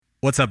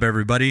What's up,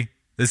 everybody?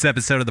 This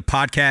episode of the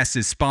podcast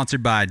is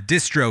sponsored by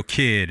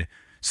DistroKid.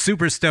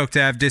 Super stoked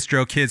to have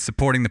DistroKid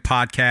supporting the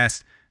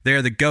podcast.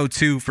 They're the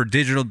go-to for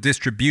digital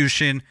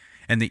distribution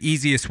and the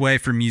easiest way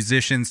for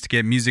musicians to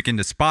get music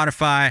into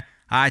Spotify,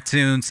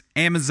 iTunes,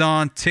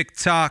 Amazon,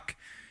 TikTok,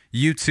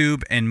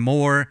 YouTube, and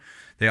more.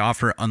 They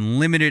offer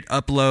unlimited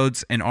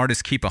uploads, and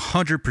artists keep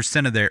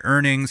 100% of their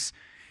earnings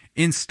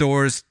in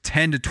stores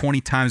 10 to 20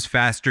 times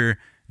faster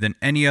than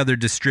any other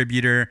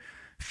distributor.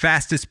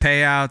 Fastest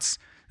payouts.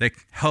 They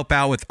help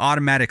out with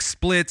automatic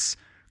splits,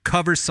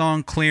 cover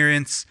song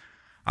clearance.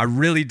 I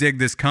really dig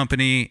this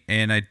company,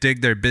 and I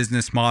dig their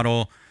business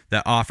model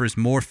that offers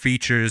more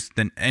features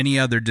than any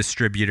other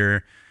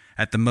distributor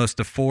at the most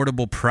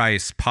affordable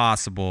price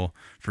possible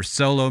for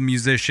solo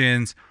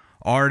musicians,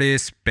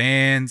 artists,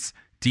 bands,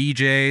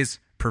 DJs,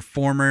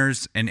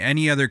 performers, and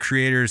any other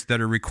creators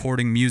that are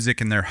recording music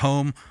in their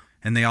home,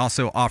 and they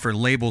also offer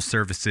label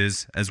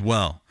services as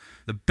well.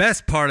 The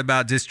best part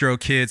about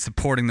DistroKid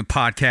supporting the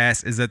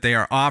podcast is that they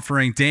are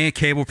offering Dan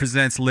Cable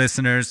Presents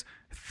listeners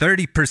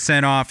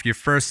 30% off your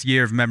first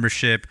year of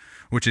membership,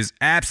 which is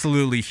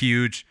absolutely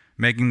huge,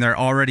 making their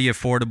already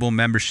affordable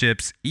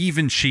memberships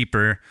even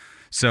cheaper.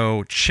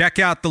 So check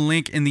out the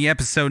link in the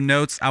episode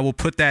notes. I will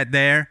put that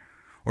there,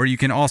 or you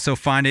can also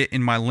find it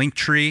in my link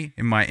tree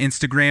in my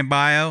Instagram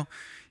bio.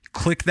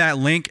 Click that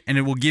link and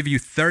it will give you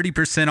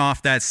 30%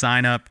 off that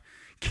sign up.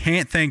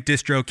 Can't thank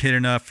DistroKid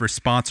enough for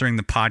sponsoring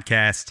the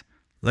podcast.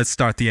 Let's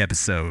start the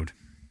episode.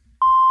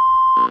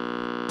 Looking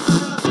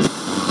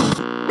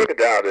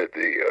down at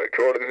the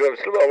coordinates,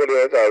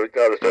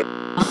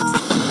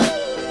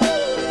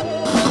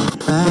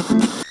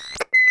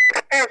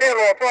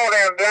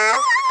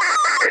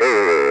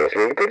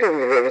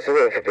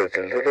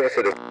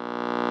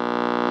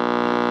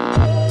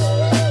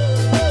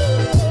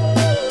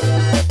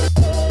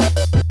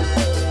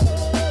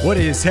 What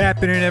is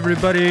happening,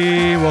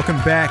 everybody? Welcome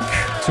back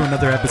to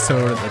another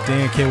episode of the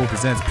Dan Cable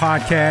Presents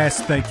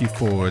podcast. Thank you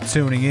for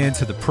tuning in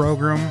to the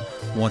program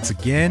once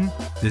again.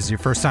 This is your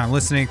first time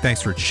listening.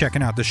 Thanks for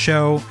checking out the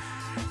show.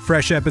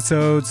 Fresh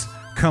episodes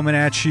coming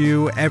at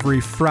you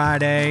every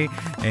Friday,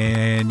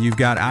 and you've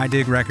got I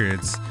Dig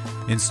Records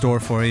in store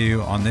for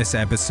you on this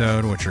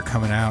episode, which are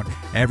coming out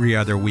every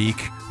other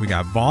week. We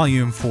got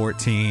Volume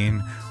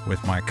 14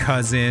 with my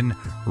cousin,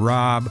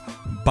 Rob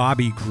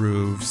Bobby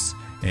Grooves.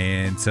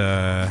 And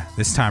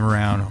this time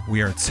around,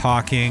 we are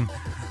talking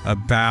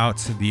about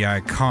the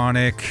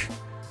iconic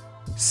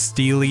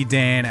Steely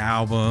Dan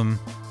album,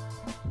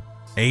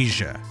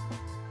 Asia.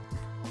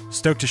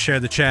 Stoked to share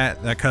the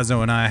chat that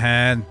Cuzzo and I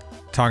had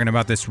talking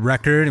about this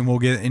record, and we'll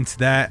get into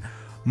that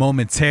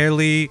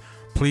momentarily.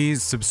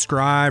 Please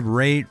subscribe,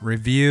 rate,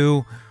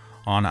 review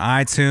on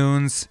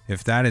iTunes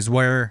if that is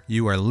where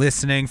you are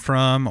listening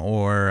from,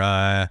 or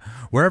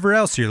wherever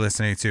else you're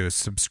listening to.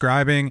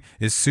 Subscribing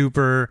is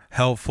super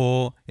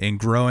helpful in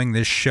growing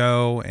this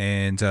show,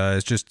 and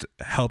it just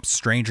helps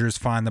strangers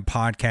find the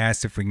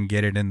podcast if we can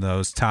get it in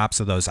those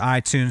tops of those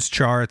iTunes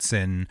charts,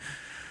 and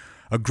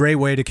a great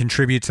way to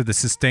contribute to the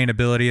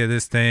sustainability of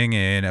this thing,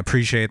 and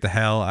appreciate the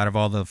hell out of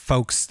all the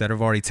folks that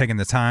have already taken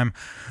the time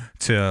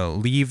to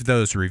leave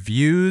those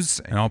reviews.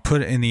 And I'll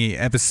put in the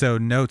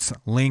episode notes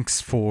links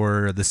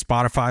for the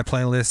Spotify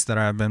playlist that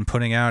I've been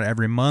putting out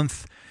every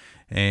month.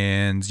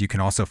 And you can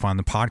also find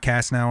the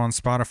podcast now on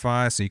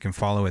Spotify, so you can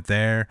follow it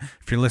there.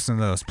 If you're listening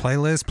to those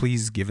playlists,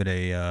 please give it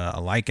a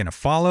like and a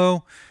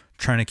follow.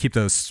 Trying to keep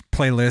those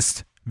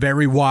playlists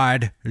very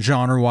wide,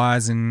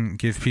 genre-wise, and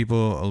give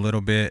people a little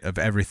bit of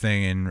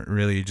everything, and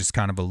really just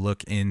kind of a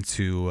look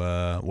into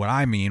what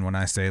I mean when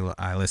I say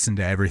I listen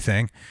to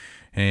everything.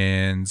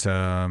 And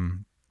I'll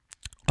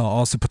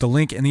also put the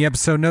link in the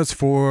episode notes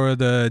for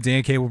the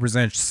Dan Cable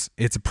Presents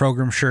It's a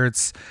Program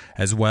shirts,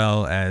 as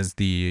well as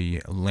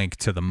the link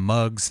to the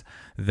mugs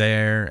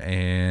there.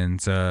 And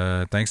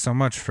thanks so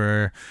much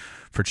for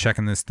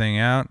checking this thing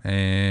out,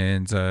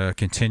 and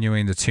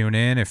continuing to tune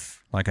in. If,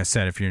 like I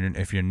said, if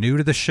you're new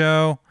to the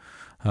show,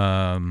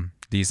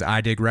 these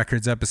I Dig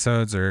Records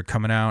episodes are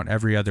coming out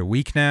every other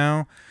week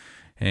now,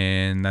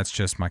 and that's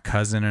just my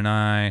cousin and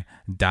I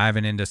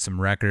diving into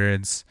some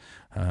records.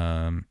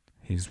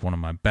 He's one of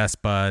my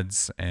best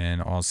buds,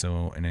 and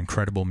also an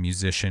incredible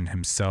musician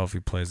himself. He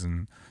plays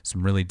in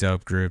some really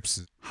dope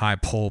groups, High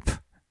Pulp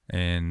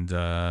and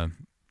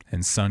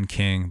Sun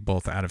King,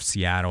 both out of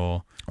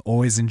Seattle.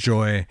 Always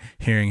enjoy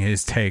hearing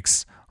his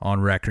takes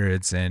on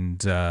records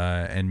and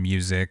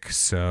music.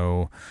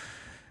 So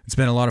it's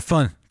been a lot of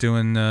fun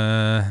doing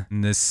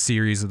this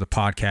series of the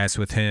podcast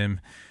with him.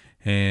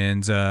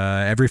 And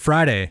every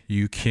Friday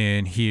you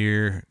can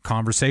hear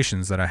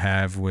conversations that I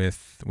have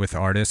with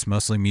artists,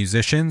 mostly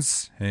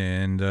musicians,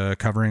 and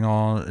covering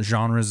all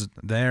genres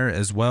there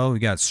as well. We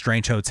got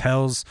Strange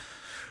Hotels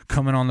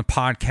coming back on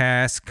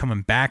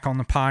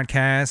the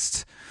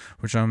podcast,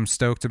 which I'm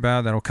stoked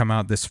about. That'll come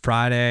out this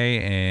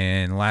Friday.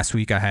 And last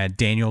week I had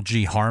Daniel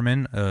G.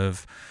 Harmon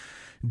of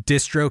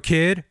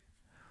DistroKid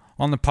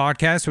on the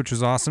podcast, which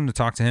was awesome to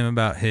talk to him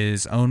about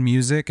his own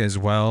music as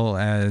well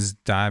as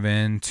dive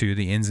into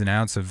the ins and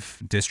outs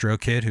of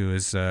DistroKid, who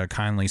is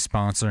kindly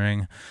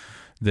sponsoring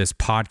this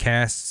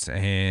podcast.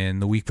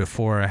 And the week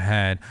before, I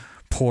had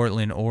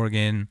Portland,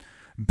 Oregon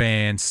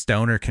band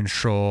Stoner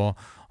Control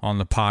on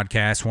the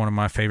podcast, one of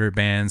my favorite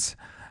bands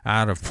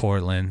out of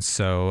Portland.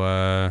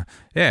 So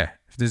yeah,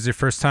 if this is your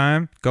first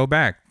time, go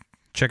back,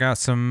 check out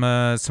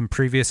some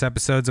previous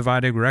episodes of I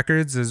Dig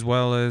Records, as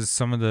well as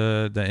some of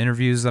the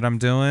interviews that I'm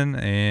doing,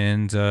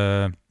 and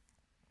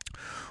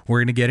we're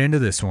gonna get into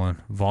this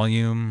one,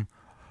 volume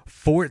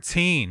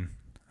 14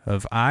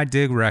 of I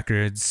Dig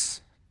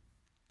Records.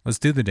 Let's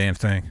do the damn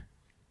thing.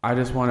 I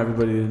just want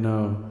everybody to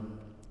know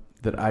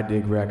that I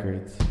dig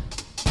records.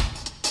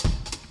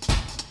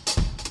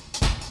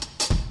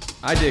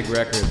 I dig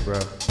records, bro.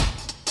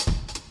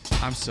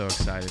 I'm so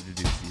excited to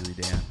do Steely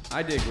Dan.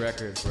 I dig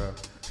records, bro.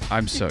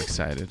 I'm so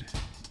excited.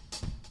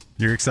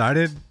 You're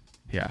excited?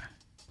 Yeah.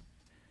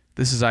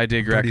 This is I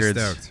Dig Pretty Records.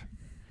 stoked.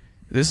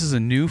 This is a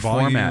new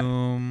format.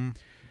 Volume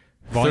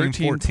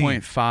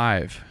 14.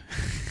 13.5.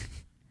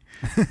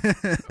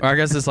 Or I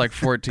guess it's like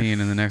 14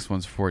 and the next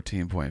one's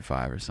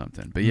 14.5 or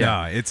something. But yeah.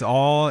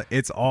 No,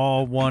 it's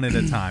all one at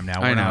a time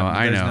now. I know.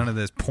 There's none of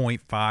this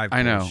 0.5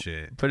 I know.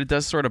 bullshit. But it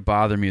does sort of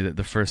bother me that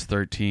the first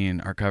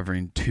 13 are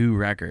covering 2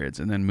 records,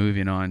 and then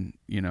moving on,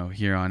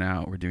 here on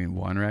out, we're doing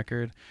 1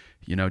 record.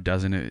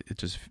 Doesn't it? It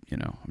just,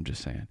 I'm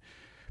just saying.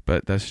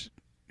 But that's,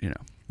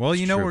 Well,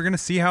 it's true. we're going to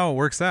see how it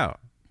works out.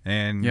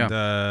 And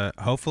Yeah.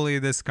 hopefully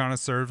this kind of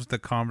serves the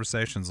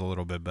conversations a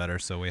little bit better,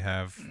 so we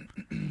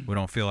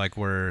don't feel like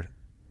we're,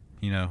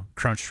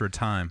 crunched for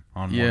time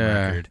on one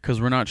record. Because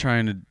we're not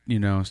trying to,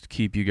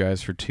 keep you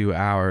guys for 2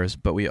 hours,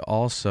 but we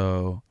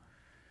also,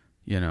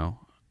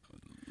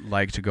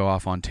 like to go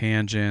off on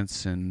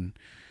tangents and,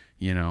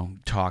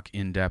 talk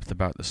in depth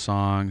about the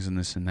songs and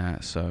this and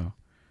that. So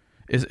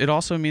it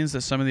also means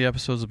that some of the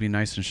episodes will be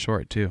nice and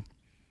short too.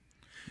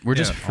 We're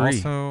just free.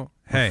 Also,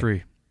 We're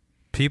free.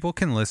 people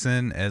can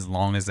listen as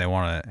long as they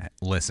want to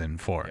listen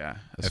for. Yeah.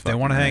 If they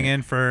want to hang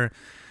in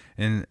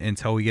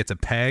until we get to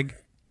Peg,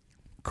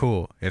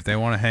 cool. If they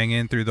want to hang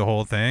in through the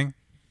whole thing,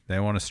 they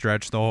want to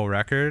stretch the whole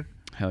record,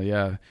 Hell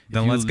yeah.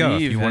 then let's go.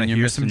 If you want to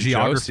hear some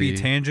geography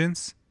Josie.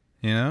 tangents,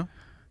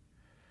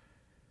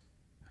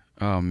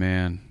 Oh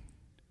man.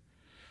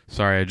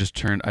 Sorry, I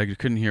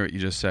couldn't hear what you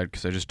just said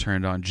because I just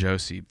turned on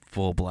Josie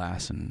full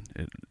blast and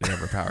it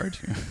overpowered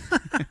you.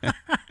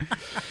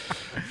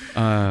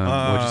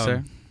 What'd you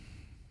say?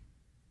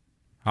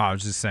 I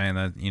was just saying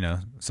that,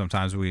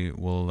 sometimes we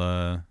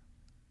will,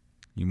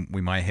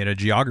 we might hit a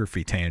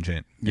geography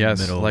tangent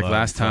Yes, in the middle like of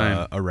last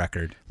time. a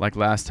record. Like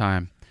last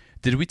time.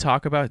 Did we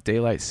talk about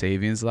daylight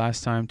savings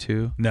last time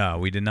too? No,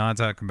 we did not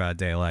talk about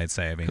daylight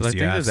savings. 'Cause I Do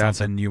you think have that's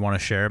something you want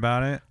to share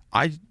about it?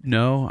 I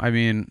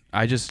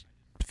just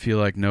feel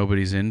like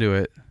nobody's into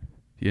it,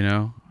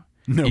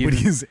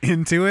 Nobody's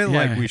into it. Yeah.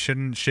 Like we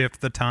shouldn't shift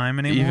the time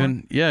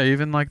anymore.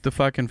 Even like the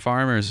fucking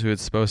farmers who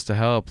it's supposed to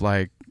help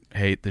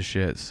hate the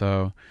shit.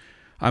 So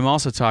I'm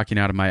also talking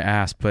out of my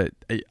ass, but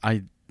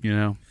I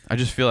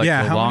just feel like the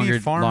how longer many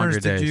farmers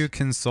days. did you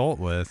consult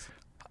with?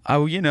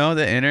 Oh,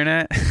 the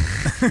internet.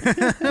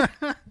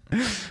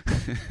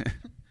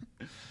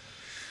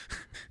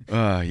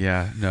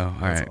 Yeah, no, all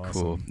That's right, awesome.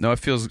 cool. No, it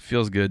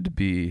feels good to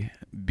be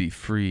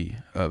free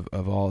of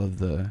all of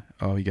the.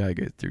 Oh, you gotta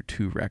get through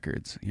 2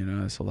 records.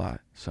 That's a lot.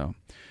 So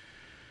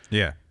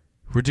Yeah.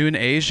 we're doing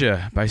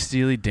Asia by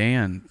Steely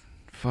Dan.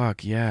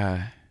 Fuck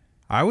yeah.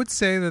 I would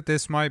say that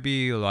this might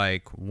be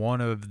like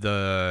one of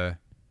the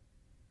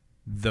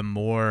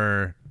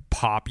more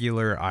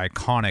popular,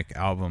 iconic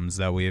albums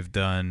that we have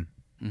done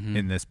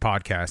in this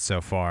podcast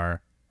so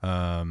far.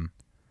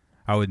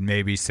 I would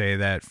maybe say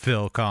that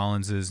Phil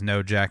Collins's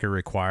No Jacket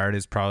Required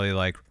is probably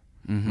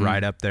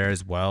right up there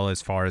as well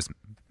as far as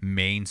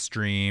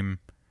mainstream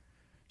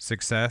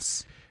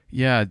success.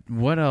 Yeah,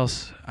 what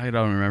else? I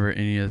don't remember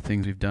any of the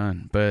things we've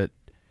done, but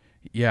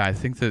yeah, I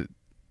think that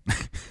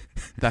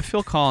that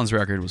Phil Collins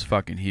record was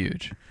fucking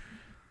huge.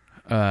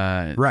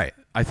 Right.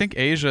 I think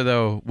Asia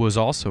though was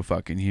also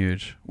fucking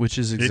huge, which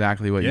is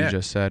exactly what you yeah.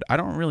 just said. I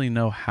don't really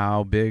know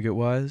how big it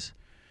was.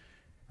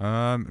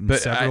 But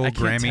Several I can't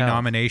Grammy tell.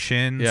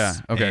 nominations. Yeah,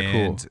 okay,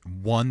 and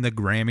won the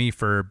Grammy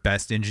for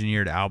Best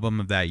Engineered Album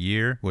of that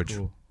year, which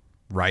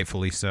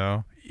rightfully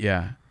so.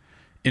 Yeah,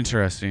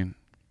 interesting.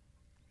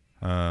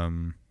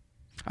 Um,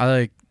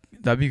 That'd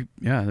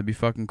be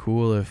fucking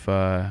cool if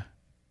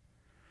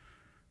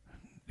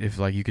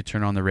you could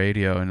turn on the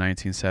radio in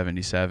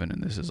 1977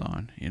 and this is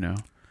on,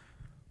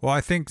 Well,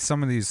 I think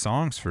some of these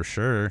songs for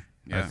sure.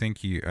 Yeah. I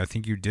think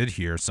you did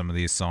hear some of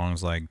these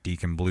songs like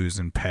Deacon Blues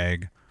and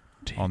Peg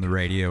on the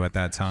radio at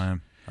that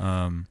time.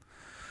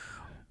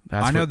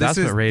 That's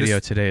what radio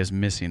today is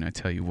missing. I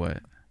tell you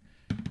what.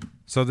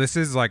 So this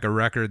is like a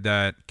record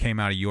that came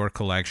out of your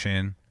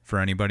collection. For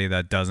anybody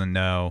that doesn't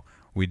know,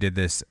 we did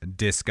this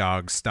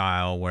Discog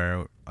style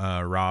where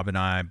Rob and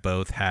I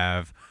both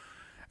have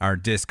our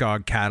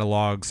Discog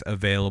catalogs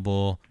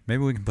available.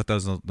 Maybe we can put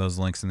those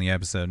links in the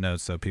episode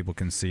notes so people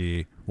can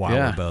see why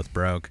we're both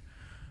broke.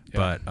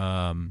 Yeah. But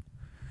I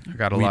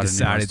got a we lot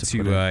decided of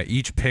new ones to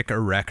each pick a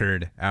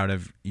record out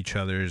of each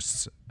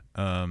other's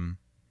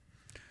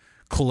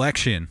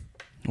collection.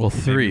 well,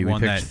 three. maybe We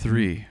one picked that-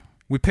 three.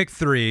 We picked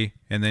 3,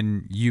 and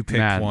then you picked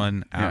Madden.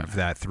 one out Yeah. of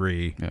that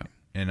 3, Yeah.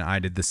 and I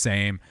did the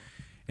same.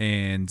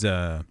 And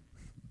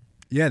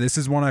yeah, this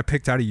is one I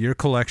picked out of your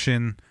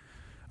collection,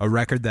 a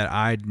record that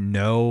I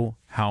know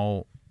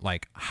how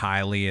like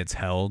highly it's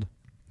held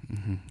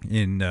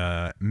in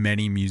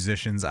many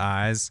musicians'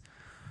 eyes,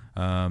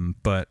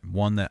 but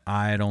one that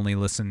I had only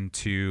listened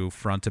to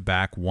front to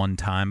back one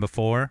time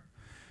before,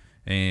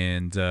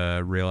 and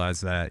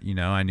realized that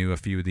I knew a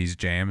few of these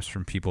jams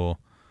from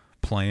people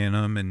playing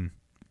them and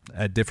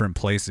at different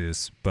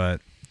places, but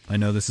I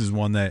know this is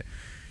one that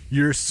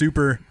you're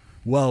super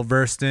well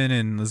versed in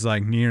and is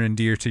like near and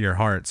dear to your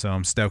heart. So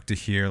I'm stoked to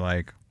hear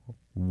like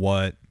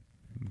what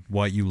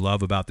you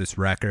love about this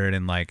record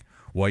and like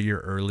what your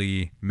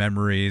early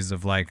memories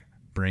of like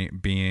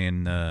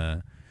being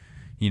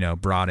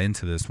brought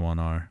into this one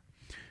are.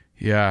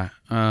 Yeah.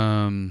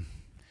 I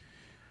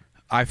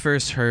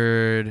first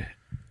heard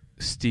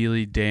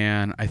Steely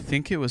Dan. I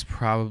think it was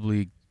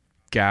probably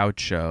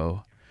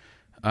Gaucho,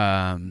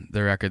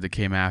 the record that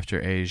came after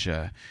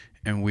Asia.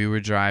 And we were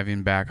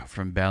driving back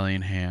from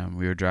Bellingham.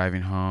 We were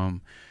driving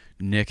home,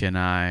 Nick and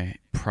I,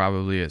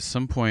 probably at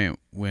some point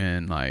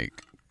when like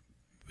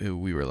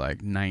we were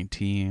like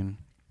 19,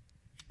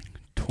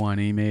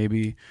 20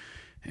 maybe.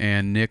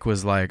 And Nick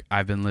was like,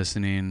 I've been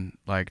listening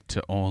like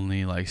to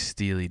only like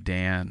Steely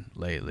Dan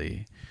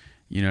lately.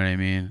 You know what I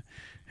mean?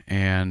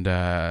 And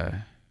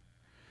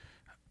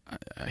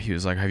he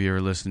was like, have you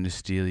ever listened to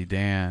Steely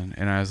Dan?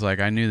 And I was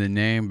like, I knew the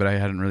name, but I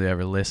hadn't really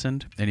ever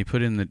listened. And he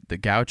put in the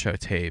Gaucho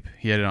tape.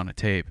 He had it on a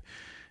tape.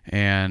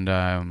 And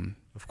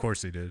Of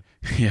course he did.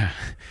 yeah.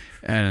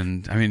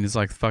 And I mean, it's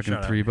like fucking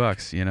Shut up.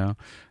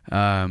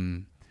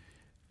 $3,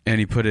 and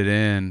he put it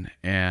in,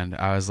 and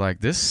I was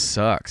like, this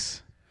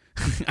sucks.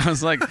 I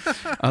was like,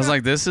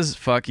 this is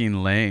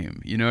fucking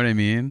lame. You know what I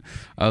mean?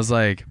 I was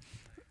like,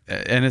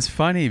 and it's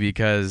funny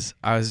because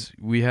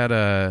we had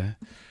a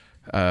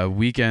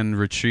weekend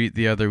retreat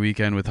the other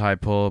weekend with High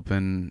Pulp,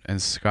 and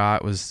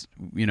Scott was,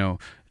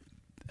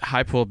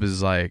 High Pulp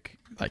is like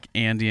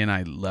Andy and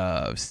I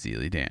love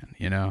Steely Dan,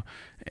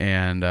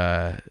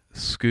 and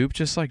Scoop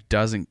just like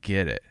doesn't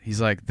get it. He's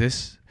like,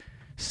 this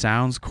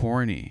sounds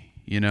corny,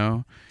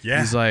 Yeah.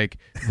 He's like,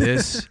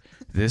 this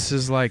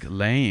is like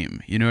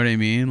lame. You know what I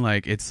mean?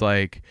 Like it's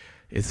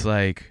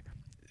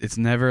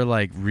never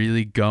like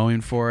really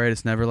going for it.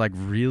 It's never like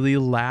really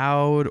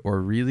loud or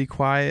really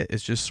quiet.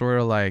 It's just sort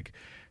of like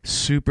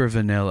super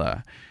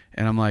vanilla.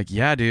 And I'm like,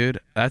 yeah,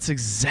 dude, that's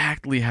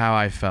exactly how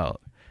I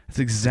felt. That's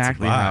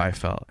exactly how I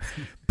felt.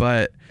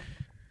 But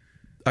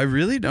I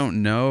really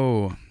don't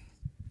know.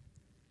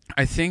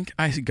 I think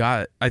I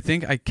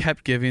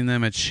kept giving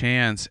them a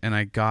chance, and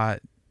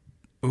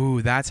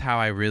that's how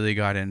I really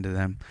got into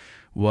them.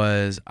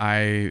 Was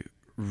I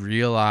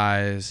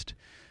realized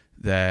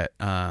that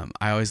I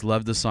always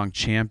loved the song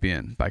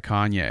Champion by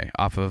Kanye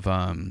off of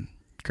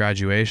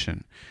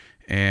Graduation,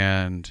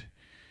 and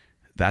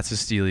that's a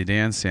Steely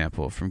Dan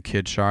sample from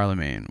Kid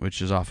Charlemagne,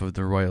 which is off of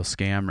the Royal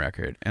Scam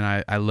record. And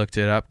I looked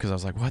it up because I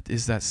was like, what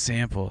is that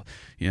sample?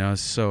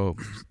 It's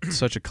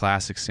such a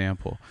classic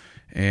sample.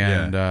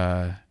 And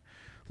lo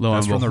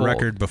That's and behold, from the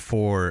record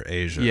before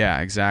Asia.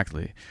 yeah,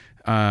 exactly.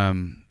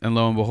 And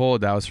lo and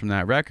behold, that was from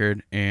that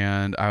record,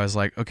 and I was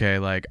like, okay,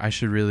 like I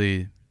should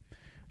really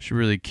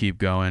keep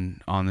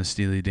going on the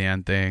Steely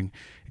Dan thing.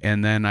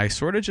 And then I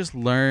sort of just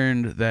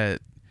learned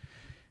that,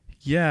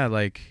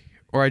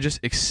 or I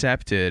just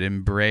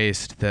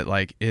embraced that,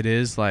 like, it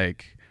is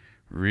like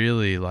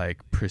really like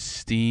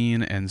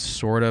pristine and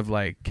sort of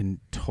like can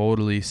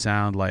totally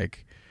sound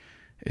like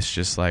it's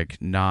just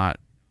like not.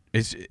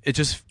 It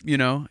just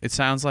it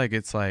sounds like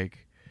it's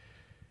like,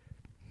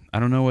 I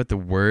don't know what the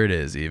word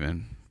is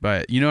even,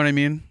 but you know what I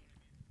mean?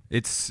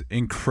 It's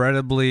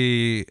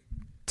incredibly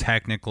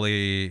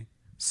technically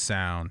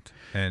sound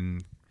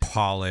and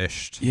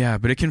polished. Yeah,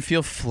 but it can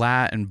feel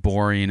flat and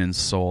boring and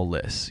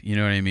soulless. You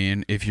know what I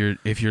mean? If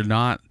you're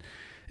not,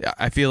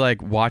 I feel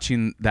like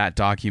watching that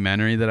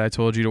documentary that I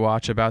told you to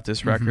watch about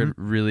this record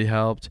really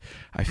helped.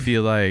 I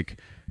feel like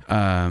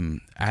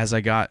as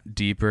I got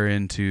deeper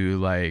into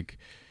like,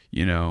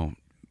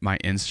 my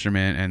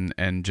instrument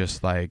and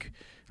just like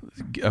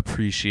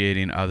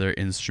appreciating other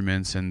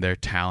instruments and their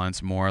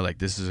talents more, like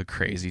this is a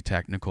crazy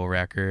technical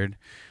record.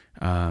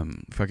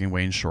 Fucking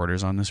Wayne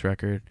Shorter's on this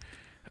record.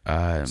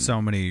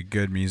 So many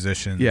good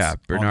musicians. Yeah, on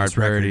Bernard this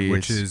record, Purdy,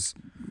 which is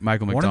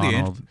Michael one of the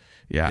McDonald.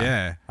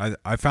 yeah.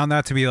 I found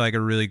that to be like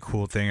a really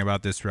cool thing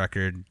about this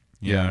record.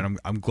 Yeah. And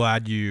I'm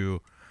glad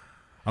you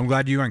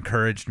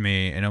encouraged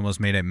me and almost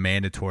made it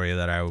mandatory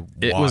that I watch.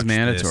 It was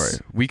mandatory.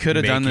 We could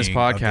have done this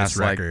making of podcast this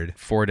record. like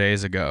 4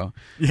 days ago.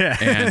 Yeah.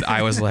 And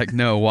I was like,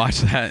 no, watch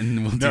that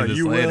and we'll do this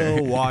you later.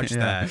 will watch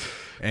Yeah. that.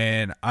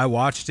 And I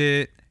watched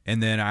it,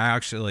 and then I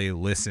actually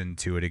listened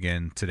to it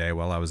again today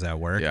while I was at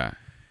work. Yeah.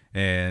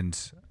 And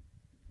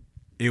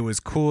it was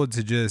cool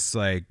to just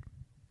like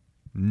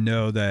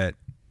know that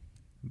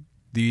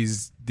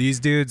these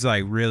dudes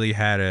like really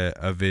had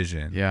a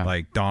vision. Yeah.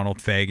 Like Donald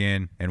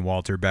Fagen and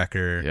Walter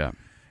Becker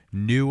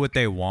knew what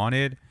they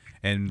wanted,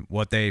 and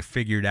what they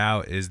figured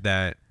out is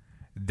that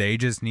they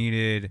just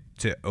needed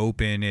to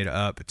open it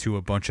up to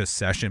a bunch of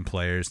session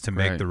players to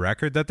make the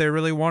record that they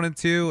really wanted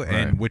to,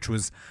 and which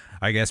was,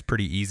 I guess,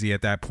 pretty easy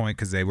at that point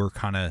because they were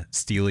kind of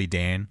Steely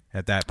Dan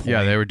at that point.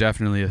 Yeah, they were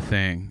definitely a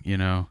thing, you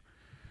know?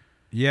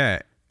 Yeah,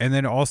 and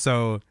then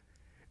also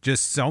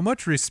just so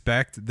much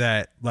respect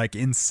that, like,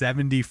 in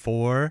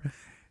 74,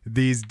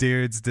 these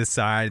dudes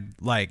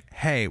decide, like,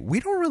 hey, we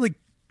don't really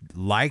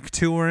like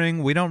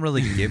touring. We don't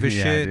really give a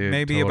shit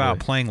about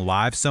playing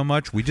live so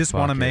much. We just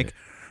want to make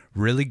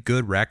really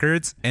good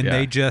records, and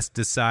they just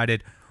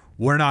decided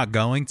we're not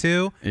going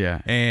to,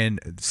 and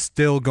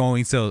still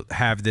going to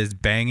have this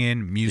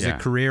banging music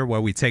career where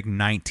we take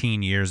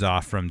 19 years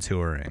off from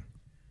touring.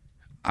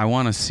 I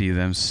want to see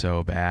them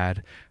so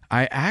bad.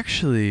 I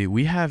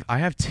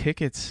have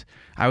tickets.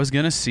 I was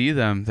gonna see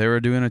them. They were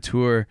doing a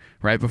tour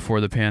right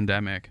before the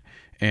pandemic,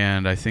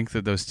 and I think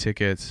that those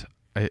tickets,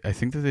 I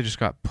think that they just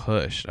got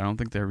pushed. I don't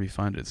think they're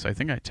refunded, so I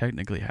think I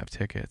technically have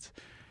tickets.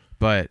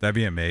 But that'd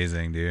be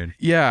amazing, dude.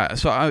 Yeah.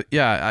 So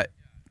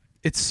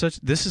this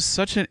is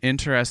such an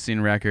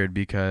interesting record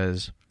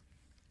because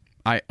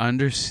I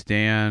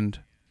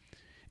understand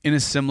in a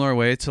similar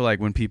way to like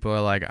when people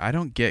are like, I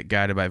don't get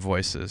Guided by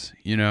Voices,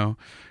 you know,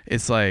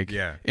 it's like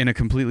in a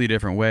completely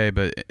different way,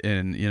 but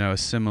in, you know, a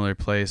similar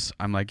place.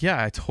 I'm like,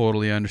 yeah, I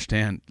totally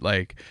understand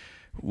like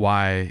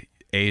why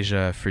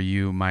Asia for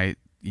you might,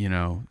 you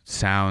know,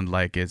 sound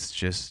like it's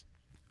just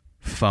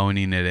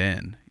phoning it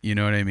in, you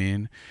know what I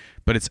mean?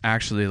 But it's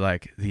actually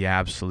like the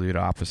absolute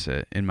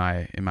opposite in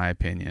my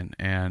opinion.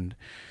 And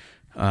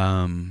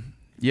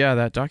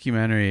that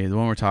documentary, the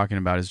one we're talking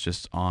about, is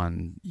just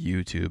on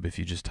YouTube if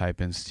you just type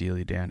in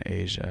Steely Dan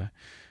Asia.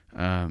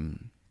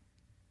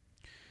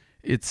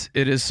 It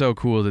is so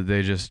cool that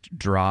they just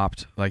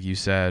dropped, like you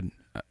said,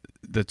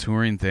 the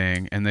touring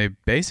thing, and they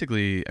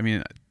basically, I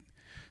mean,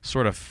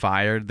 sort of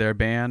fired their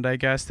band, I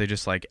guess. They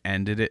just like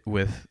ended it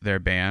with their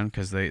band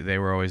because they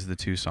were always the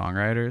two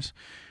songwriters.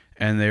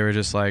 And they were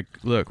just like,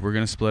 look, we're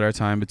going to split our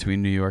time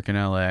between New York and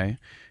LA,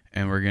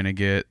 and we're going to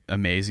get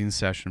amazing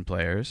session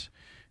players.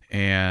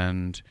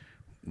 And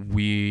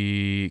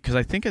because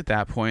I think at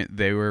that point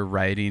they were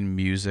writing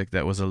music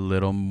that was a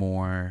little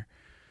more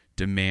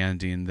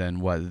demanding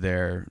than what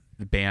their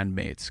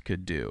bandmates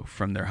could do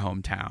from their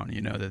hometown, you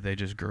know, that they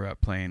just grew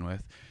up playing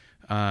with,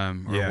 or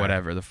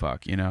whatever the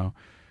fuck, you know.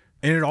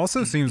 And it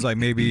also seems like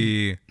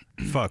maybe,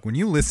 when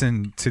you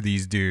listen to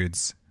these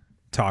dudes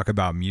talk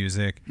about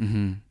music,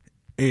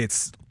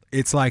 it's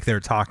like they're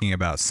talking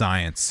about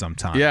science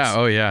sometimes. Yeah.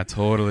 Oh yeah,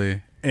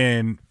 totally.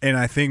 And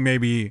I think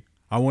maybe,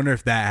 I wonder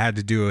if that had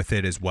to do with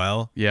it as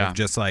well. Yeah.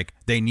 Just like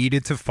they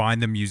needed to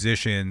find the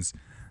musicians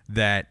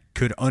that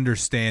could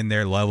understand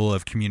their level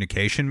of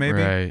communication,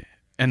 maybe. Right.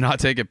 And not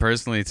take it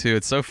personally too.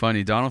 It's so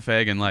funny. Donald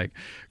Fagen like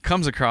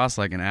comes across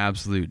like an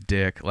absolute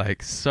dick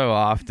like so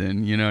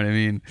often, you know what I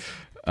mean?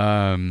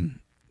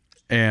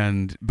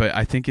 But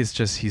I think it's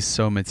just he's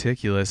so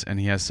meticulous and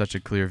he has such a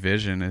clear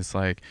vision. It's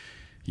like,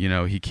 you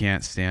know, he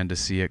can't stand to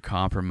see it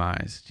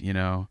compromised, you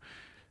know.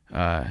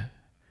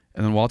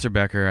 And then Walter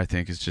Becker, I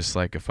think, is just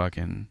like a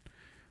fucking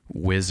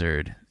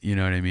wizard, you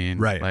know what I mean?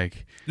 Right.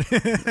 Like,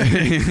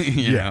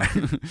 you know.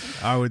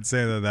 I would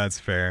say that that's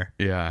fair.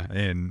 Yeah. But I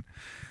mean,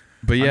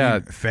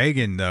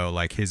 Fagen though,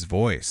 like his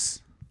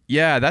voice.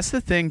 Yeah, that's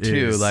the thing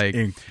too.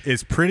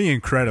 It's pretty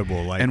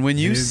incredible. Like, and when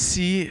you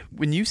see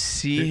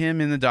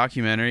him in the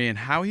documentary and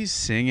how he's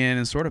singing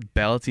and sort of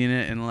belting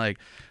it, and like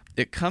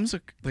it comes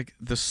like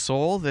the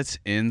soul that's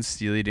in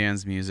Steely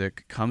Dan's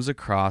music comes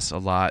across a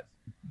lot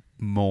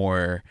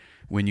more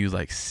when you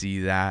like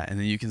see that, and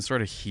then you can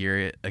sort of hear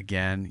it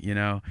again, you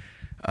know,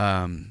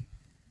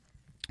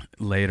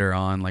 later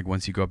on, like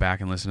once you go back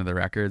and listen to the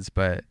records.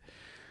 But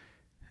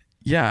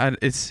yeah,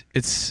 it's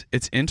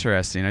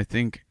interesting. I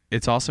think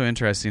it's also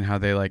interesting how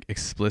they like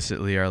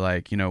explicitly are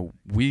like, you know,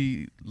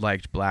 we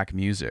liked black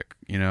music,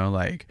 you know,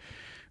 like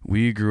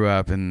we grew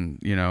up and,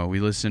 you know, we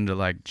listened to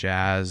like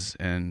jazz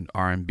and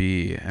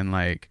R&B and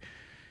like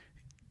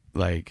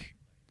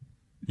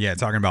yeah,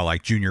 talking about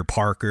like Junior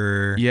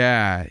Parker.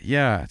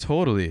 Yeah,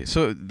 totally.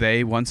 So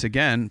they, once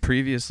again,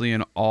 previously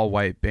an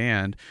all-white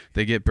band,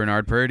 they get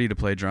Bernard Purdie to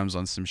play drums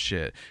on some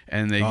shit.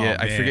 And they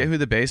I forget who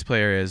the bass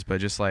player is, but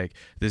just like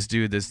this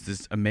dude,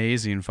 this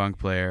amazing funk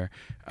player.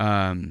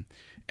 And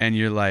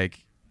you're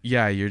like,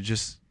 yeah, you're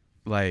just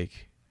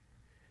like,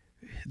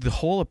 the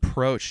whole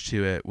approach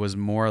to it was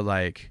more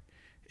like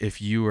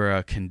if you were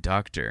a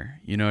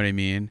conductor, you know what I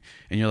mean?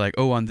 And you're like,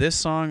 oh, on this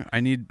song, I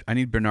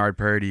need Bernard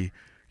Purdie.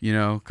 You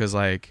know, because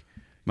like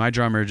my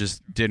drummer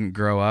just didn't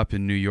grow up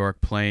in New York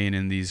playing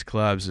in these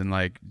clubs and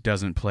like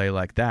doesn't play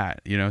like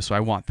that, you know, so I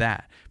want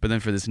that. But then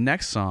for this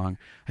next song,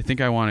 I think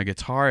I want a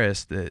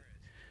guitarist that,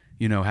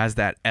 you know, has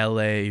that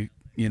LA,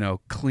 you know,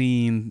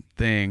 clean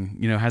thing,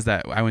 you know, has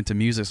that I went to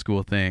music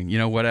school thing, you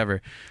know,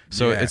 whatever.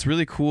 So it's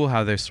really cool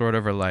how they sort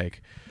of are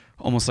like,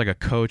 almost like a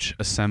coach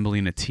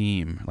assembling a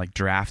team, like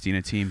drafting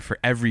a team for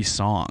every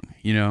song,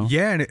 you know?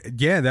 Yeah,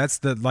 that's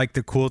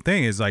the cool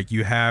thing is like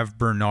you have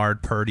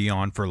Bernard Purdie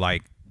on for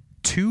like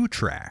 2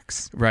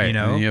 tracks, Right? You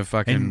know, and you have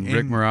fucking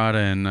Rick Marotta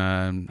and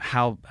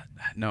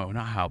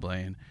not Hal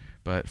Blaine,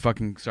 but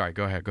fucking sorry.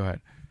 Go ahead.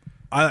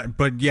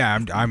 But yeah,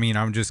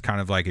 I'm just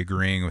kind of like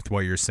agreeing with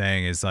what you're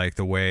saying is like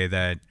the way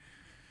that,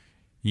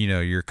 you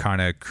know, you're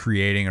kind of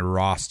creating a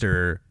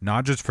roster,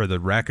 not just for the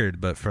record,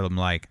 but from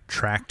like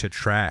track to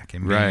track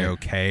and being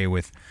okay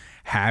with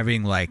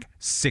having like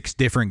 6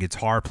 different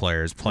guitar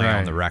players play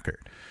on the record.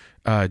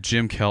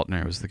 Jim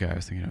Keltner was the guy I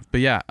was thinking of. But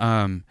yeah,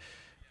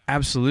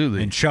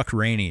 absolutely. And Chuck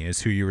Rainey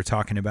is who you were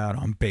talking about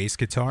on bass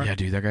guitar. Yeah,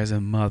 dude, that guy's a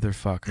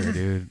motherfucker,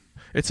 dude.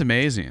 It's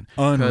amazing.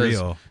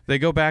 Unreal. They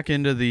go back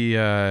into the,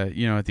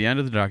 at the end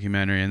of the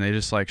documentary and they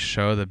just like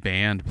show the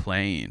band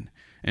playing.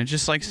 And it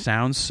just like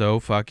sounds so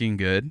fucking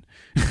good.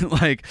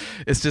 Like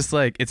it's just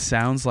like it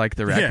sounds like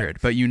the record,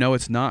 but you know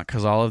it's not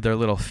because all of their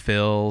little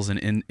fills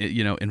and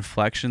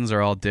inflections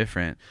are all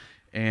different,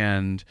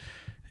 and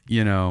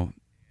you know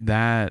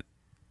that's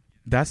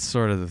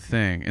sort of the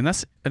thing. And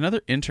that's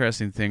another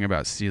interesting thing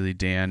about Steely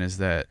Dan is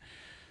that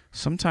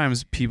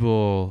sometimes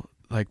people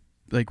like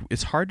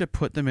it's hard to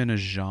put them in a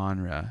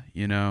genre.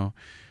 You know,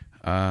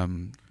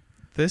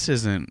 this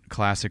isn't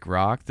classic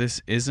rock.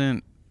 This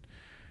isn't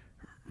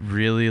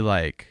really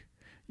like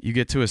you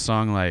get to a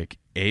song like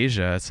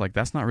Asia, it's like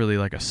that's not really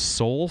like a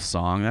soul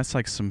song. That's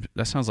like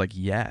that sounds like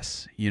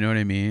Yes, you know what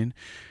I mean?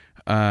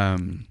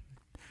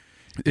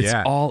 It's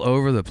all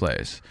over the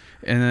place.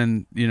 And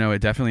then, you know, it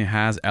definitely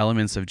has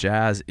elements of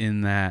jazz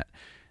in that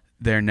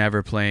they're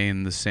never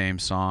playing the same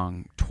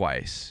song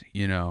twice,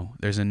 you know.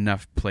 There's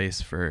enough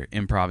place for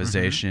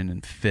improvisation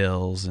and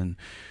fills and,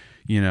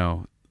 you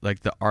know,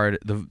 like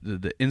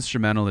the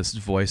instrumentalist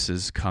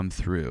voices come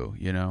through,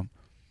 you know.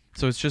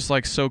 So it's just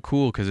like so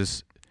cool because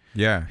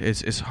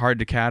it's hard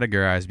to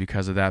categorize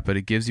because of that, but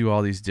it gives you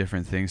all these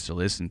different things to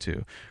listen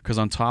to. Because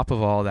on top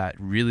of all that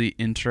really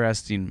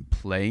interesting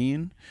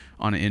playing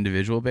on an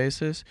individual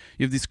basis,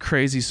 you have this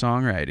crazy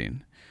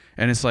songwriting.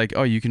 And it's like,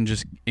 oh, you can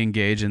just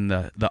engage in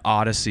the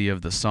odyssey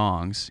of the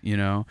songs, you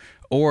know,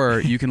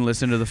 or you can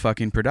listen to the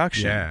fucking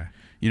production. Yeah.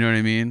 You know what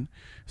I mean?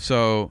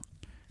 So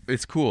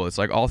it's cool. It's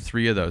like all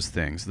 3 of those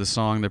things, the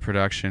song, the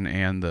production,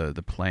 and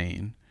the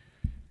playing.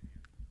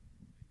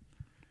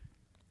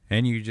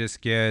 And you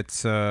just get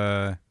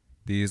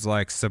these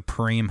like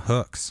supreme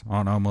hooks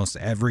on almost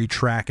every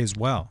track as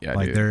well. Yeah,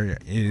 like dude. there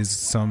is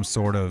some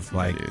sort of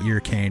like ear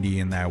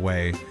candy in that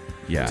way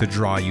to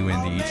draw you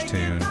into each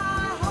tune.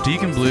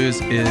 Deacon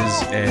Blues is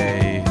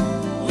a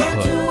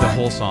hook, the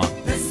whole song.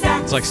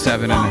 It's like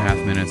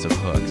 7.5 minutes of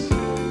hooks, you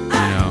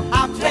know?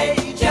 I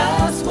play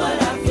just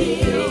what I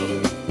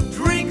feel.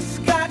 Drink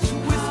Scotch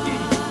whiskey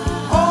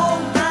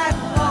all night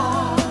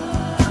long.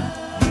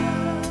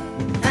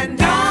 And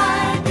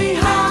I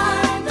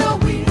behind the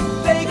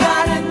wheel. They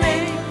got a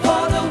name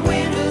for the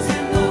winners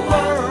in the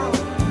world.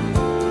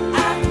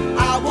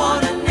 I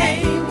want a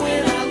name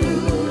when I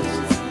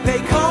lose. They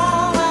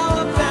call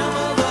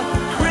Alabama the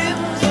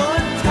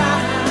Crimson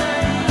Tide.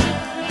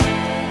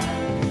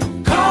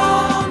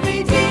 Call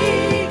me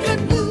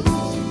Deacon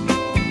Blues.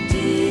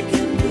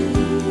 Deacon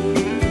Blues.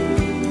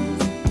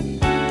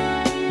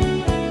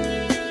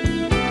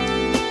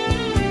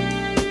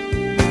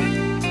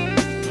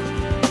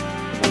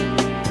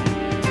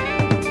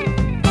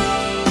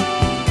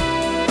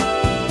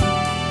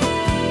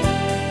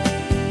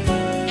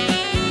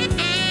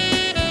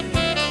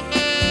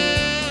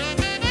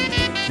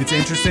 It's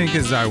interesting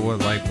because I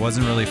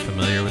wasn't really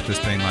familiar with this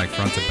thing like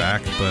front to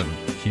back, but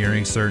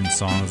hearing certain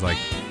songs like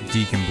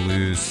Deacon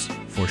Blues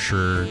for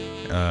sure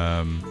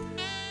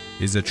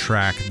is a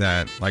track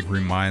that like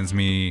reminds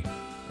me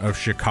of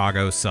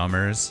Chicago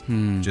summers,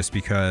 just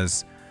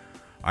because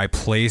I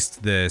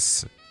placed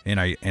this and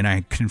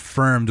I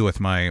confirmed with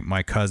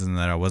my cousin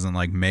that I wasn't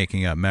like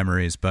making up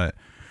memories, but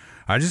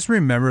I just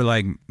remember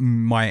like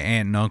my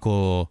aunt and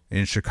uncle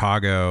in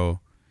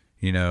Chicago,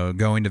 you know,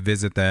 going to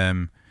visit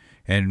them.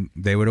 And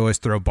they would always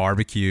throw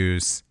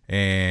barbecues,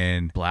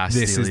 and Blast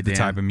this Steely is the Dan.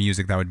 type of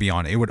music that would be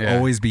on. It would Yeah.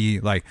 always be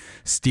like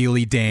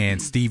Steely Dan,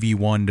 Stevie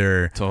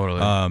Wonder. Totally.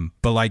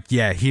 But like,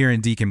 yeah, hearing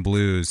Deacon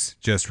Blues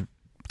just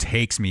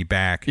takes me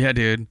back Yeah,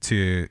 dude.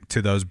 to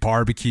those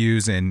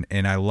barbecues, and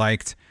I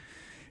liked.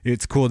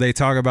 It's cool. They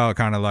talk about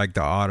kind of like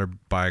the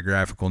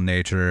autobiographical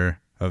nature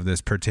of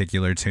this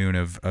particular tune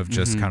of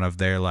just kind of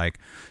their like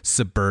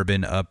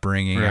suburban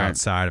upbringing Right.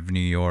 outside of New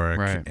York,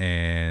 Right.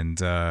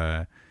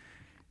 and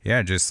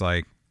yeah, just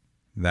like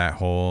that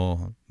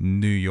whole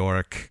New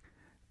York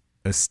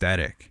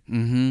aesthetic.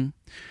 Mm-hmm.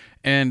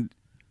 And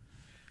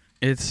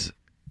it's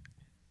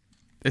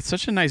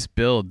such a nice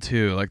build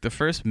too. Like the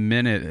first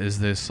minute is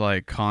this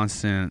like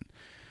constant,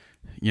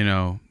 you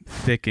know,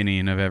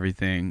 thickening of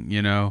everything,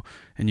 you know,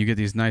 and you get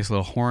these nice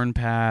little horn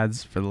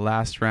pads for the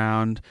last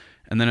round,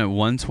 and then at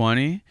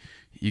 120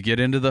 you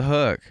get into the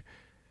hook.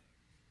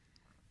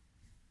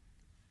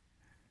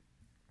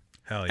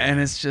 Hell yeah. And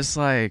it's just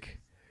like,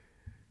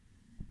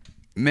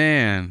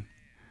 man,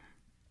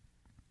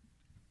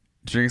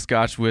 drink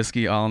Scotch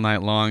whiskey all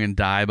night long and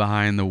die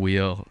behind the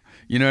wheel.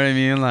 You know what I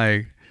mean?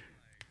 Like,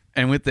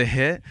 and with the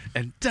hit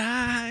and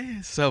die,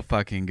 so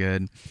fucking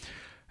good.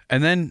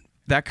 And then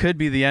that could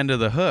be the end of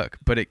the hook,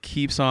 but it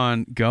keeps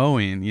on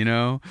going, you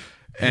know?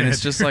 And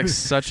it's just like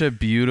such a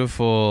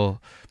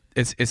beautiful,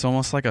 it's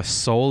almost like a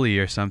soul-y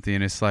or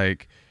something. It's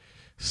like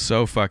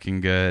so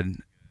fucking good.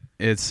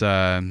 It's,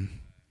 yeah,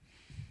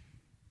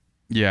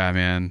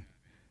 man.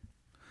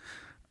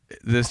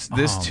 This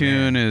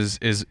tune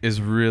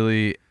is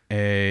really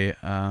a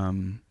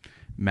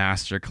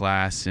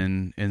masterclass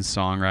in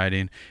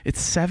songwriting.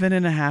 It's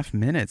 7.5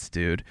 minutes,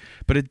 dude,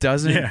 but it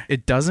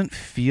doesn't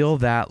feel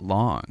that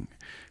long,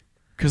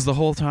 because the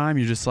whole time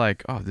you're just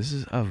like, oh, this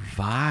is a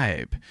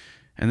vibe,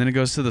 and then it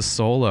goes to the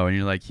solo, and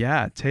you're like,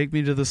 yeah, take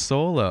me to the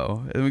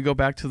solo, and we go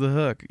back to the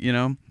hook, you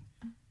know?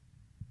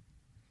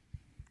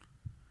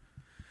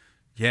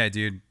 Yeah,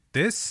 dude.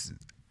 This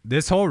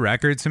whole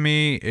record to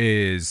me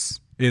is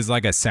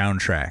like a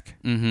soundtrack.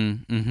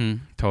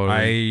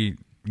 Totally.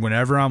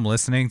 Whenever I'm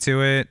listening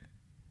to it,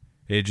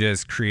 it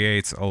just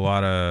creates a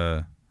lot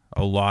of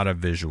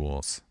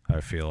visuals,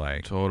 I feel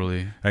like.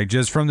 Totally. Like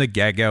just from the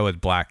get-go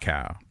with Black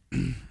Cow.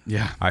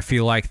 Yeah. I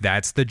feel like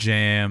that's the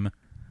jam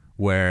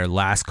where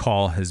Last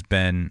Call has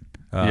been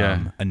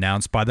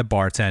announced by the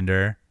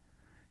bartender,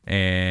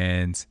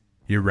 and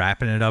you're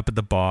wrapping it up at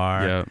the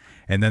bar. Yep.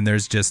 And then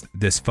there's just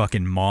this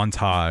fucking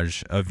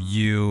montage of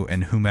you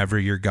and whomever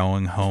you're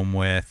going home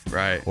with.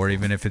 Right. Or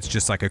even if it's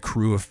just like a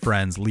crew of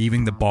friends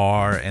leaving the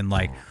bar and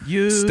like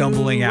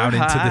stumbling out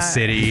into the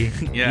city,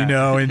 Yeah. you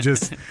know, and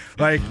just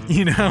like,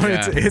 you know,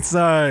 Yeah.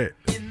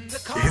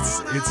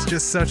 it's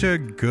just such a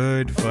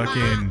good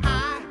fucking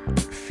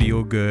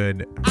feel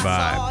good I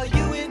vibe. saw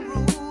you in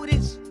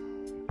Rudy's.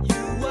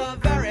 You were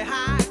very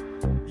high.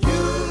 You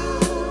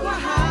were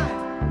high.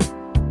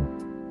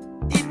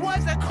 It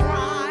was a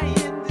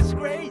crying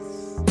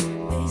disgrace.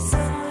 They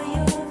saw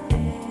your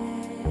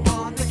face.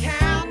 On the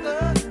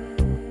counter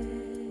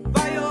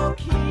by your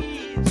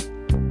keys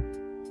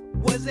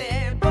was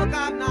a book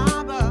of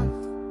numbers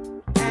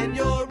and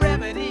your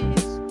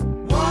remedies.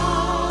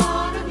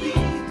 One of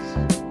these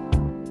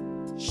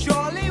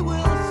surely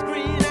will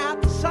screen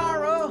out the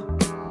sorrow,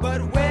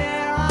 but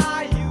where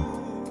are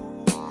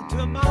you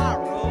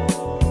tomorrow?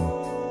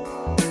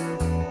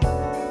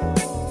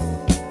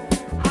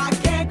 I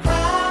can't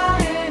cry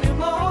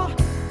anymore.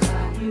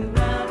 You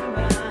run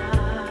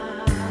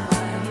around.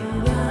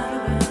 You run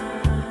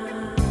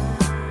around.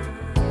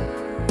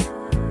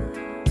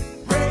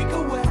 Break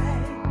away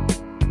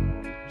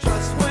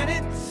just when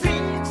it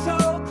seems so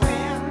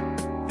clear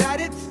that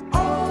it's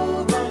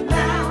over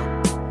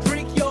now.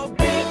 Drink your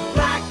big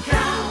black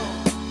cow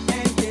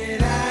and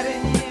get out of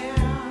here.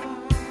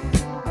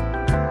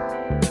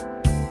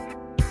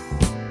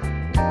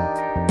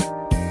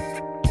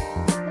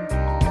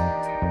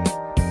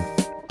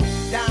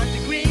 Down to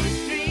Green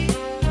Street,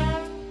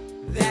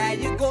 there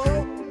you go,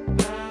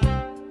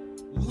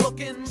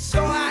 looking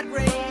so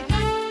outraged,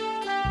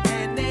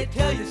 and they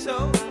tell you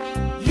so.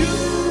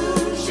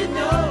 You should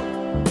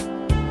know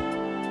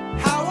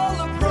how all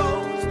the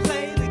pros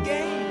play the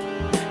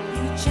game,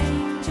 You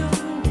change your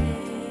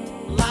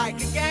name.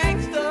 like a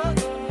gangster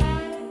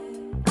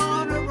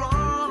on a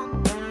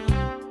run.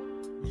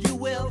 You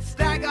will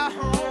stagger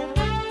home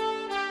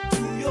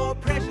to your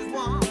precious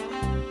one.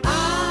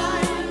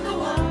 I'm the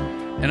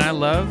one. And I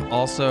love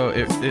also,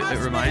 it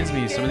reminds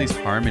me, some of these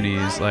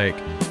harmonies, like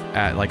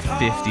at like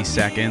 50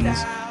 seconds,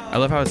 I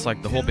love how it's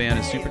like the whole band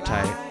is super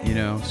tight, you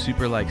know,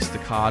 super like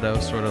staccato,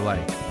 sort of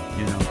like,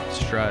 you know,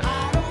 strut.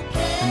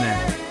 And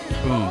then,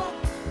 boom,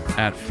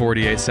 at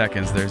 48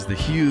 seconds, there's the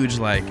huge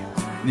like,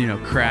 you know,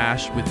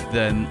 crash with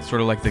then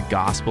sort of like the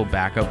gospel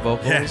backup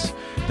vocals Yes.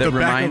 that The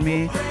remind backup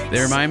me,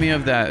 they remind me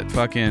of that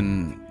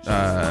fucking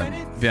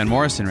Van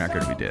Morrison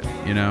record we did,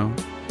 you know?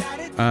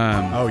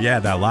 Oh yeah,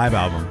 that live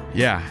album.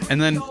 Yeah,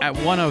 and then at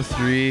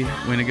 103,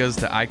 when it goes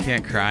to I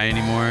Can't Cry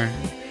Anymore,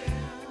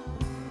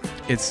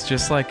 it's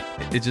just like,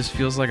 it just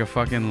feels like a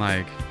fucking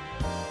like,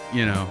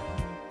 you know,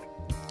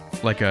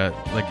 like the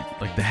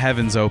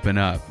heavens open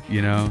up,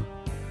 you know?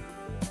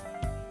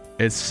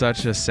 It's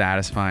such a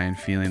satisfying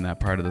feeling, that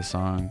part of the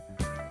song.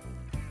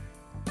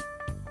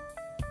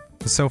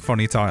 It's so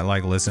funny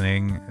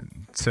listening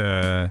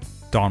to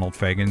Donald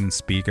Fagen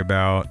speak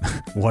about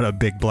what a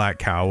big black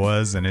cow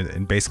was,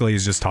 and basically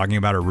he's just talking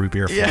about a root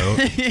beer float.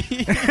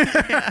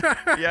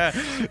 Yeah.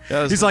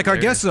 He's like, I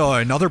guess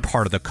another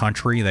part of the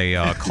country they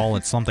call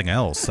it something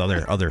else,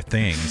 other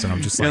things, and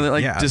I'm just Yeah, they're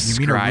like you mean a root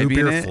describing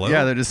beer it. float?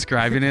 Yeah, they're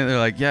describing it. They're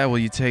like, yeah, well,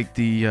 you take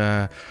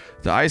the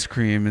ice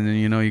cream, and then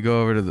you know you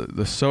go over to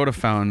the soda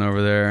fountain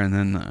over there, and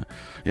then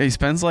they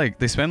spend like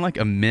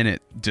a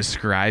minute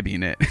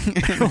describing it,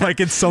 like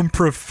it's some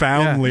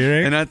profound Yeah.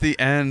 lyric. And at the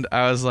end,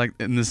 I was like,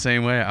 in the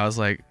same way, I was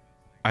like,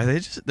 they're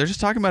just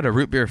talking about a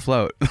root beer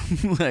float.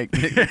 Like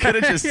they could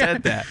have just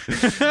said that.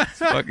 It's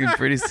fucking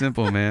pretty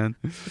simple, man.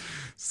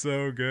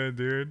 So good,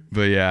 dude.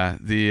 But yeah,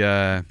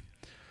 the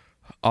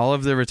all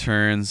of the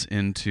returns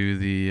into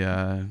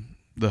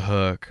the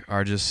hook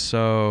are just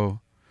so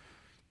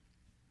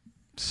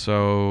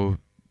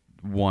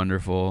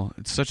wonderful.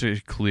 It's such a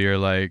clear,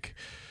 like,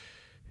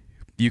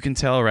 you can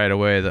tell right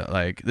away that,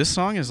 like, this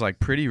song is, like,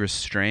 pretty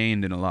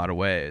restrained in a lot of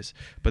ways,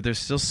 but there's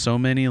still so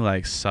many,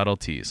 like,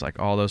 subtleties, like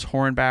all those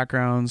horn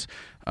backgrounds.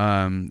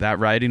 That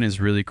writing is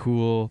really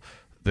cool.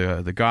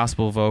 The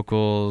gospel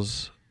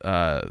vocals,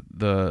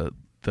 the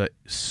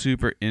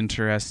super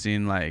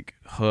interesting, like,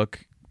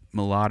 hook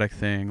melodic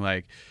thing.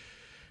 Like,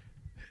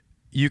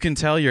 you can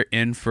tell you're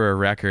in for a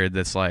record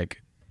that's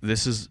like,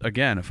 this is,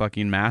 again, a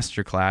fucking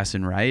masterclass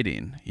in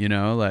writing, you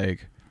know,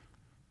 like,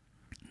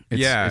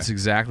 it's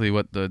exactly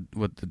what the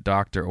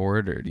doctor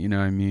ordered, you know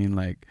what I mean?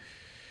 Like,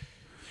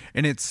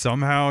 And it's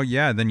somehow,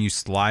 then you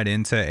slide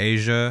into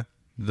Asia,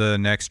 the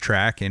next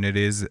track, and it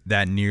is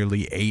that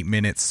nearly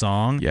 8-minute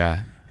song.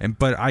 yeah,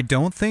 But I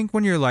don't think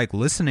when you're like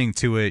listening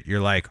to it,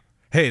 you're like,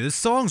 hey, this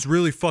song's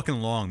really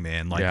fucking long,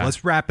 man. Like, Yeah.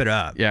 let's wrap it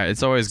up. yeah,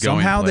 it's always going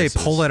Somehow places.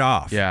 they pull it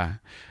off. Yeah.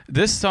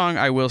 This song,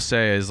 I will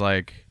say, is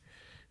like,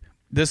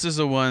 this is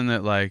the one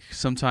that, like,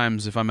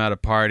 sometimes if I'm at a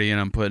party and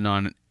I'm putting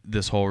on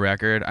this whole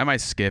record, I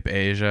might skip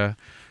Asia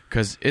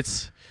because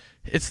it's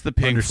the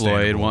Pink Floyd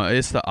Understandable. one,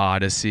 it's the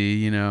Odyssey,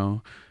 you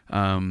know.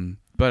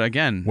 But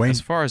again, Wayne-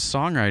 as far as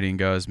songwriting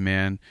goes,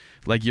 man,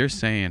 like you're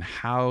saying,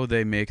 how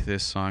they make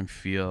this song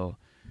feel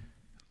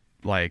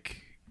like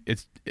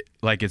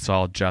it's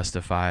all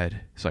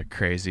justified. It's like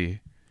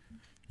crazy.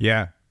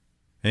 Yeah.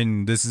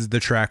 And this is the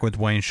track with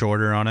Wayne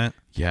Shorter on it.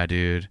 Yeah,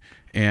 dude.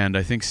 And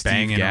I think Steve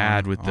Banging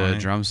Gadd on- with on the it.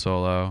 drum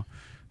solo.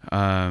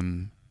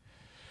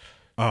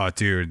 Oh,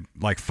 dude,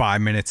 like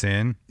 5 minutes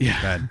in,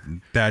 Yeah.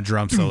 that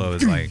drum solo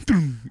is like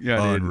Yeah,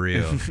 dude.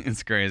 unreal.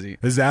 It's crazy.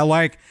 Is that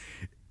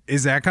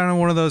kind of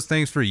one of those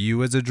things for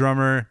you as a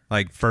drummer?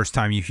 Like, first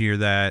time you hear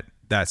that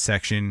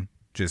section,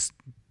 just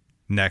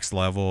next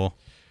level.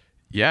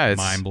 Yeah, it's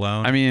Mind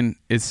blown. I mean,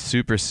 it's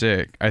super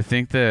sick. I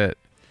think that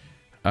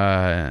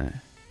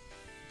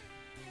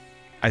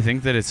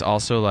it's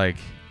also like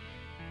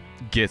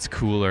gets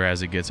cooler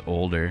as it gets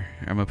older.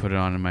 I'm gonna put it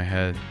on in my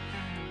head.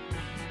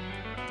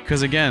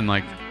 Because again,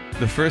 like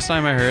the first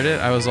time I heard it,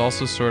 I was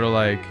also sort of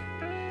like,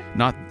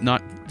 not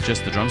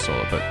just the drum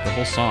solo, but the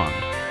whole song.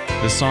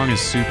 This song is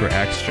super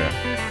extra.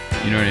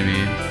 You know what I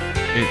mean?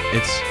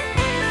 It's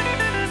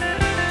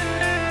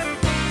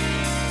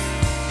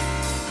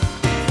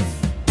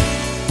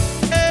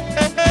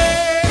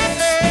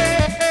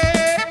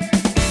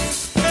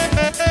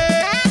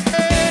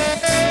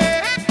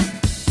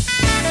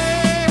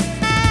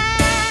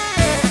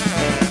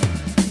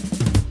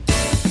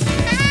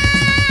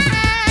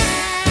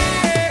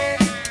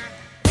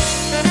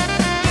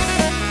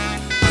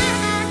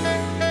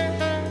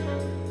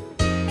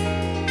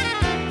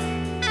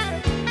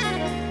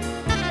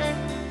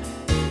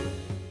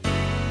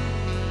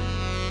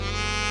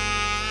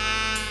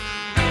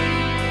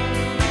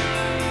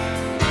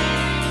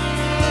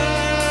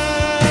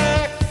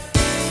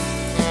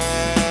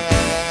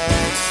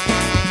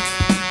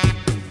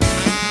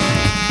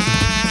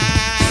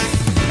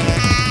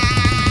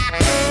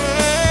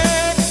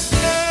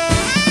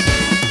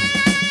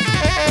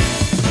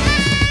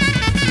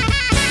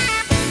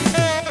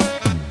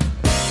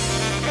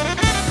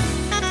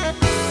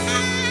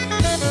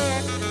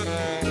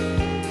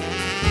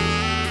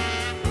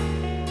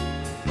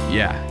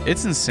yeah,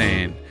 it's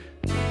insane.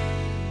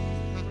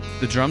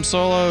 The drum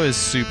solo is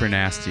super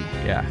nasty.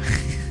 Yeah.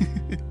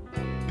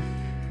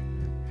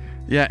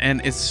 Yeah,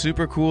 and it's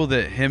super cool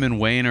that him and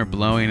Wayne are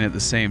blowing at the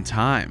same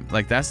time.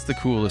 Like, that's the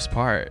coolest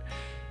part.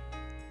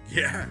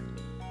 Yeah.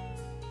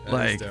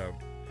 Like,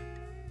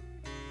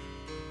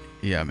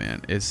 yeah,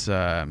 man. It's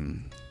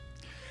the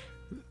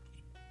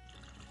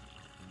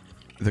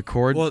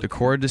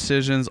chord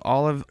decisions,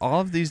 all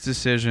of these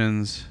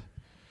decisions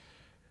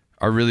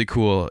are really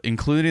cool,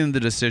 including the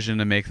decision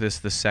to make this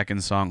the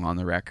second song on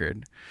the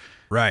record.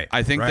 Right.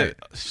 I think right.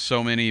 that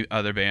so many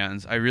other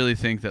bands, I really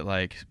think that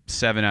like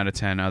 7 out of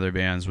 10 other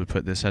bands would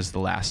put this as the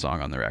last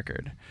song on the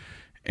record.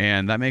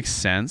 And that makes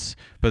sense,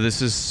 but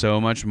this is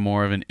so much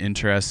more of an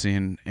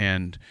interesting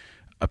and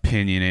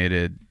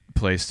opinionated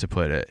place to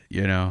put it,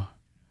 you know?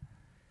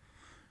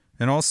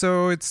 And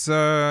also, it's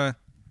I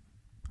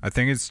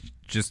think it's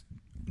just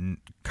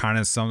kind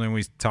of something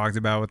we talked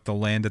about with the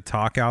Land of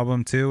Talk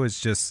album too.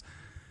 It's just,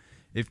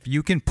 if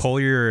you can pull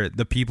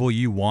the people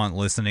you want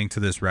listening to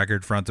this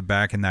record front to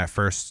back in that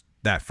first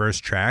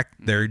track,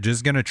 they're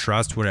just gonna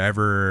trust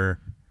whatever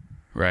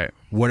Right.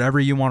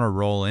 you want to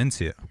roll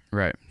into.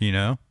 Right. You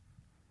know?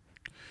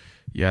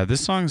 Yeah,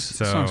 this song's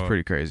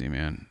pretty crazy,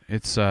 man.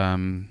 It's yeah,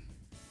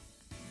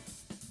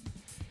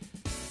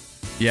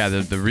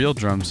 the real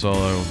drum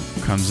solo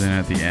comes in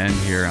at the end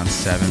here around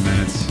 7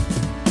 minutes.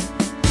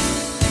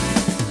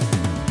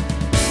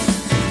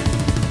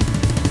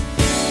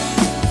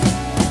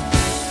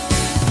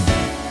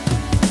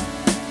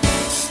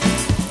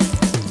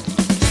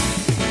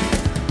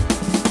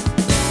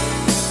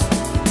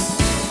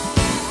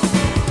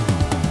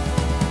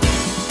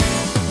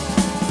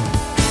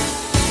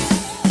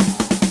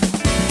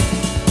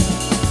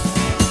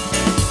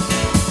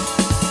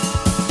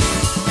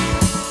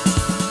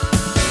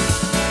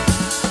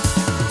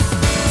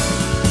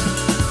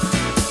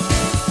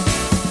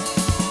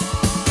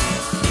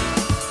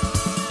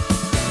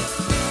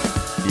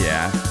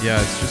 Yeah,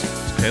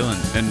 it's killing.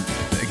 And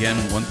again,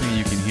 one thing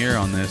you can hear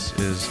on this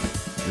is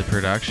the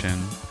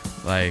production.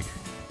 Like,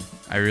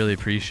 I really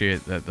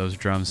appreciate that those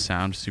drums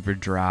sound super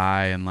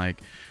dry and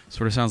like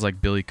sort of sounds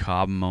like Billy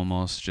Cobham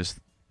almost, just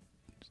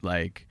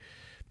like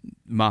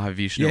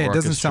Mahavishnu Yeah, it doesn't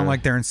Orchestra. sound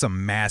like they're in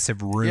some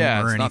massive room yeah,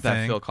 or it's anything. not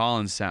that Phil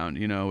Collins sound,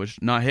 you know,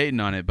 which not hating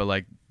on it, but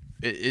like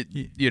it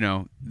you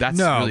know, that's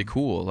No. really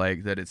cool,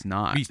 like that it's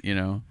not, you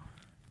know.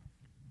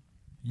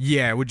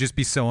 Yeah, it would just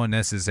be so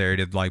unnecessary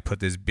to like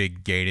put this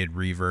big gated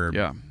reverb,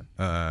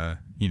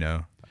 you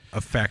know,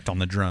 effect on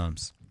the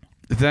drums.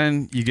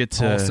 Then you get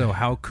to Also,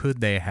 how could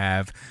they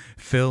have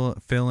Phil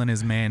and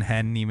his man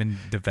hadn't even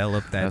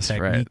developed that that's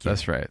technique right, yet.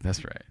 that's right,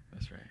 that's right,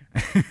 that's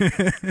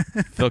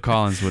right. Phil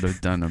Collins would have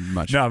done a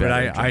much No,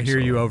 better but I drum hear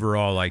you solo.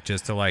 overall, like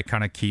just to like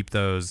kind of keep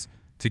those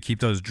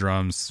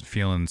drums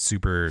feeling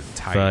super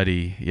tight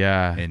Buddy,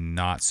 yeah. and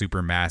not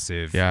super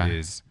massive Yeah.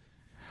 is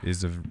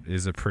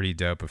a pretty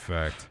dope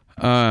effect.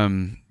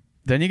 Then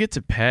you get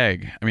to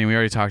Peg. I mean, we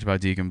already talked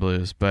about Deacon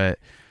Blues, but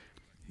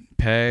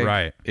Peg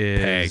Right.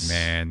 is Peg,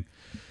 man.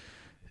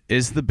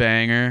 is the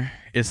banger.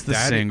 It's the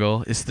That-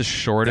 single. It's the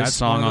shortest that's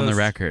song one of on the those-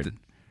 record.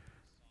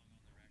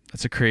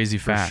 That's a crazy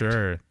For fact.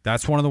 sure.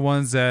 That's one of the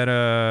ones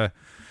that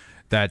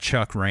that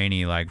Chuck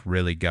Rainey like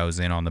really goes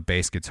in on the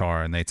bass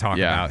guitar, and they talk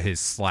Yeah. about his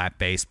slap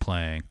bass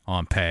playing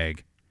on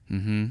Peg.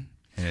 Mm-hmm.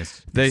 And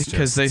it's Because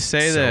just they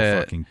say so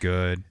that fucking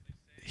good.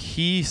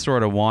 he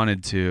sort of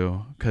wanted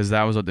to, because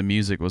that was what the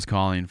music was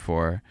calling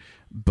for,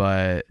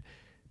 but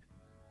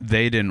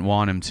they didn't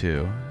want him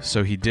to,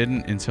 so he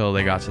didn't until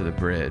they got to the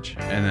bridge,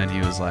 and then he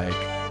was like,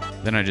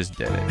 then I just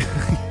did it.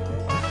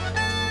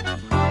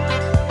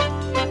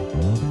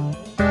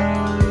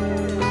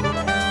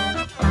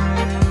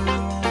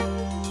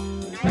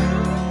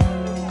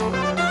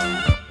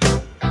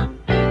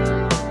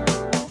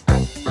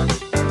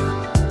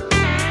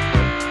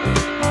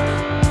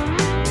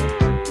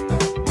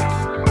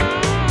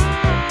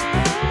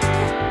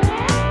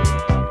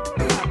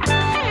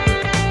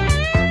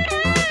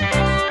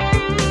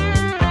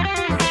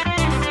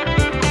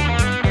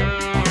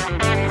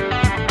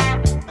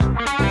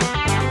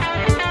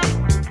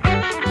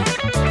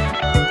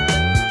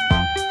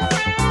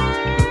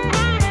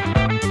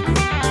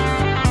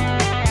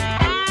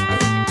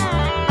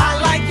 I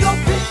like your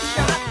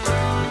picture.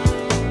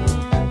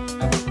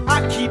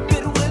 I keep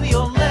it with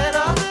your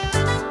letter.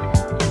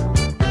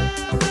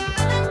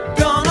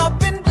 Done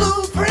up in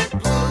blueprint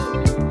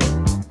blue.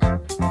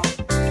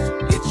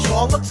 It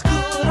sure looks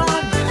good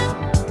on you.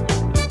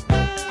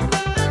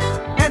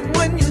 And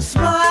when you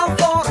smile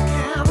for the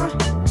camera,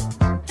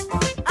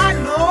 I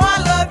know I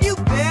love you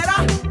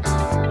better.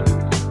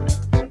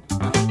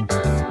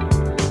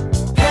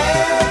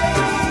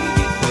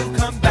 Hey, it will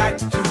come back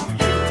to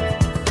you.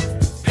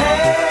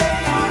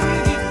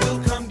 Hey, it will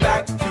come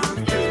back to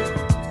you.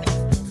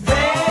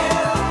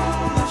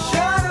 Then the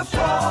shadow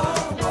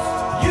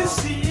falls. You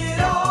see it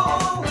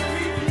all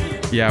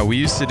repeat. Yeah, we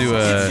used to do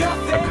a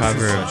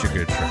cover of Such a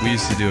good track. we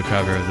used to do a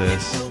cover of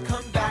this. Will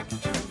come back to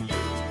you.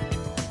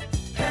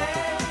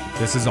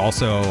 This is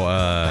also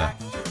a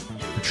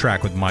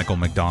track with Michael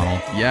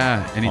McDonald.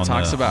 Yeah, and he On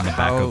talks the- about on the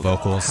how backup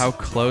vocals. how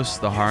close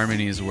the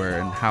harmonies were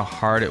and how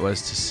hard it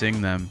was to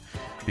sing them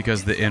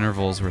because the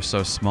intervals were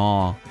so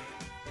small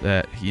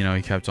that, you know,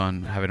 he kept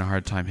on having a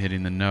hard time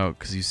hitting the note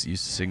because he's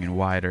used to singing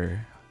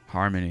wider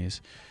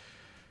harmonies.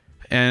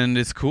 And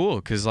it's cool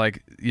because,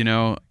 like, you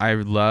know, I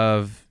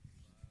love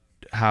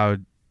how,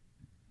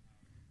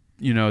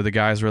 you know, the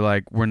guys were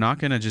like, we're not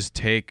going to just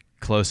take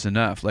close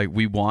enough. Like,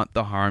 we want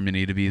the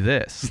harmony to be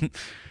this.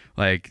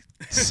 Like,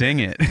 sing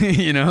it,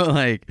 you know,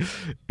 like,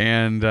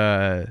 and,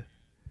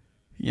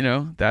 you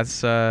know,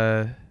 that's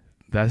about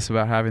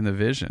having the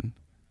vision.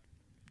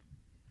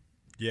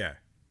 Yeah.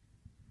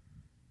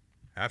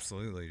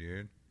 Absolutely,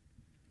 dude.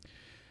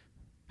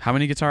 How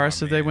many guitarists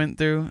did they man. went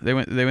through? They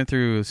went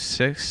through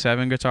 6,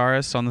 7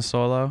 guitarists on the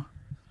solo.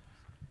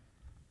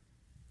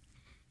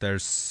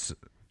 There's,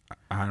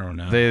 I don't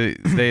know. They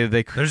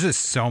There's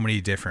just so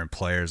many different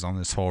players on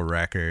this whole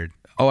record.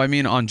 Oh, I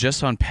mean, on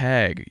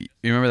Peg.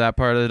 You remember that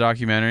part of the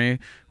documentary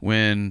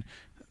when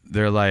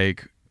they're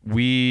like,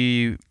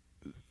 we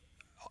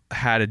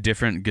had a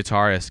different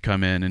guitarist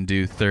come in and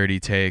do 30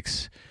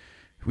 takes.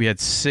 We had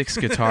 6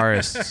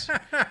 guitarists.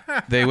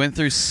 They went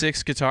through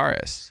 6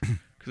 guitarists.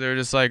 'Cause they were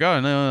just like, oh,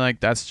 no, like,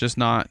 that's just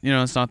not, you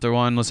know, it's not the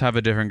one. Let's have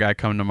a different guy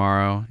come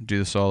tomorrow, do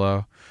the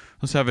solo.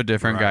 Let's have a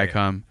different guy Right.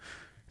 come.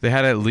 They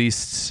had at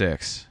least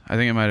 6. I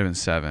think it might have been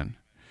 7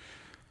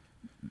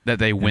 that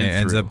they And went it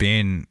ends through. up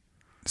being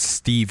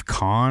Steve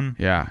Kahn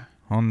Yeah.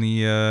 on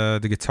the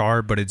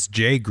guitar, but it's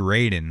Jay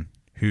Graydon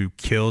who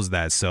kills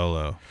that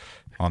solo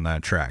on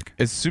that track.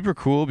 It's super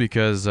cool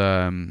because,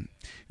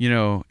 you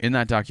know, in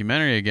that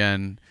documentary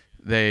again,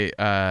 they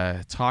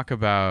talk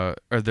about,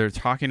 or they're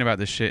talking about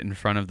the shit in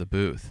front of the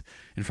booth,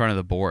 in front of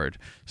the board.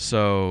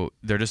 So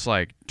they're just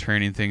like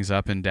turning things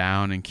up and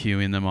down and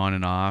cueing them on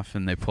and off,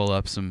 and they pull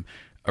up some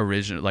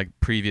original, like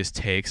previous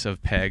takes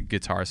of Peg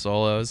guitar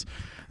solos.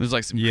 There's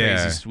like some Yeah.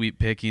 crazy sweep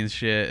picking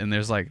shit, and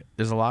there's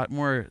a lot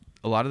more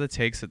a lot of the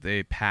takes that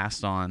they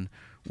passed on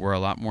were a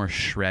lot more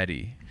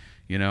shreddy,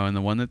 you know, and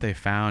the one that they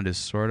found is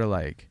sort of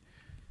like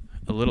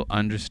a little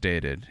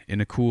understated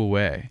in a cool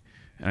way.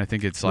 And I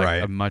think it's like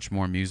Right. a much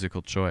more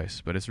musical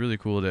choice, but it's really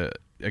cool to,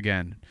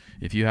 again,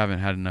 if you haven't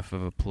had enough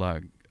of a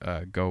plug,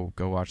 go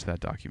watch that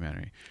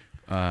documentary.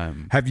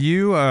 Have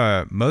you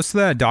most of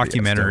that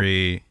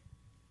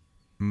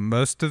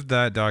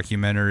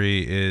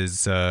documentary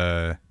is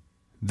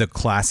the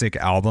classic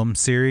album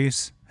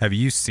series. Have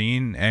you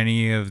seen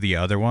any of the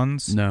other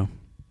ones? No.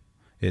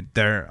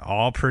 They're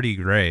all pretty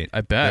great.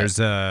 I bet.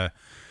 There's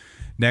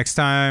next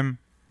time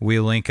we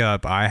link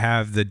up, I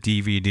have the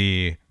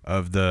DVD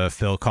of the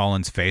Phil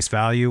Collins Face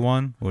Value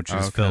one, which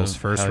is Okay. Phil's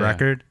first Hell yeah.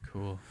 record.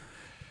 Cool.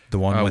 The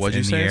one with What'd you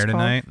In the say Air it's called?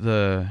 Tonight.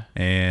 The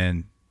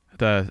And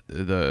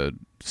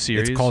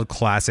series. it's called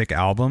Classic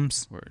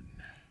Albums. Word.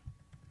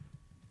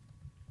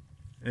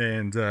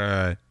 And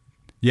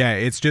yeah,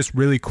 it's just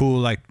really cool,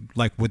 like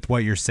with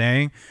what you're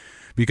saying,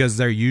 because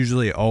they're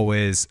usually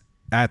always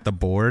at the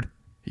board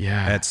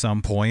Yeah. at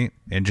some point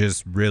and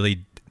just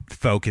really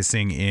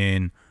focusing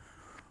in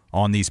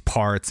on these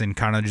parts and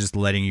kind of just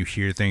letting you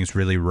hear things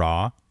really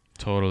raw.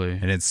 Totally.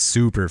 And it's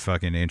super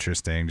fucking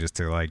interesting just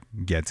to like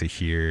get to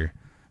hear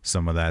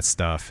some of that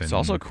stuff. And It's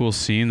also cool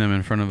seeing them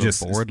in front of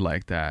Just- a board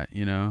like that,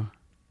 you know?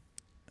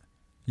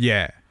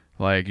 yeah,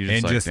 Like you just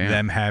and like, just damn.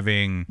 them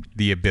having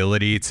the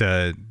ability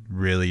to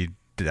really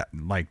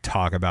like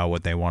talk about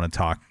what they want to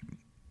talk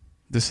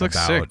This looks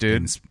about sick,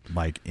 dude.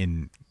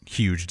 in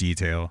huge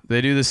detail.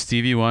 They do the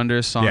Stevie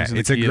Wonder songs Yeah, in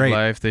it's the a Key great- of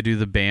Life. They do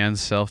the band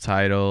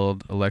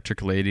self-titled, Electric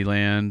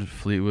Ladyland,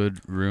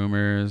 Fleetwood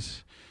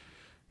Rumors.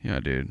 Yeah,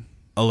 dude.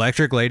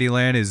 Electric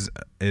Ladyland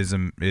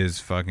is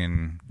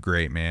fucking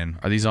great, man.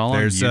 Are these all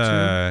There's on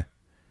YouTube?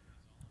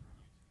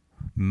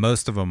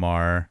 most of them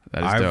are.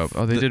 That is dope.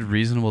 Oh, they did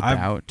Reasonable I've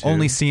Doubt too.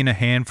 only seen a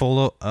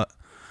handful of.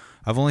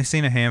 I've only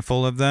seen a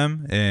handful of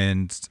them,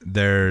 and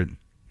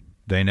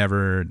they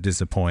never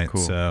disappoint.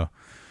 Cool. So,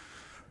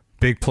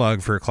 big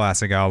plug for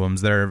classic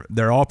albums.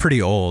 They're all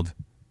pretty old.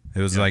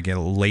 It was like a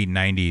late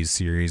 '90s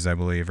series, I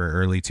believe, or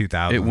early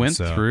 2000s. It went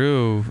so.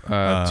 through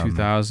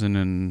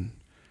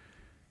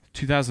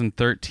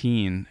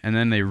 2013, and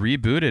then they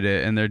rebooted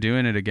it, and they're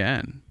doing it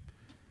again.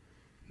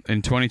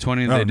 In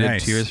 2020, they Oh, did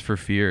nice. Tears for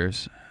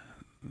Fears,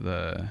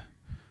 the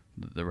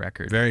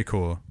record. Very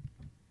cool.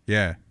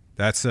 Yeah,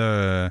 that's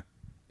a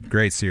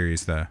great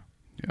series, though.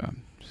 Yeah.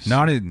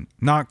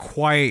 Not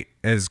quite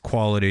as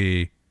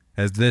quality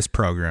as this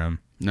program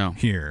No,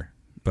 here,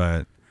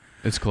 but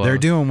it's close. they're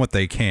doing what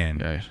they can.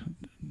 Yeah,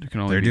 there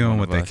can only They're be doing one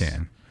what of they us.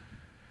 can.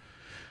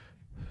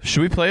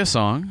 Should we play a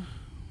song?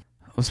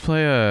 Let's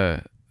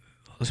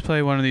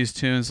play one of these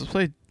tunes. Let's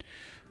play.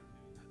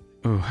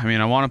 Ooh, I mean,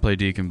 I want to play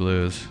Deacon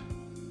Blues.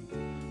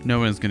 No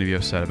one's gonna be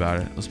upset about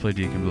it. Let's play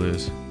Deacon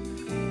Blues,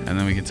 and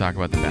then we can talk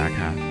about the back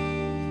half.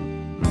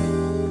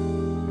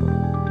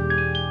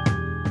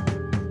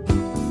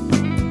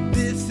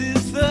 This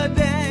is the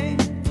day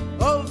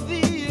of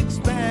the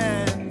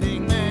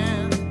expanding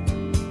man.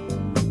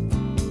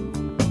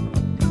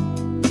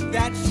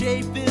 That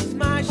shape is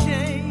my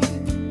shade,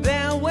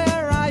 there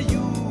where I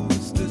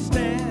used to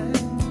stand.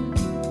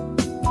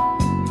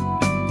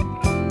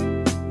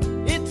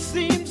 It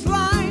seems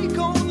like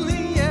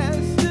only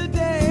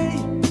yesterday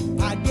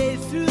I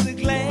gazed through the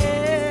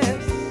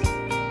glass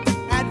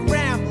at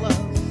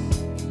Ramblers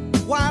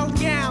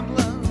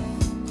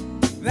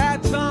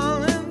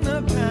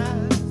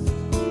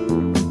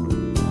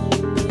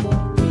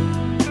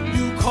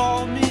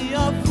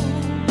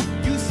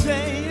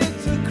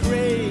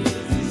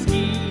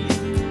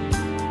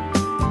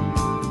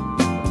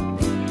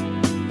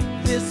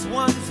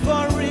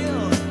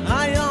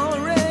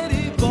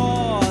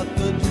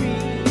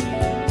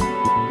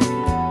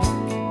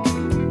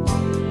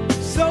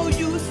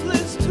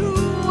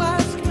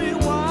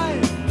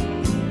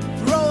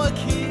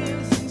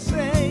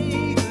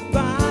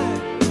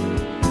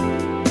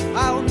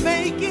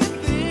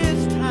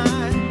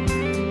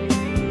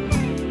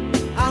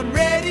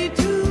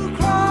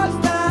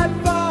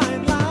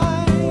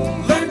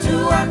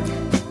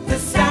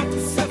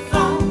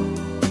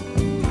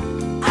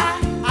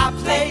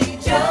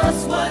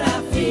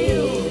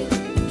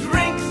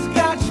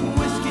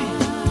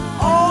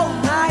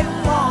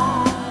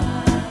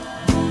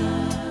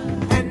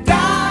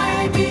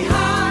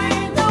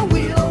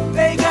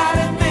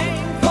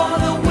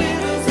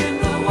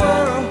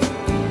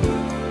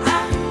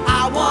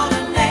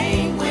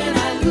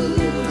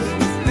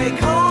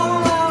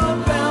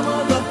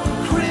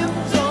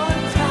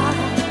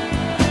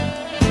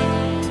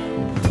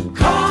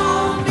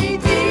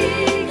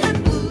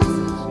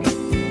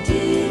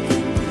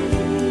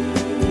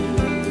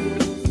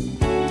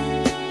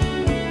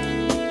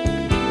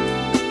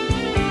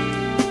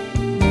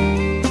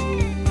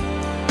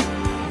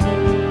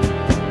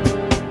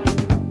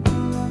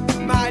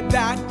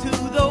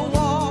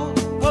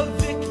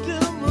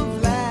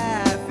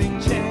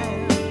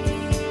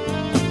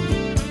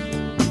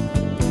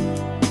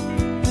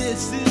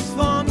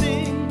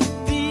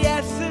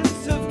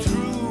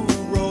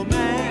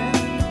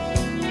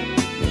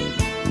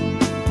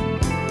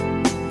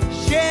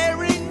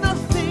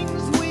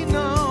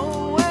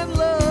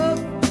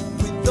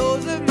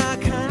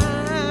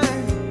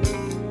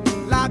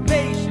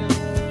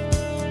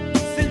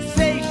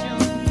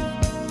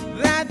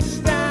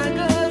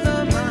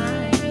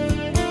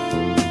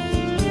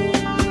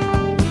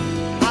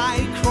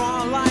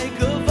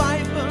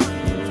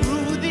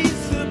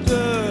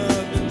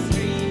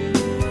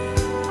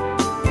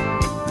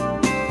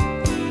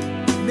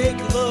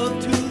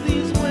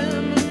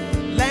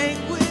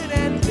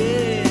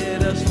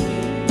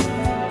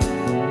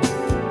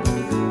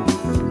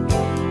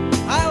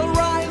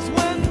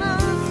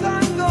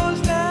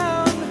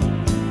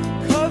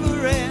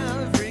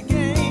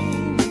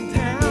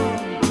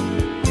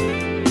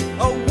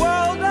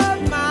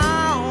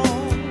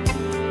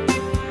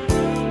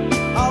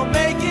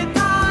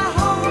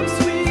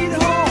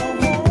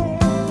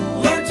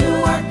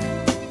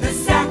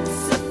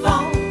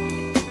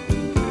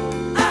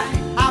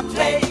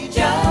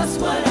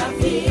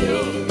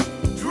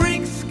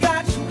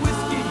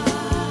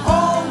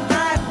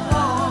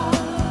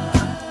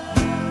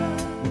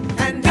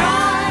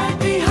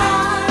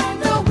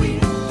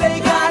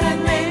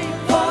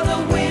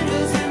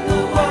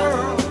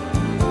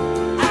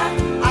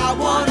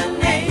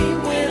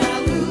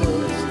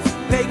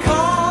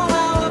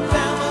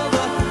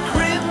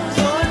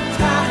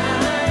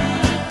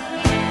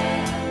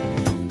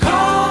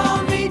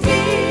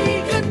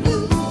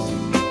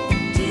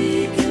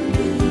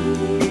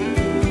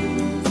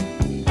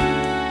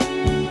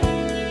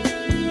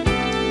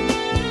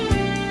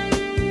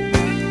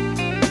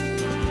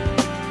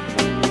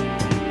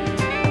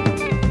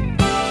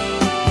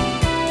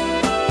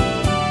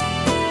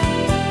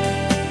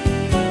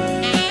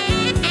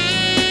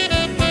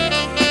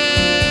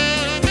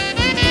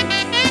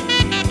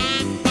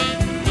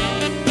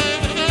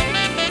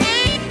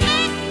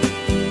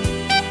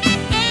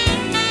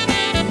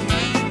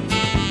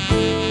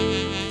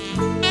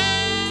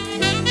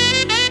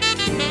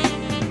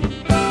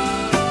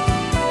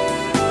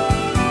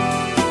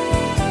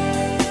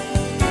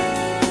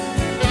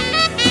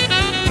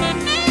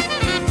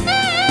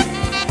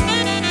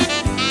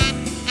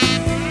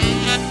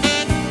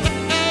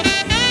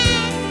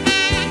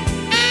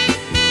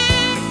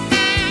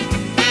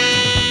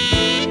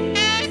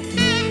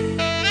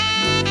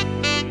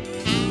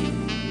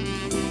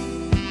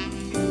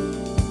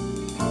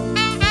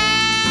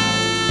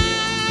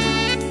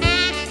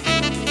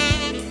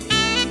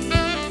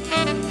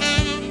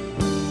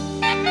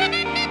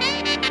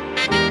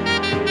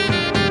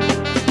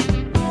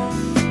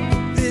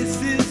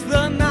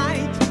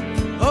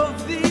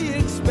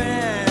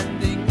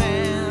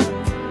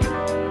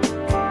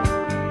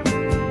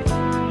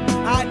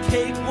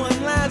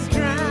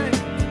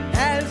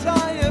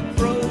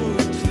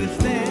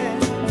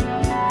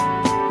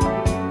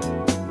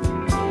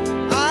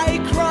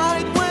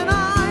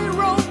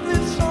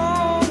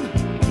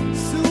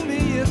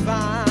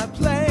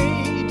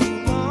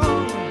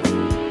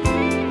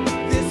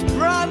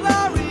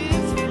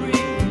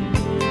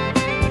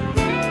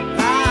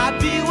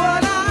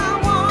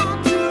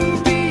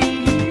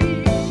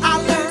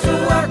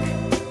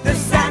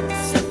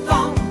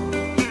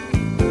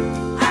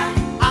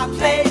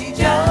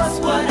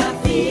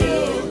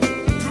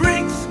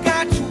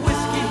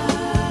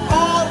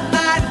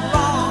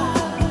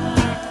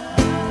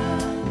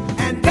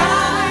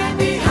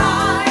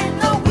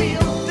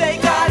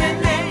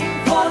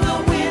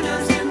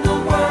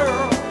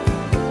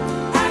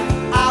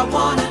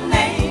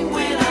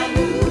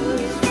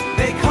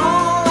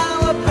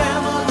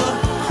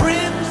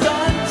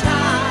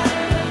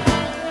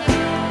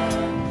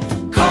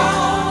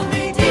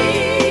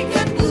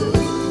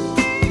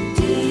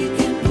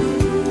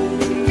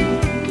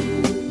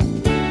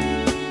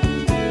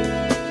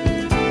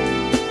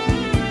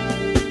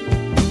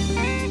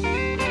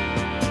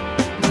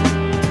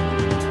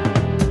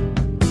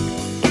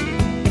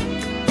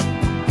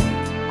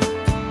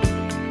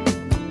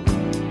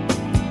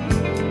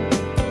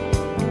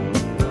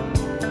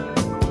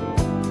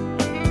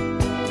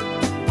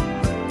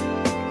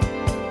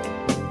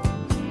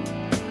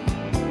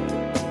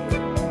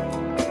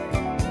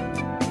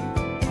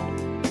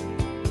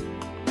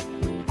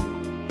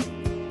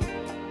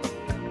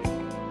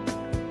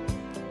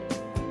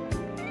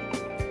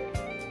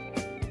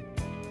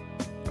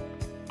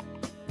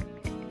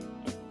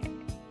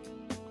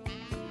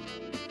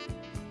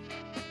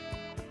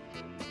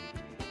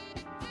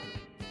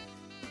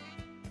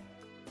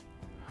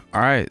All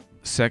right,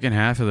 second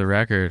half of the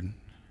record.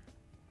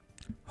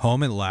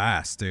 Home at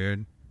last,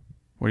 dude.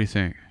 What do you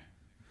think?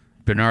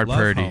 Bernard Love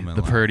Purdy, Home at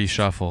the Last. Purdy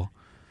Shuffle.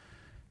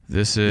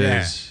 This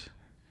is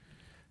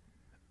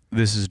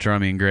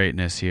drumming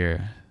greatness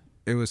here.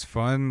 It was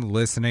fun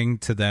listening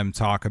to them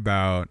talk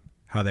about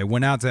how they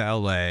went out to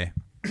LA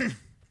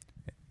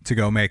to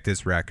go make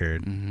this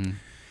record. Mm-hmm.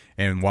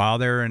 And while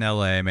they were in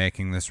LA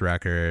making this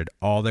record,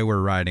 all they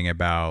were writing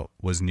about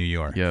was New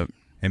York. Yep.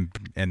 And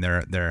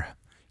their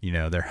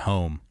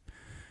home.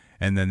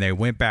 And then they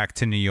went back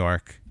to New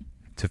York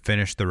to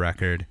finish the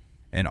record,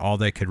 and all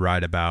they could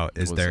write about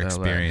is Was their LA.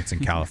 experience in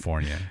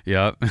California.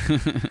 Yep.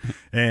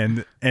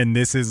 and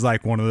this is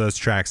like one of those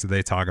tracks that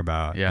they talk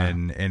about. Yeah.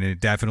 And it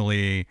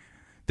definitely,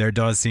 there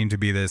does seem to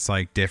be this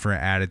like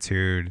different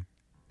attitude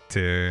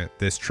to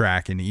this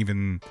track, and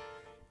even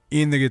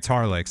in the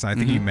guitar licks. I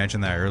think you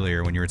mentioned that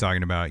earlier when you were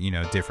talking about,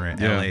 different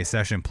Yeah. LA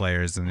session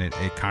players, and it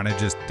kind of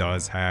just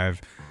does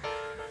have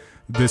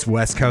this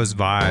West Coast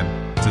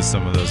vibe to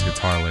some of those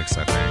guitar licks,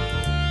 I think.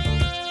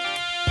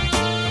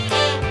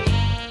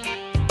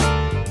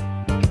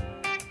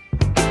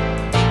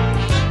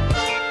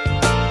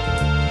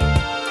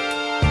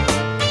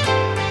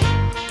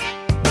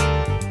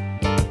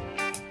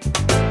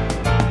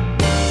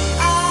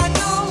 I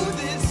know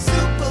this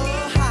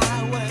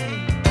superhighway,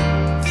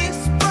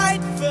 this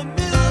bright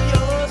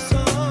familiar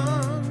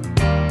sun.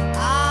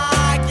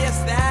 I guess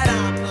that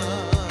I'm the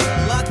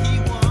lucky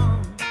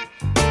one.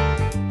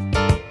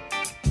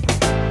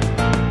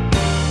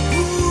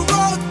 Who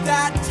wrote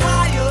that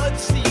tired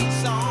sea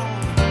song?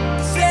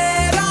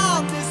 Said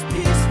on this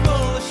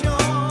peaceful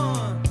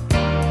shore.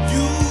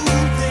 You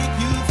think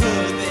you've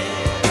heard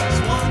this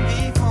one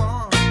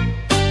before?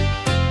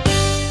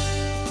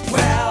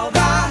 Well,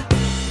 the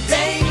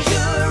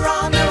danger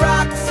on the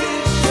rocks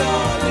is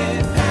surely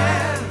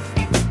past.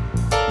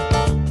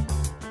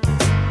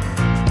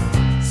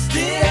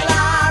 Still,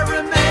 I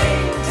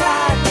remain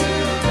tied to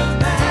the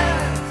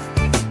mast.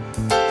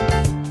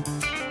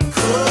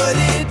 Could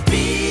it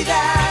be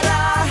that I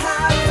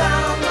have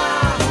found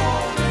my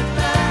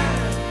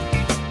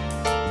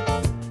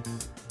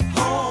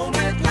home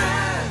at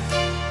last?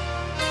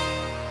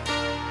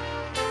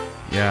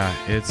 Yeah,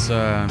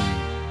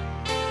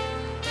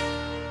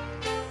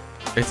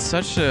 it's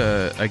such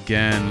a,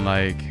 again,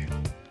 like,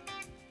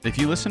 if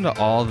you listen to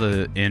all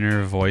the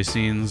inner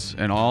voicings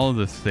and all of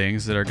the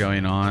things that are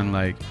going on,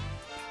 like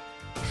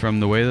from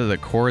the way that the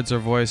chords are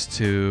voiced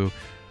to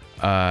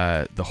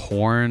the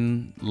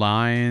horn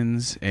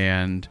lines,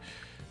 and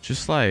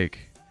just like,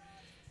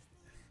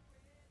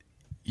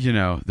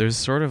 there's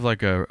sort of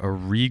like a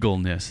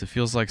regalness. It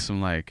feels like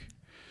some like,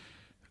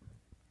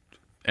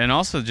 and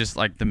also just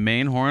like the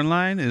main horn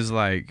line is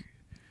like,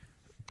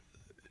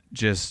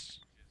 just,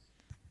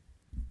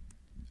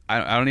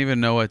 I don't even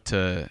know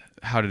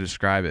how to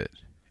describe it.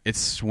 It's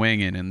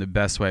swinging in the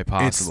best way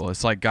possible.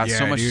 It's like got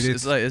so yeah, much. dude,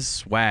 it's like it's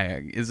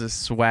swag. It's a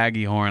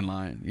swaggy horn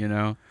line.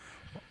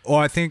 Well,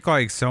 I think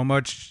like so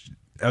much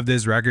of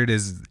this record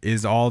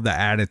is all the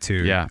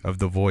attitude Yeah. of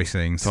the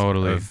voicings.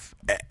 Totally. Of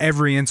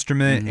every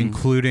instrument,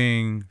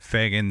 including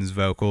Fagen's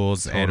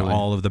vocals and Totally.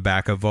 all of the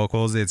backup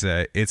vocals. It's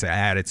an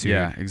attitude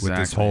Yeah, with this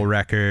exactly. whole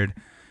record.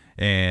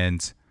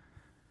 And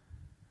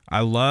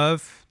I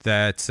love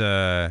that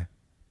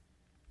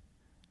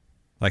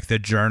like the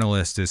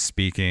journalist is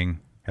speaking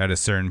at a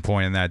certain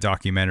point in that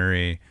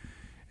documentary,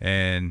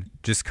 and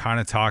just kind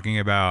of talking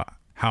about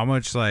how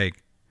much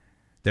like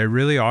they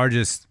really are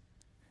just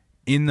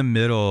in the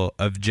middle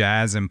of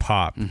jazz and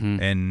pop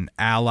and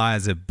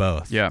allies of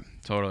both. Yeah,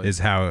 totally. Is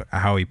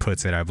how he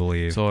puts it, I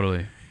believe.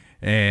 Totally.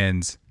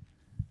 And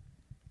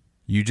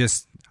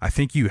I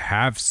think you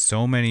have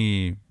so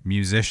many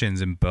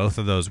musicians in both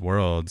of those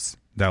worlds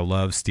that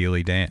love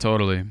Steely Dan.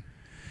 Totally.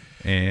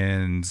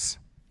 And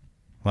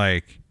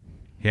like,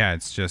 yeah,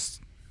 it's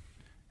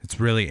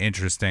really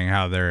interesting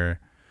how they're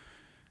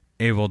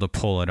able to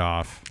pull it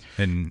off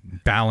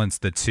and balance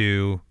the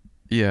two.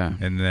 Yeah.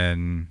 And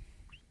then,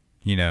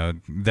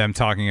 them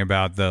talking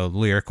about the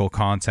lyrical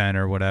content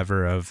or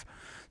whatever of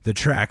the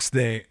tracks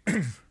they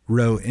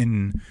wrote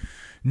in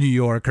New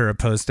York or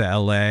opposed to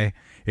LA.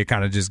 It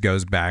kind of just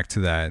goes back to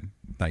that,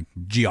 like,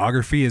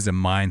 geography is a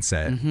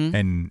mindset.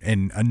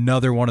 And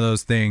another one of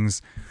those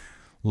things,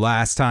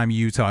 last time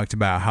you talked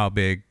about how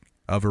big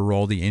of a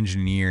role the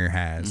engineer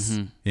has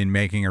in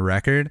making a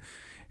record.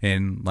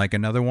 And like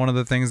another one of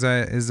the things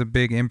that is a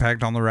big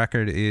impact on the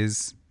record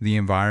is the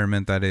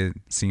environment that it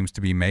seems to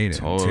be made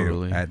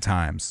Totally. in too, at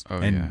times. Oh,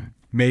 and yeah.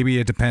 maybe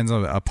it depends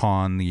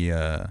upon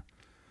the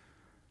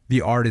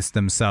artists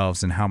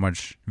themselves and how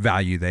much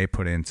value they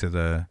put into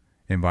the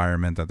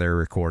environment that they're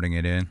recording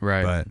it in.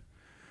 Right. But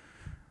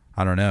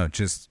I don't know,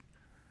 just,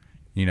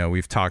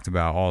 we've talked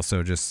about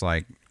also just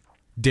like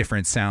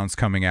different sounds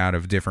coming out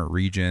of different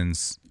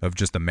regions of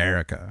just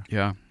America.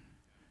 Yeah.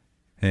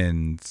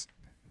 And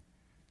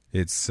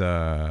it's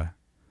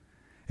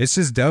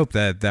just dope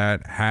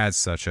that has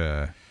such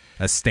a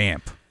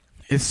stamp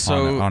It's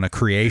so on a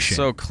creation.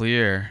 so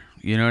clear.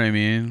 You know what I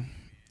mean?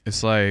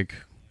 It's like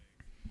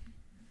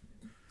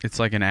it's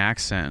like an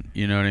accent,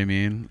 you know what I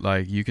mean?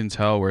 Like you can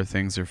tell where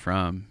things are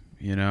from,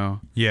 you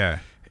know? Yeah.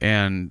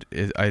 And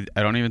I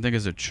don't even think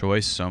it's a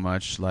choice so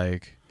much.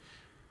 Like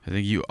I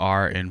think you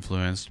are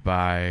influenced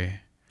by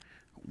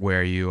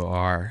where you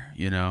are,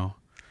 you know?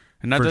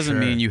 And that For doesn't sure.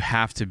 mean you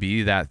have to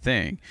be that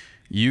thing.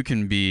 You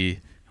can be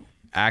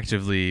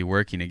actively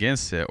working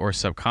against it or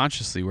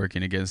subconsciously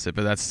working against it,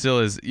 but that still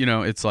is, you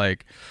know, it's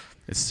like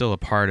it's still a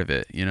part of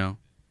it, you know?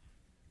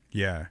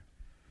 Yeah.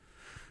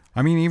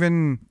 I mean,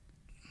 even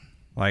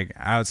like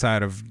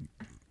outside of,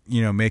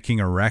 you know, making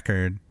a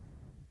record,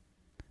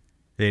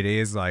 it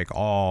is like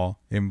all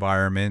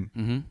environment.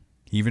 Mm-hmm.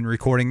 Even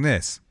recording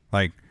this,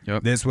 like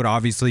Yep. this would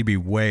obviously be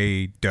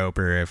way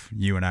doper if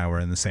you and I were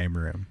in the same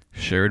room.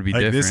 Sure, it'd be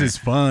Like different. this is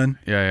fun.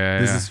 yeah.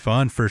 This is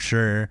fun for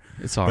sure.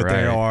 It's all but right.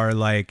 there are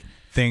like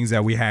things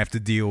that we have to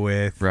deal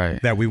with,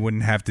 Right. that we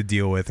wouldn't have to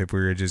deal with if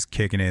we were just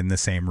kicking it in the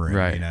same room,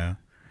 Right. you know?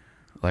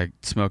 like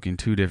smoking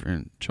two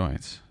different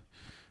joints.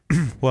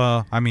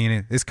 Well, I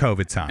mean, it's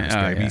COVID times,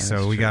 Oh, baby. yeah, so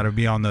that's we true. got to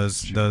be on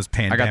those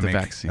pandemic I got the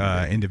vaccine,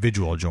 but-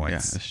 individual Yeah,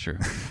 joints. that's true.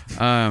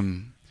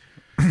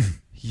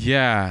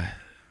 Yeah.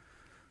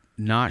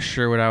 Not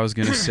sure what I was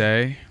gonna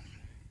say.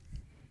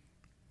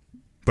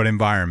 But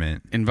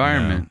environment.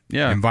 Environment, you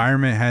know? yeah.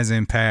 Environment has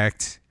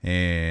impact,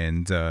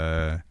 and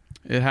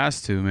It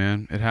has to,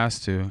 man. It has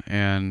to.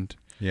 And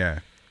yeah.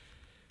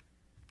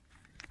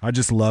 I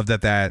just love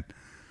that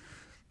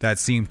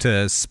seemed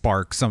to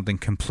spark something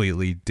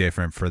completely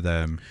different for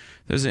them.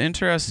 there's an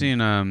interesting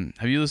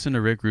have you listened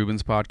to Rick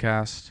Rubin's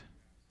podcast?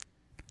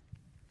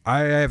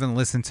 I haven't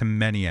listened to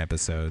many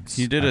episodes.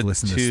 He did I've a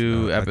listened to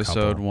two a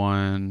episode couple.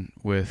 one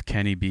with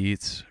Kenny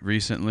Beats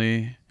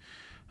recently,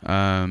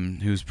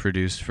 who's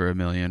produced for a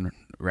million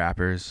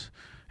rappers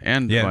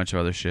and Yeah. a bunch of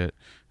other shit.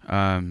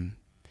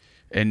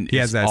 And He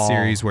has it's that all-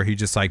 series where he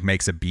just like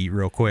makes a beat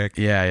real quick.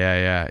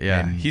 Yeah.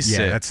 And He's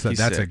yeah,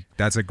 sick.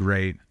 that's a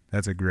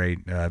great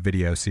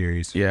video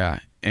series. Yeah,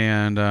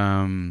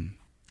 and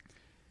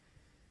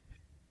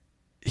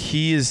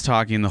he is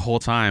talking the whole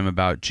time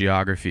about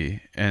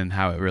geography and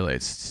how it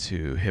relates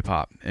to hip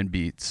hop and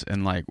beats,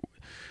 and like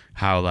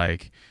how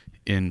like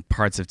in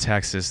parts of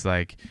Texas,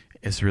 like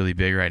it's really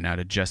big right now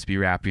to just be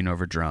rapping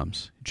over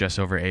drums, just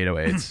over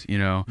 808s, you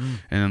know, and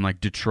then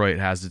like Detroit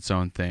has its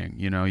own thing,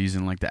 you know,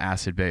 using like the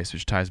acid bass,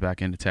 which ties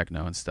back into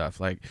techno and stuff,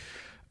 like,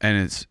 and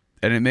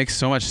it makes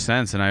so much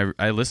sense, and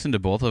I listened to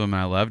both of them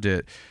and I loved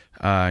it.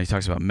 He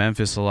talks about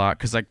Memphis a lot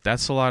because like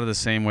that's a lot of the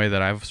same way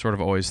that I've sort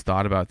of always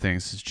thought about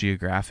things, is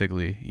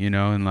geographically, you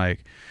know, and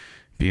like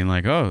being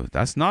like, oh,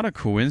 that's not a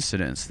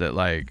coincidence that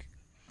like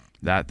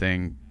that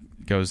thing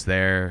goes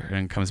there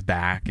and comes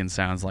back and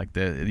sounds like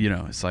the, you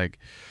know, it's like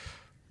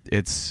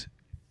it's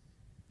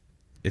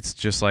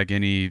just like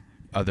any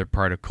other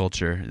part of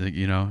culture,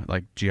 you know,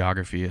 like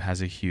geography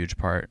has a huge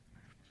part.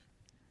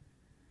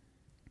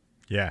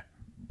 Yeah,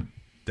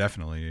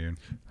 definitely, dude.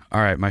 All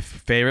right, my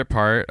favorite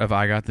part of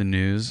I Got the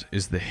News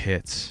is the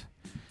hits.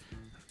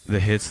 The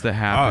hits that Oh,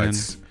 happen.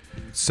 it's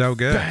so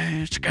good.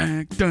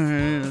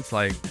 It's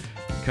like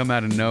come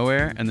out of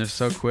nowhere and they're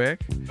so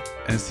quick. And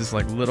it's this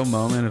like little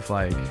moment of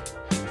like,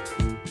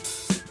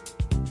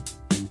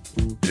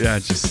 yeah,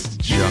 it just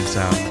jumps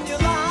out. You're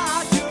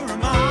like, you're a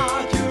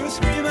mark, you're a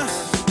screamer.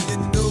 You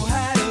know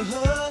how to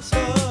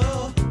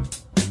hustle.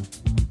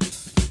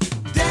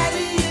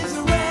 Daddy is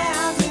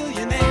around till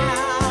you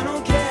now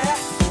don't care.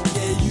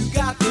 Yeah, you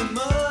got the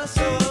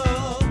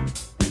muscle.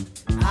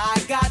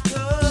 I got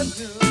the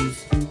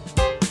news.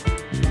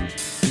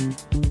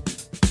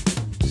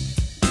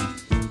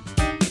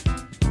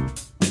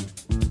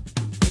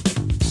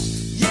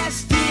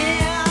 Yes,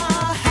 dear,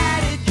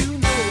 how did you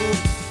know?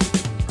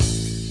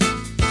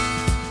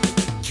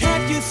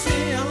 Can't you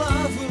see our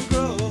love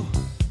will grow?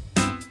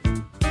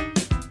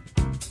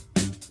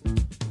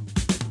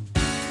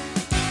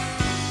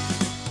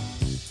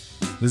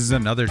 This is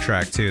another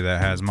track too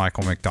that has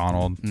Michael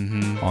McDonald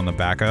on the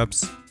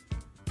backups.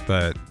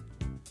 But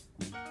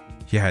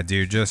yeah,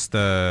 dude, just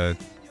the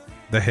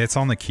hits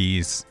on the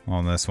keys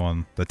on this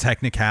one, the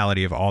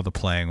technicality of all the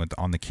playing with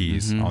on the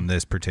keys on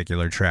this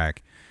particular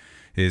track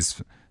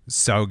is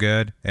so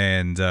good.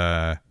 And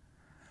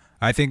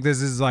I think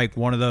this is like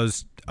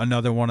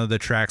another one of the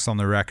tracks on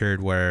the record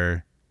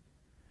where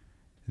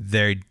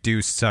they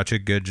do such a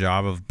good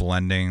job of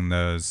blending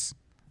those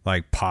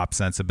like pop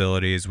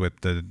sensibilities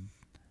with the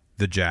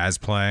jazz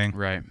playing,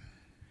 Right.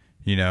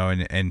 you know,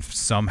 and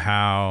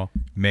somehow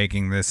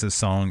making this a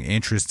song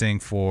interesting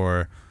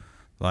for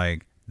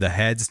like the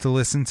heads to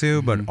listen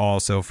to, but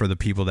also for the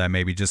people that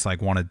maybe just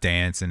like want to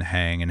dance and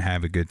hang and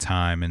have a good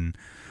time and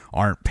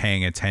aren't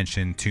paying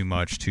attention too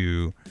much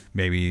to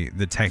maybe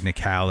the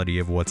technicality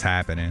of what's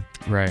happening.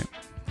 Right.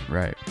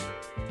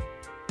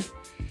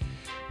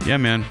 Yeah,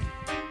 man.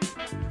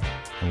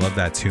 I love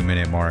that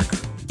 2-minute mark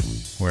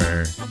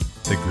where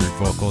the group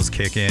vocals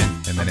kick in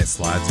and then it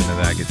slides into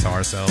that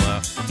guitar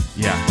solo.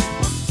 Yeah.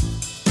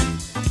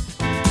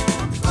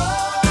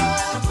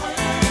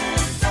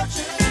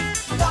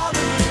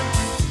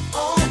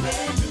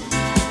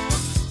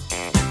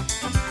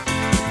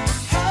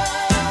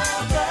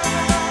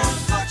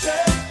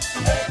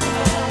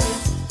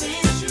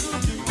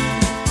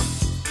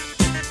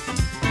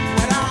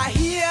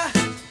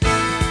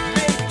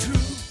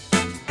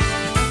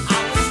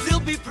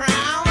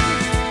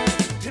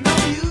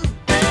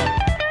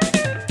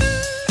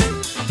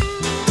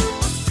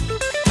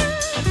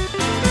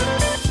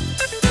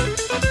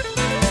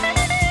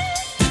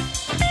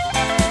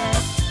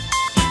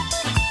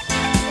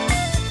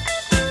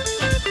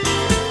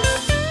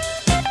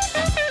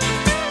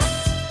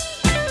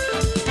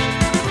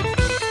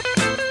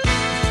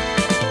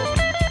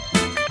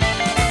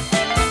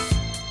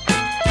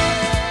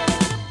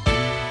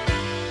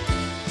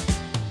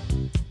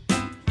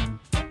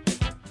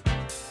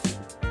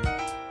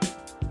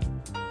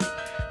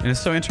 And it's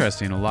so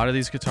interesting. A lot of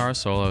these guitar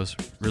solos,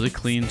 really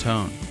clean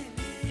tone.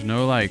 There's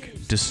no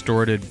like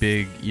distorted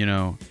big,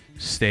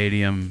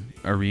 stadium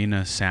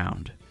arena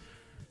sound.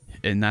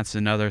 And that's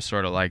another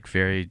sort of like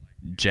very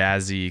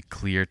jazzy,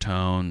 clear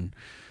tone.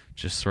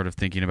 Just sort of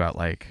thinking about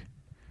like,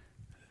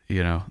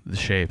 the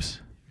shapes.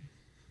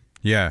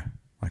 Yeah.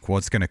 Like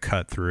what's going to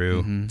cut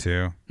through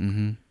too.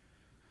 Mm-hmm.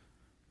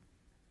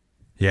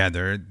 Yeah,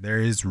 there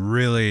is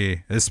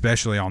really,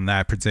 especially on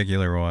that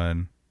particular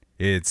one,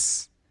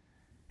 it's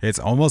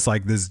almost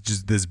like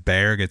this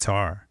bare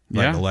guitar,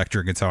 like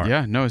electric guitar.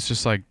 Yeah, no, it's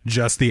just like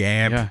just the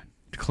amp. Yeah,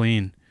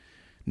 clean,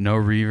 no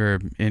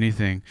reverb,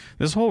 anything.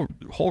 This whole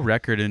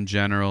record in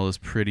general is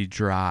pretty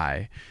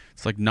dry.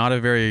 It's like not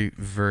a very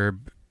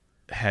verb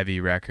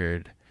heavy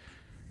record,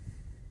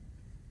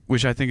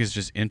 which I think is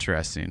just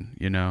interesting.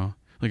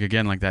 Like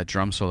again, like that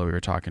drum solo we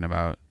were talking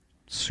about,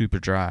 super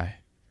dry.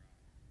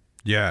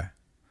 Yeah.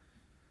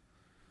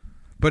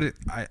 But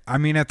I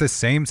mean, at the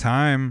same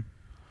time,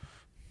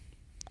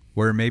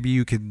 where maybe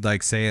you could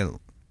like say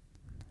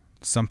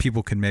some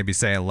people could maybe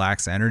say it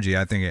lacks energy.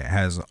 I think it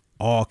has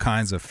all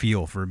kinds of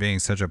feel for being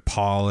such a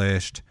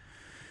polished,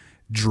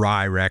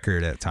 dry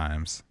record at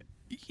times.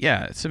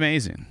 Yeah, it's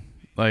amazing.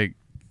 Like,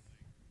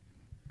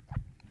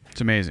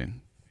 it's amazing.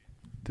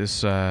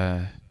 This,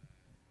 I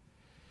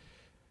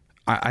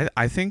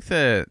think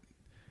that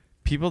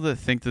people that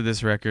think that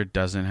this record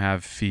doesn't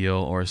have feel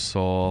or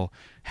soul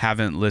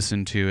haven't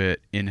listened to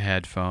it in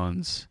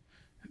headphones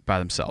by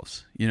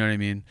themselves. You know what I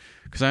mean?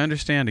 Because I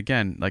understand,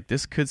 again, like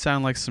this could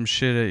sound like some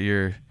shit at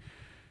your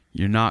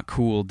not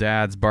cool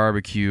dad's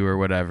barbecue or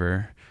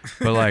whatever,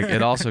 but like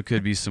it also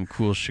could be some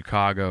cool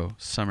Chicago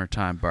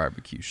summertime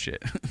barbecue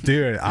shit.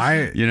 Dude,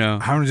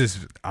 I'm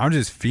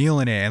just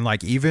feeling it, and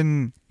like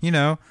even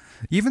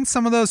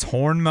some of those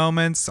horn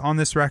moments on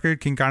this record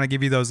can kind of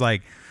give you those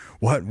like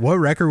what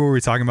record were we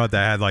talking about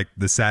that had like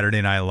the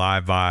Saturday Night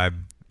Live vibe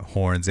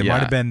horns? It might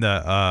have been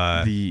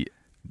the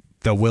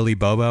Willy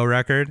Bobo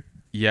record.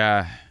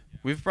 Yeah,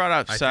 we've brought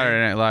up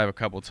Saturday Night Live a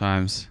couple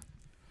times.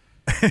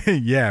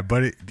 Yeah,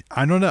 but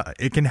I don't know.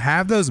 It can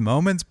have those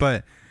moments,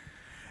 but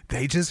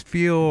they just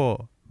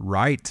feel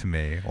right to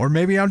me. Or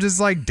maybe I'm just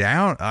like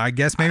down. I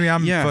guess maybe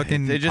I'm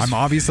I'm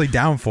obviously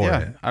down for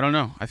it. I don't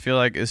know. I feel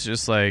like it's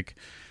just like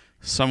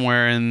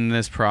somewhere in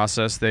this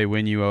process they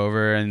win you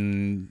over,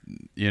 and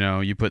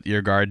you put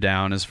your guard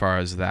down as far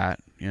as that.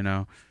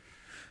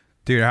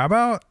 Dude, how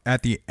about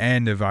at the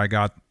end of I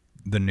Got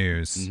the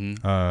News?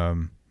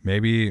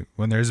 Maybe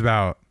when there's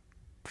about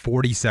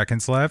 40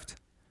 seconds left.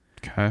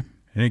 Okay.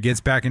 And it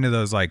gets back into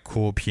those like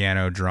cool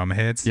piano drum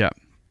hits. Yeah.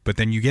 But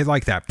then you get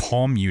like that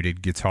palm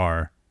muted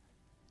guitar.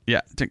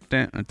 Yeah.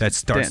 That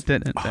starts.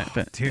 Dude.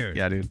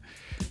 Yeah, dude.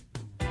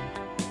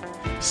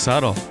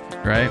 Subtle,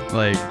 right?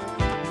 Like,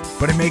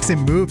 but it makes it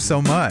move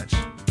so much.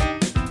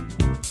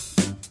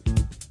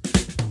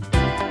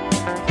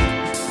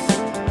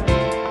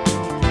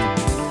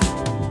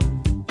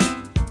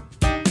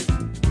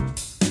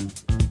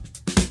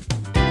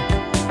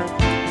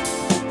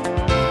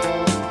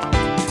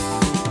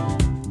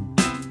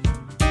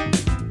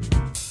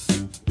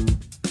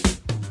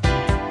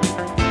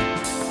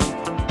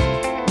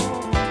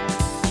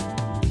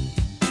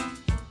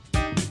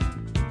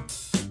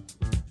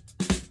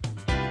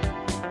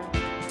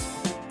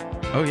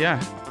 oh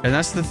yeah. And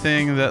that's the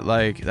thing that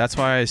like, that's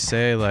why I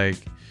say like,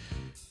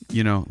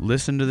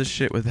 listen to the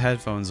shit with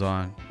headphones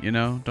on,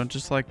 don't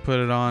just like put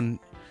it on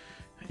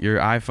your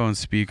iPhone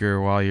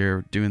speaker while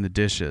you're doing the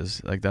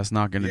dishes. Like that's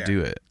not going to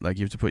do it. Like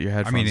you have to put your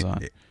headphones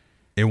on.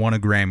 It won a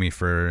Grammy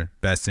for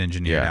Best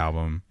Engineered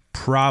Album,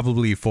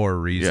 probably for a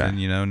reason,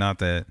 not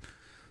that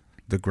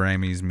the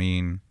Grammys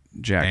mean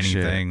Jack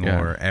anything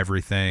or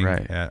everything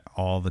at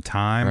all the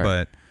time,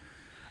 but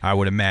I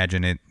would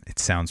imagine it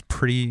sounds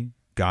pretty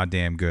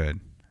goddamn good.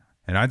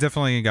 And I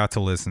definitely got to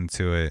listen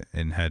to it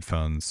in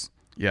headphones.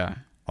 Yeah.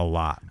 A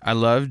lot. I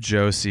love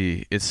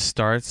Josie. It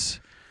starts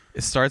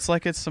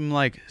like it's some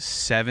like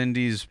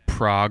 70s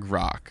prog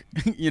rock.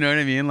 You know what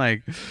I mean?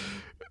 Like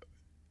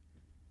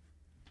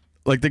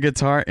the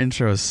guitar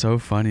intro is so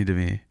funny to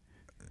me.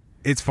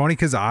 It's funny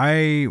because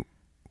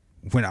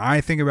when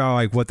I think about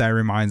like what that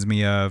reminds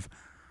me of,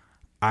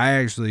 I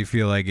actually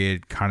feel like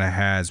it kind of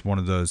has one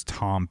of those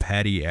Tom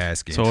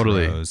Petty-esque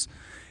intros.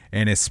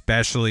 And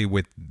especially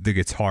with the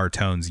guitar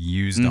tones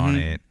used on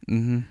it,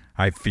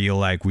 I feel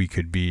like we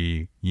could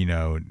be,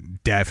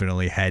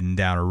 definitely heading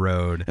down a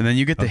road. And then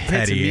you get the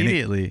hits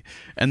immediately.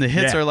 And the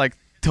hits are like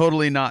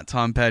totally not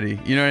Tom Petty.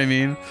 You know what I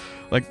mean?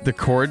 Like the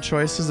chord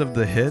choices of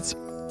the hits,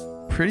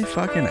 pretty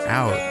fucking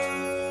out.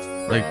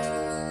 Like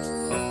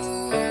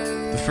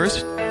the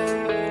first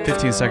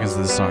 15 seconds of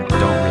this song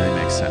don't really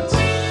make sense.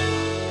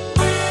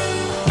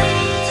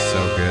 It's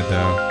so good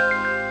though.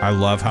 I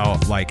love how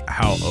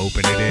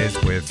open it is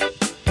with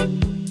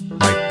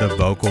like the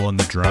vocal and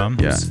the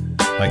drums. Yeah.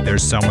 Like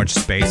there's so much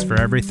space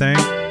for everything.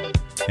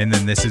 And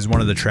then this is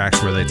one of the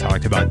tracks where they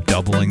talked about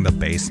doubling the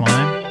bass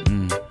line.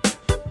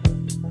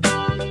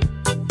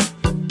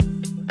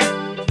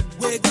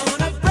 We're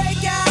gonna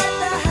break out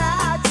the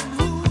hats and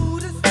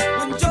hooters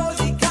when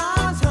Josie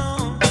comes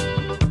home.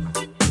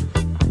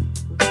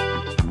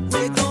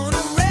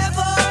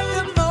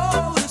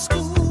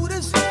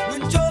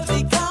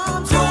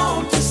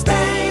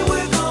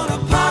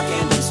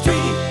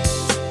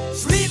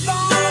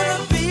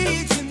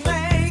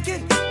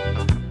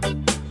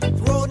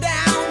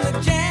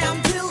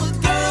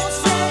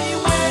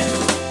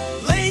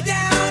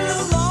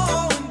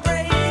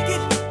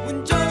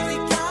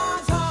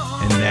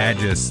 that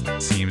just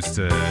seems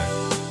to.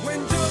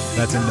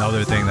 That's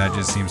another thing that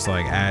just seems to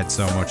like add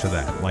so much of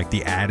that, like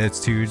the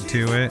attitude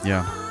to it.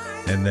 Yeah.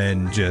 And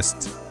then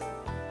just,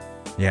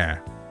 yeah,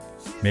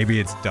 maybe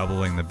it's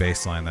doubling the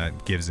baseline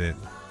that gives it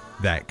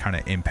that kind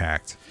of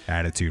impact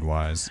attitude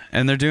wise.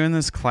 And they're doing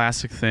this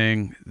classic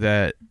thing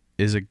that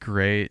is a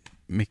great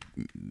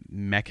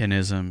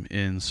mechanism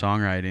in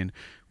songwriting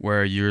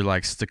where you're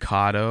like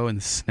staccato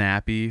and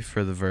snappy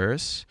for the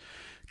verse.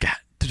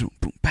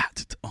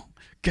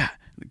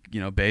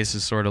 You know, bass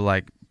is sort of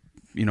like,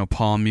 you know,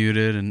 palm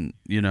muted and,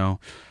 you know,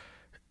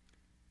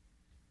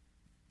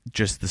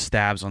 just the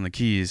stabs on the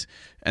keys.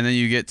 And then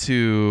you get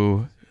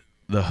to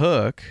the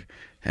hook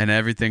and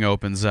everything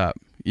opens up.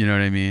 You know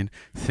what I mean?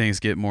 Things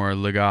get more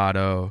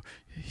legato.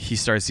 He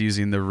starts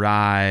using the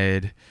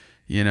ride,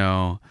 you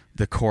know,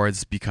 the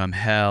chords become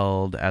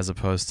held as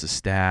opposed to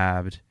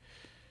stabbed.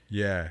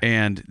 Yeah.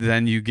 And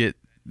then you get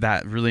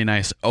that really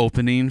nice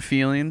opening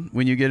feeling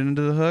when you get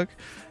into the hook.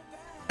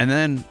 And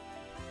then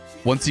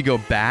once you go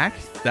back,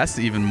 that's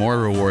the even more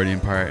rewarding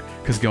part,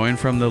 because going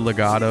from the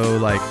legato,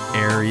 like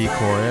airy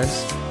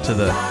chorus to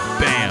the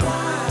bam,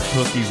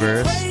 hooky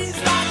verse.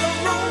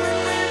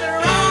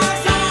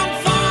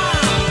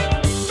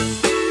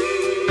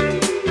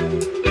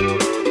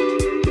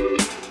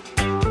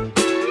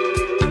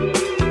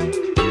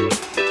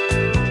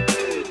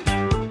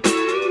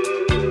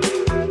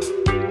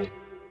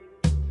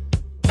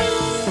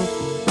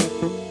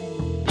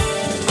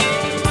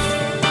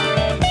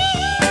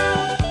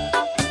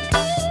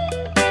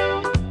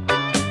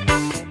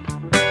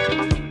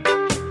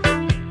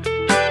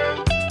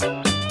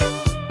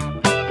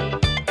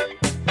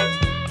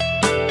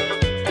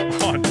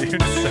 Oh, dude,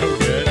 it's so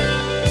good.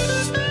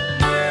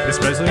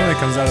 Especially when it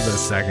comes out of the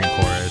second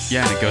chorus.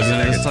 Yeah, and it goes And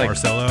into that this guitar like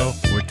solo,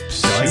 which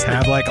does super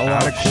have like a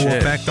lot of cool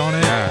shit. effect on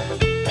it. Yeah.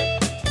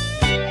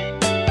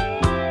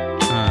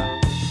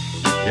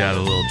 Yeah,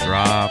 the little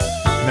drop.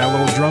 And that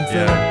little drum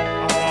fill.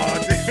 Yeah. Oh,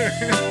 dude.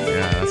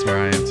 Yeah, that's where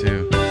I am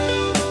too.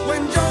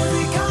 When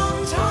Josie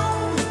comes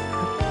home,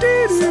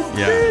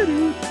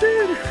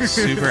 Yeah.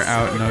 Super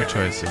out, no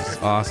choices.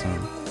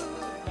 Awesome.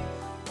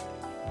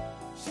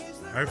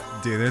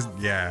 Dude,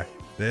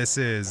 this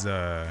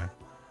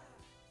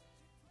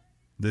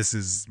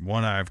is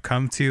one I've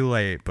come to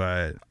late,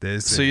 but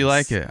this So is, you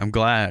like it? I'm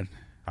glad.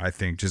 I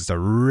think just a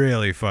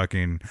really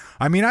fucking.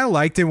 I mean, I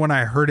liked it when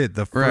I heard it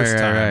the first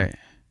time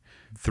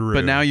through.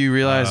 But now you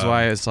realize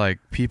why it's like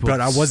people. But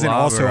I wasn't slobber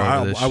also.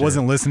 over this I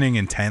wasn't shit. listening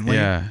intently.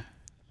 Yeah.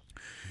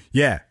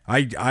 Yeah,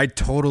 I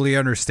totally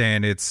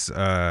understand it's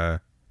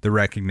the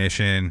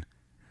recognition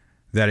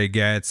that it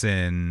gets,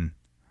 and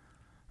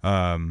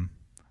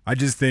I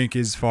just think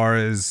as far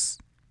as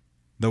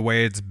the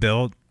way it's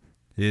built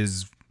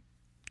is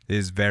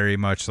very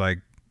much like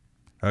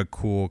a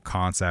cool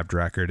concept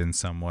record in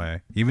some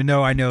way. Even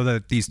though I know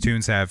that these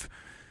tunes have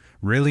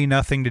really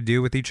nothing to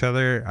do with each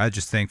other, I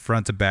just think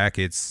front to back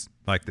it's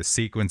like the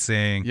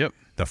sequencing, Yep.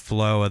 the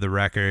flow of the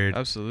record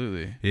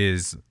Absolutely.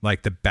 is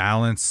like the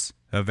balance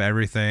of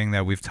everything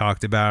that we've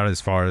talked about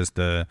as far as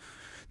the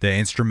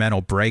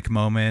instrumental break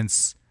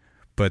moments,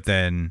 but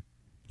then,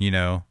 you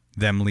know,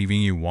 them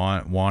leaving you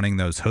wanting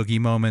those hooky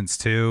moments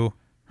too.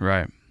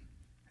 Right.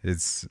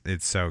 It's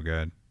so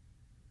good.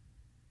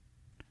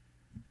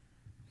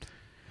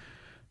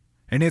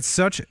 And it's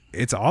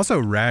also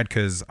rad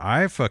because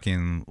I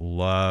fucking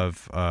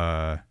love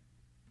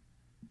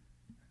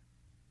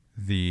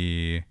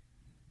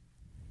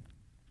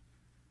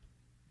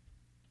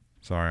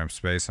sorry, I'm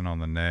spacing on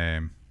the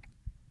name.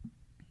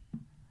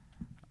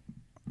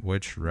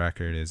 Which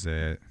record is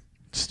it?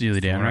 Steely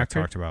The Dan one I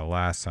record. talked about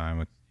last time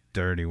with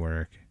Dirty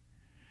Work.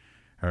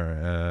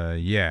 Or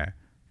yeah.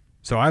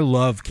 So I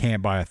love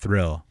Can't Buy a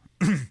Thrill.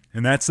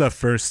 And that's the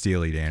first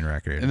Steely Dan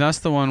record. And that's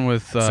the one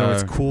with So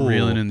it's cool.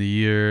 Reeling in the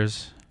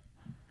Years.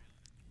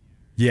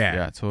 Yeah.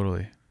 Yeah,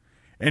 totally.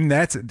 And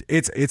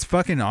it's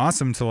fucking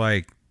awesome to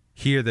like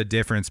hear the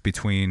difference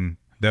between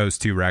those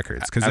two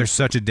records because they're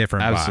such a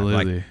different vibe.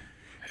 Absolutely. Like,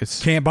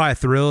 It's Can't Buy a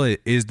Thrill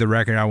is the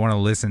record I want to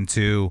listen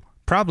to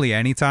probably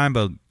anytime,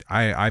 but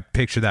I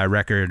picture that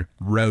record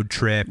road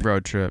trip.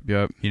 road trip.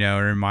 Yep. You know,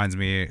 it reminds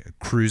me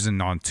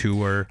cruising on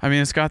tour. I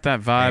mean, it's got that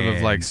vibe of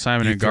And like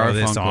Simon you and throw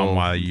this Garfunkel. on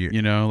while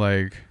you know,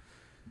 like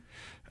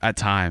at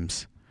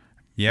times.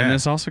 yeah. And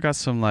it's also got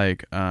some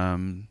like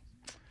Hall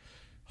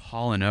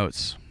and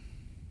Oates.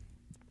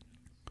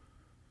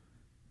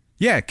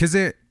 Yeah, because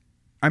it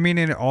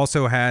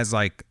also has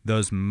like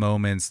those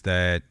moments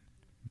that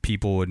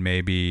people would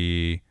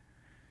maybe,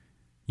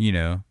 you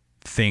know,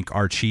 think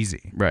are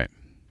cheesy. Right.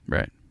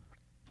 Right.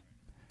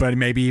 But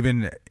maybe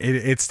even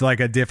it's like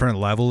a different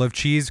level of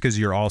cheese because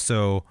you're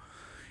also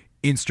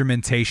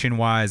instrumentation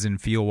wise and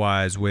feel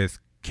wise with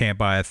Can't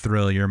Buy a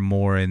Thrill. You're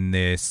more in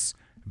this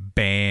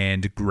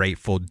band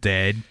Grateful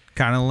Dead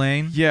kind of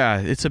lane. Yeah,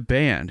 it's a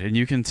band, and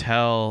you can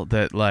tell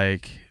that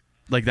like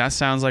that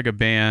sounds like a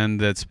band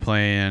that's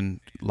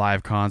playing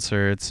live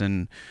concerts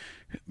and,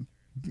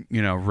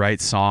 you know,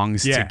 write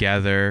songs Yeah.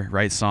 together,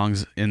 write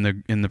songs in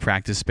the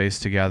practice space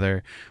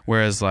together.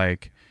 Whereas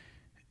like,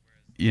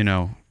 you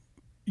know,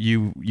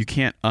 you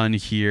can't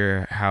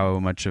unhear how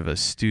much of a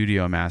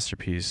studio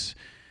masterpiece,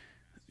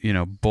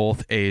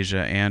 both Asia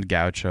and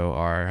Gaucho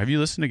are. Have you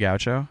listened to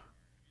Gaucho?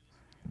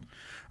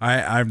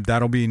 I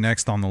that'll be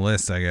next on the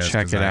list, I guess.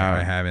 Check 'cause it out.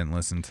 I haven't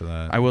listened to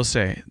that. I will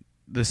say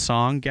the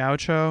song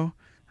Gaucho,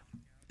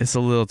 it's a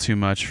little too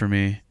much for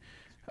me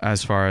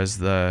as far as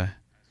the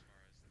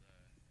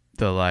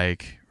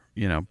like,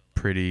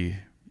 pretty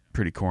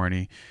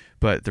corny.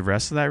 But the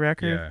rest of that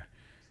record, Yeah.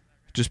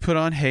 just put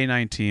on Hey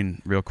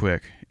 19 real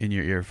quick in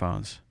your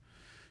earphones.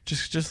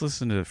 Just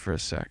listen to it for a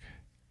sec.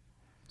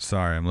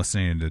 Sorry, I'm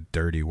listening to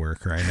Dirty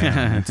Work right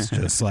now. It's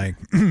just like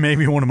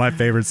maybe one of my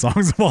favorite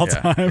songs of all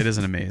Yeah, time. it is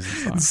an amazing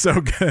song. It's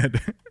so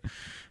good.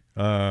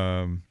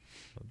 Let's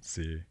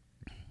see.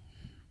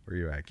 Where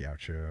you at,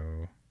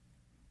 Gaucho?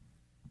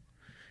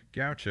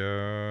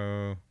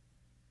 Gaucho.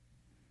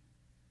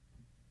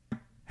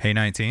 Hey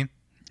 19?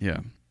 Yeah.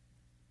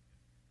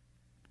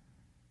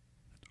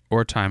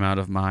 Or Time Out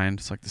of Mind.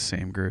 It's like the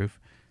same groove.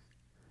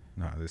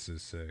 No, this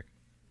is sick.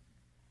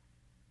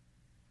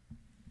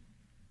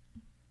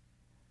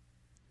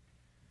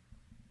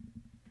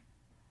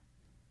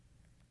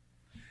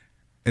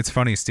 It's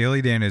funny,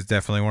 Steely Dan is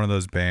definitely one of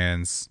those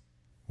bands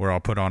where I'll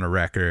put on a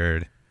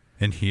record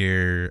and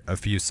hear a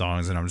few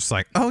songs and I'm just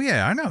like, oh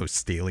yeah, I know who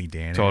Steely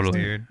Dan Totally.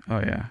 is, dude. Oh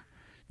yeah.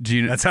 Do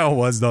you That's how it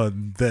was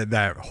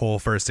that whole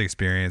first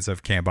experience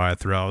of Can't Buy a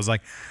Thrill. I was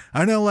like,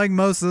 I know like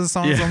most of the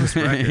songs on this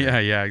record.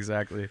 yeah,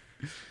 exactly.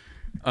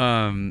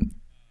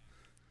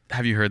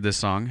 Have you heard this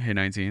song, Hey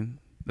 19?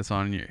 That's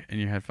on in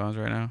your headphones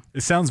right now?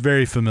 It sounds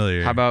very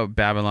familiar. How about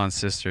Babylon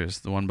Sisters,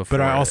 the one before?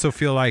 But I it? also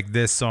feel like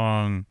this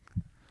song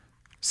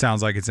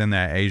sounds like it's in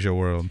that Asia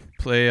world.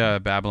 Play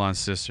Babylon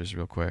Sisters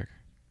real quick.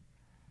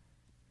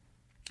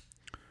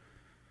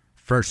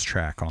 First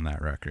track on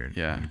that record.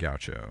 Yeah. on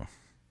Gaucho.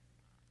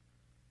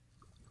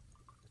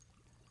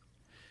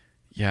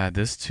 Yeah,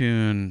 this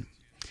tune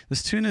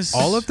is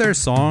All of their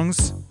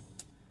songs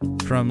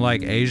from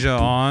like Asia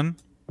on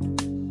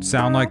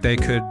sound like they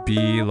could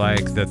be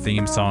like the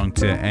theme song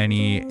to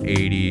any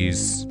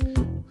 80s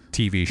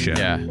TV show.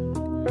 Yeah.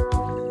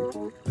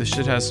 This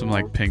shit has some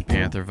like Pink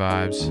Panther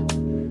vibes.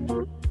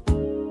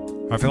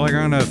 I feel like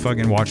I'm gonna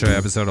fucking watch an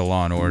episode of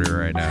Law and Order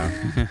right now.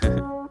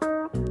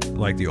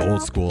 Like the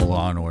old school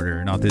Law and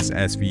Order, not this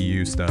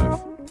SVU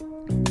stuff.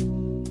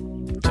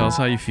 Tell us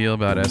how you feel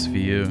about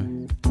SVU.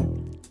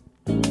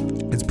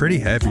 It's pretty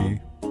heavy.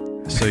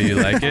 So you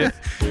like it?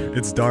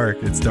 It's dark.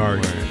 It's dark.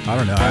 I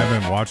don't know. I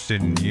haven't watched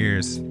it in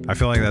years. I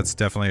feel like that's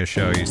definitely a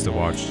show I used to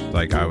watch.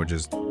 Like I would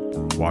just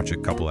watch a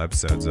couple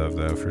episodes of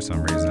though for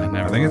some reason.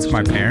 I think it's my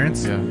watched it.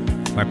 parents. Yeah.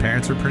 My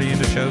parents were pretty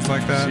into shows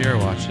like that. Sierra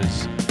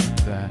watches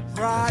that.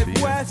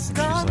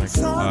 SVU.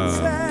 She's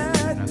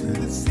like, nothing.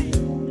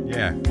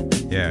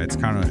 Yeah. It's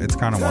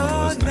kind of one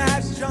of those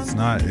things.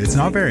 It's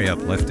not very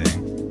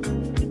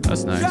uplifting.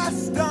 That's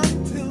nice.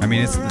 I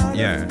mean,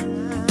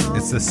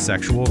 it's the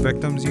sexual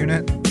victims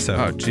unit. So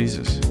Oh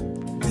Jesus.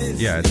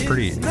 yeah, it's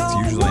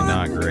usually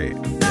not great.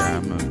 Yeah,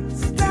 you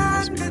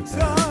must be with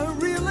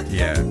that.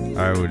 Yeah,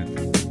 I would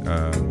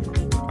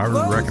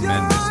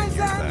recommend listening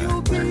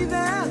to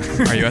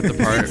that. Are you at the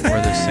part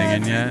where they're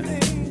singing yet?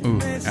 Ooh,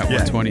 at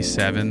Yeah.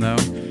 127 though,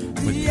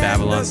 with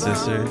Babylon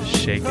Sisters,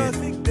 Shake It.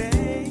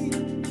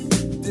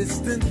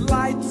 Distant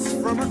lights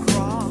from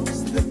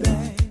across the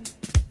bay.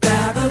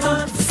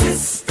 Babylon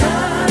sister,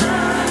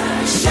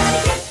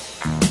 shake it.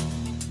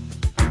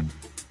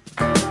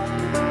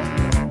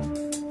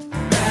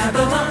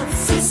 Babylon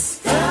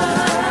sister,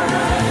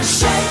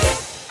 shake it.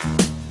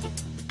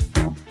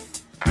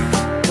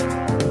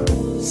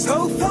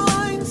 So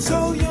fine,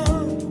 so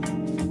young.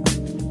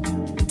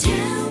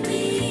 Tell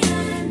me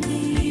I'm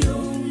the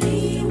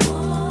only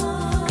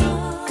one.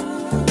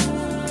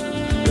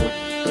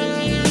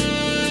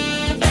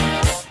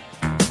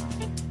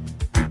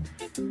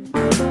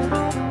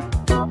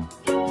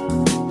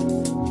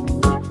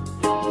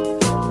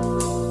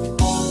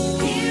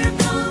 Here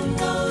come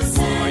those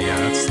Oh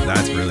yeah,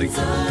 that's really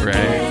cool. Right.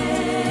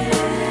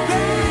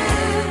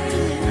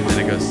 And then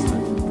it goes to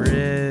the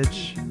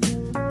bridge.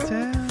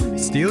 Tell me.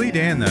 Steely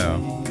Dan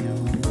though,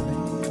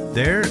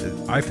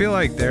 I feel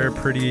like they're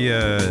pretty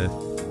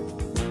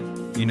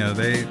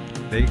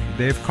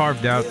they've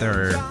carved out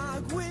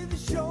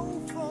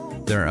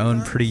their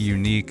own pretty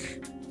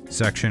unique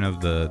section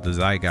of the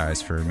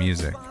zeitgeist for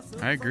music.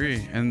 I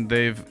agree. And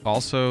they've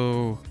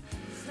also,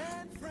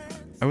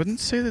 I wouldn't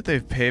say that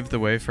they've paved the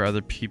way for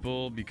other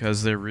people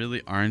because there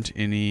really aren't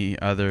any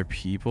other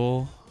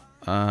people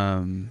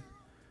that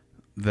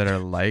are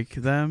like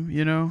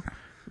them,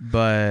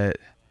 But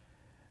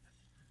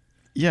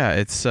yeah,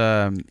 it's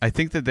I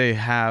think that they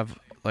have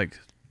like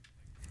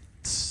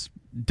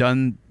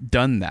done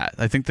that.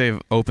 I think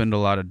they've opened a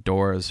lot of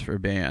doors for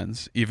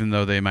bands, even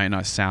though they might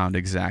not sound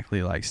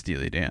exactly like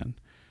Steely Dan.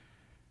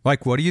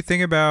 Like, what do you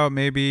think about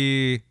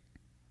maybe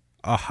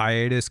a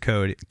hiatus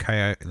coyote?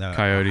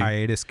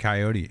 Hiatus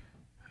coyote.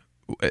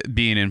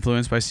 Being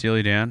influenced by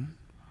Steely Dan,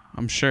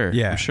 I'm sure.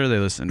 Yeah. I'm sure they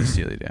listen to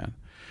Steely Dan.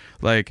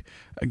 Like,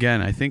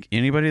 again, I think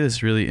anybody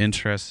that's really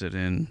interested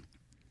in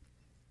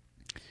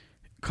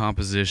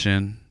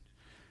composition,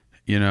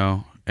 you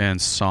know, and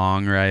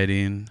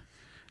songwriting,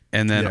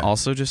 and then Yeah.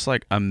 also just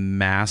like a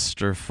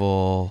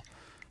masterful,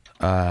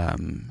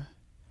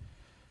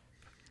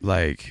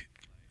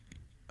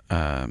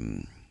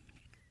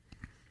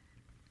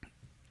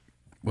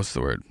 what's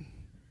the word?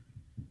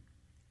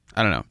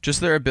 I don't know.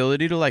 Just their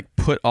ability to like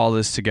put all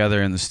this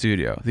together in the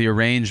studio. The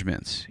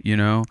arrangements, you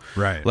know?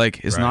 Right. Like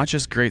it's right. not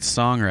just great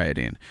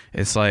songwriting.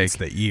 It's like It's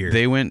the ear.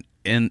 they went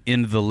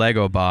into the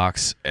Lego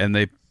box and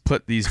they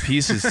put these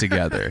pieces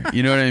together.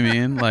 You know what I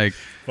mean? Like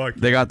Fuck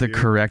they yeah, got the dude.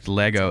 correct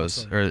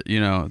Legos, or you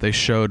know, they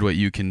showed what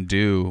you can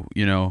do,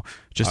 you know,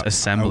 just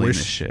assembling wish-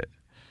 this shit.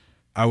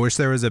 I wish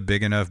there was a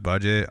big enough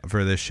budget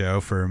for this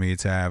show for me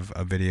to have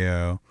a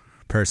video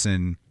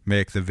person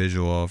make the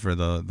visual for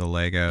the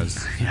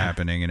Legos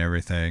happening and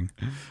everything.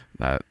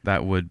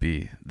 That would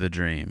be the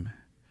dream.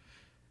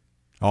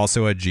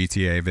 Also a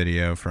GTA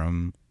video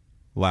from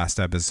last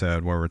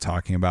episode where we're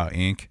talking about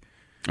ink.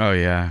 Oh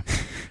yeah.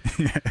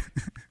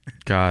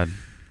 God.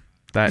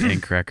 That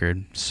Ink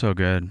record, so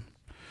good.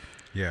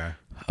 Yeah.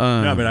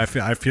 No, but I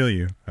feel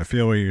you. I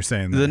feel what you're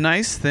saying. The there.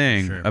 nice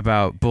thing Sure.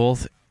 about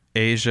both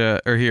Asia,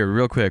 or here,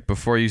 real quick,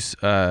 before you,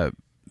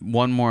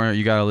 one more,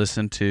 you got to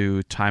listen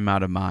to Time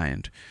Out of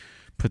Mind.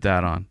 Put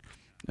that on.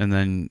 And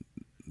then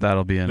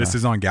that'll be enough. This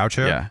is on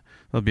Gaucho? Yeah.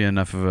 That'll be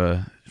enough of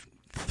a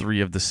 3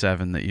 of the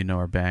 7 that you know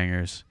are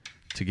bangers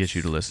to get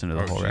you to listen to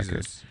the whole record.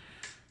 Jesus.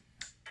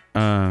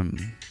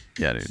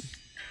 Yeah, dude.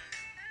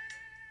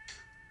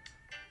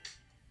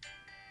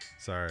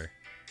 Sorry.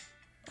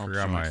 I'll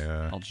Forgot join,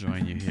 my, I'll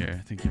join you here.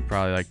 I think you're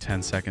probably like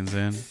 10 seconds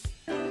in.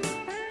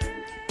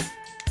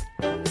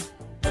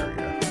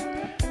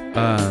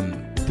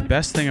 The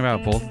best thing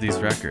about both of these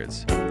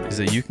records is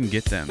that you can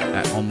get them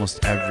at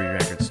almost every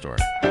record store.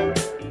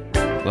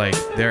 Like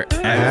they're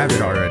I have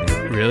it already.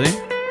 Really?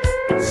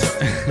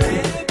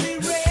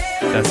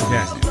 That's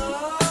amazing.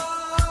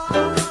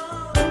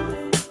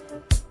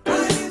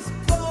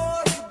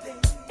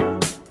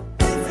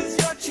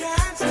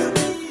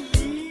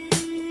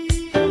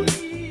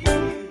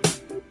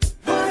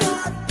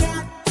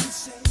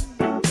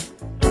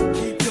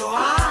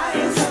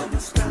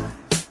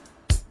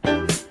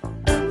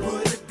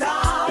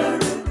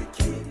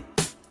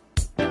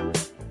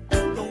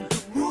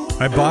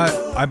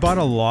 I bought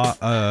a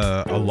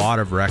lot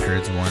of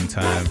records one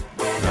time,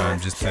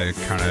 just to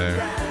kind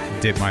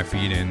of dip my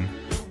feet in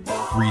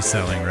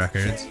reselling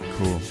records.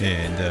 Cool.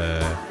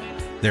 And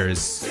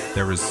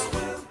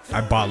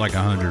I bought like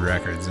 100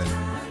 records, and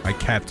I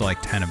kept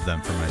like 10 of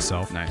them for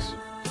myself. Nice.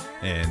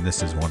 And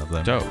this is one of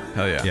them. Dope.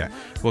 Hell yeah. Yeah.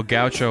 Well,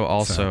 Gaucho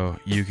also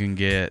you can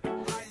get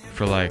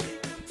for like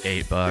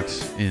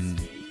 $8 in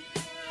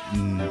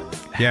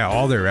Yeah,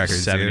 all their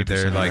records, dude, 70%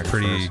 they're of like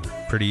record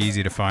pretty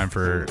easy to find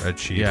for a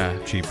cheap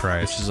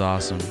price. which is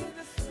awesome.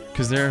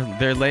 Because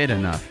they're late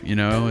enough, you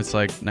know? It's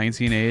like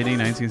 1980,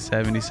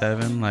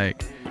 1977.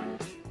 Like,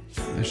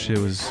 this shit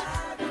was...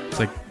 It's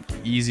like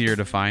easier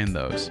to find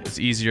those. It's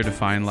easier to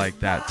find like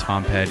that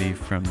Tom Petty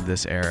from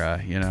this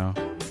era, you know?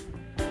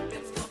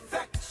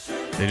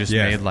 They just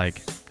Yeah. made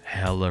like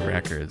hella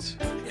records.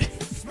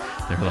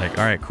 They were like,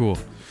 all right, cool.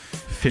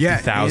 Yeah,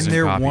 50,000 and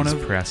they're copies, one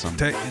of press them.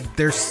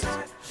 There's.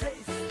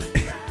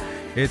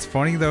 It's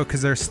funny though,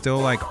 because they're still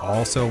like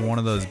also one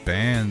of those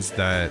bands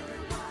that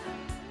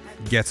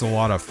gets a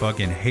lot of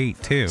fucking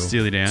hate too.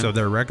 Steely Dan? So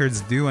their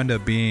records do end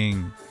up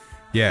being,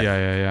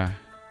 Yeah.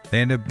 they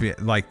end up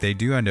they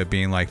do end up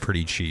being like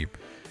pretty cheap.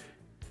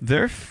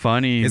 They're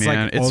funny, It's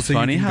man. like It's also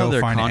funny you can how go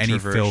they're find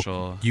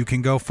controversial. You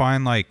can go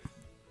find like.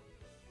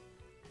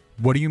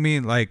 What do you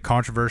mean, like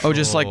controversial? Oh,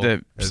 just like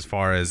the- as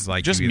far as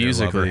like just you either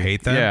musically, love or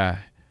hate them.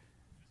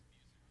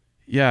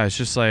 Yeah. It's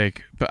just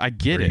like, but I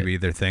get Or it. you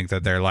either think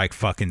that they're like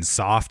fucking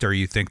soft, or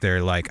you think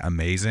they're like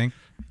amazing.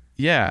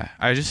 Yeah,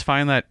 I just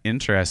find that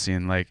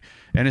interesting. Like,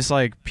 and it's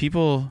like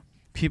people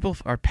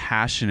are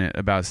passionate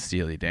about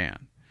Steely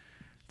Dan.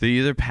 They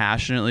either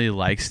passionately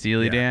like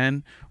Steely Yeah.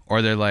 Dan,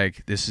 or they're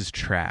like, this is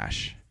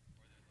trash.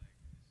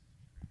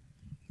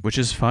 Which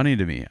is funny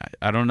to me.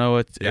 I don't know.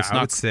 It's I would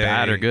not say-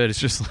 bad or good. It's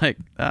just like,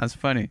 it's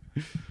funny.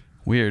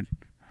 Weird.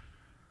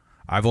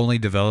 I've only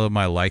developed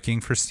my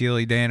liking for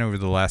Steely Dan over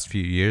the last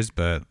few years,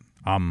 but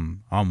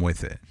I'm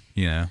with it.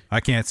 You know,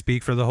 I can't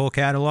speak for the whole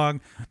catalog,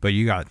 but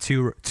you got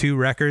two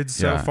records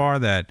so Yeah. far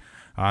that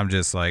I'm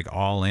just like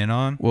all in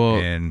on. Well,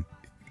 and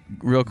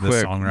Real the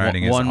quick,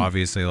 songwriting is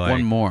obviously like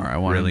one more. I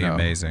want really to know.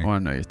 amazing. I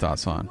want to know your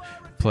thoughts on.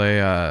 Play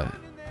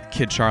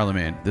Kid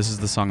Charlemagne. This is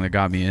the song that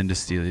got me into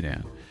Steely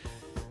Dan.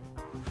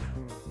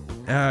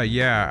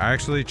 Yeah, I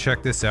actually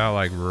checked this out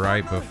like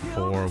right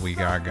before we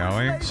got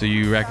going. So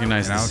you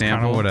recognize And the I was kind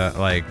sample? of what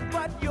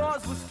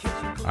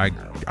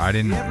I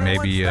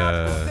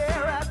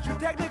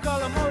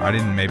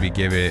didn't maybe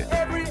give it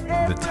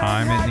the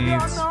time it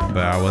needs,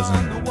 but I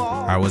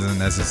wasn't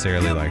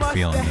necessarily like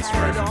feeling this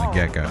right from the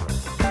get go.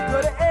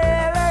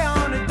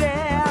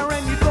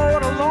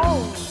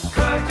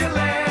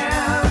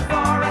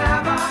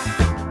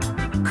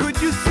 Could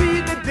you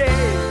see the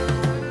day?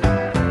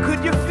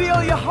 Could you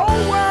feel your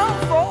whole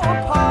world fall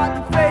apart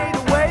and fade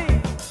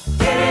away?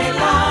 Get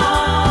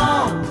along.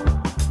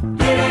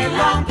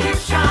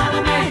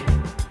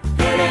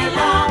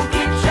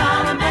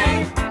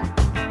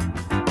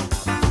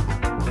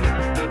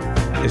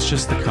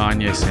 just the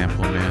Kanye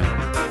sample,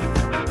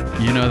 man.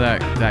 You know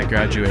that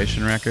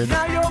graduation record?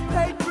 Yeah.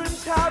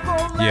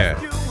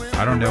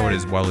 I don't know it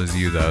as well as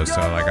you though,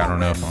 so like I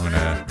don't know if I'm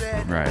gonna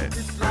Right.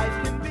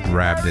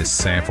 grab this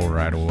sample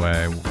right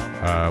away.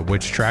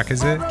 Which track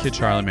is it? Kid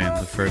Charlie, man,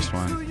 the first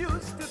one.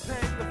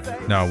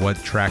 No,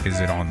 what track is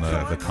it on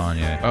the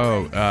Kanye?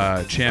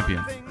 Oh,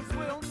 Champion.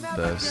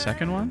 The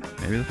second one?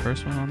 Maybe the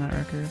first one on that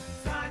record?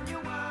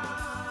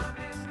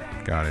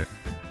 Got it.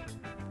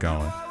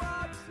 Going.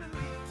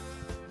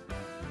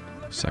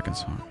 Second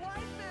song.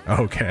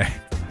 Okay.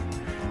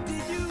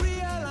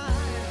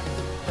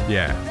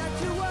 Yeah.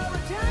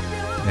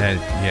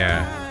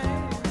 Yeah.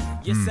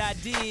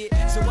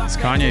 This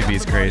Kanye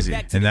beat's crazy.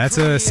 And that's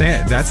a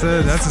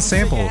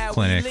sample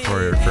clinic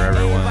for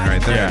everyone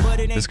right there. Yeah,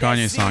 this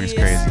Kanye song is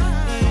crazy.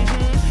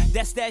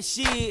 That's that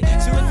shit.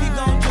 So if you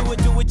gon'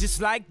 do it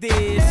just like this.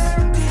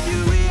 Did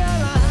you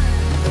realize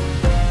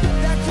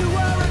that you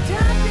are a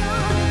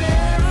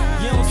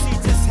champion? You don't see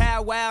just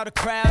how wild the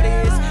crowd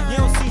is. You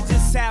don't see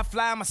just how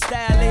fly my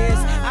style is.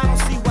 I don't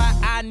see why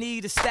I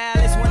need a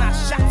stylist when I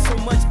shot so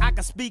much I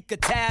can speak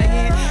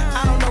Italian.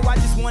 I don't know, I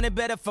just want it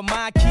better for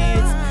my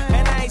kids.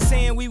 And I ain't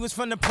saying we was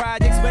from the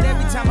projects, but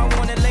every time I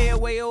want to lay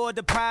away or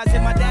deposit,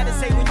 my dad'd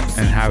say when you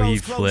see And how he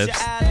close your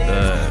flips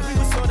eyelids. We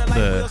was sorta like the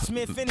Will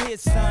Smith and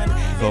his son.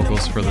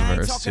 vocals for the I ain't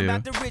verse, talking too.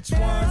 about the rich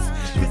ones.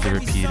 With the Every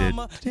repeated.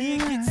 summer, he'd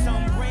get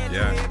some brand new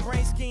Yeah.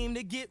 harebrained scheme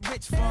to get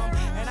rich from.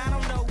 And I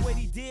don't know what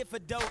he did for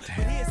dope, but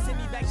he'd send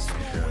me back to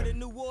school with a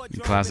new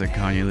wardrobe. Classic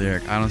Kanye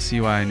lyric. I don't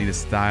see why I need a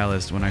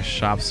stylist when I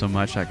shop so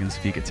much I can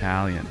speak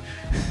Italian.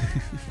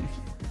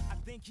 I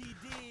think he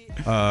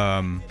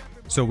did.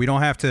 So we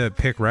don't have to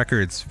pick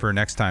records for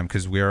next time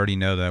because we already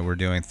know that we're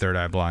doing Third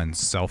Eye Blind's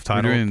We're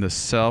self-titled. doing the Next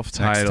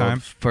self-titled time?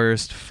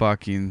 first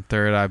fucking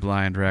Third Eye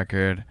Blind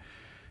record.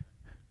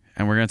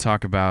 And we're going to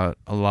talk about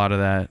a lot of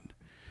that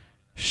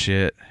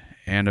shit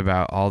and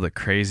about all the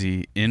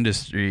crazy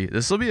industry.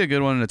 This will be a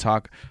good one to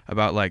talk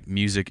about, like,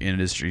 music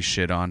industry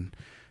shit on.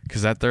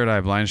 Because that Third Eye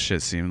Blind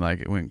shit seemed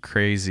like it went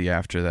crazy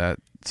after that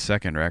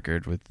second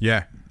record with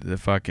Yeah, the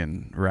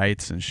fucking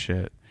rights and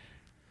shit.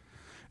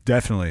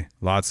 definitely.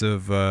 Lots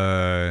of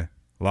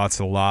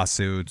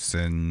lawsuits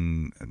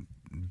and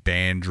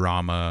band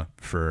drama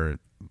for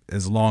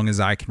as long as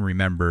I can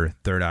remember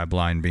Third Eye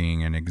Blind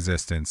being in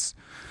existence.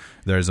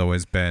 There's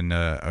always been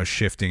a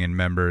shifting in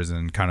members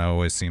and kind of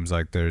always seems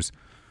like there's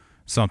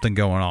something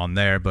going on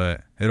there,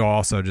 but it'll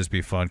also just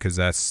be fun because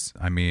that's,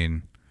 I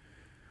mean,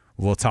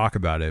 we'll talk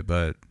about it,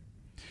 but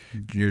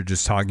you're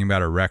just talking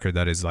about a record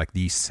that is like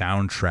the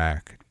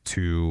soundtrack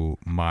to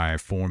my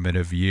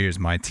formative years,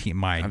 my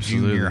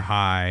Absolutely. junior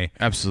high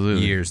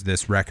Absolutely. years.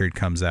 This record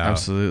comes out,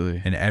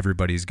 Absolutely. and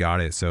everybody's got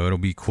it, so it'll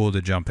be cool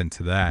to jump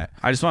into that.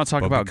 I just want to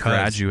talk But about because-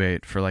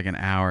 Graduate for like an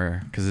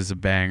hour because it's a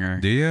banger.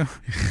 Do you?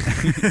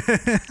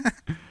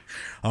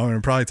 I'm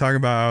gonna probably talk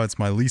about how it's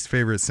my least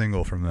favorite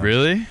single from them.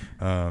 Really?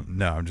 No,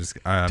 I'm just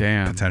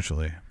Damn.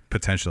 potentially.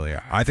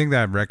 I think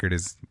that record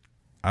is.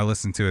 I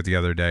listened to it the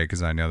other day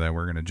because I know that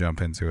we're gonna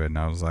jump into it, and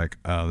I was like,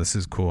 "Oh, this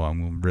is cool."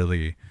 I'm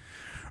really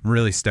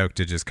stoked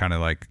to just kind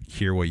of like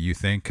hear what you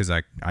think because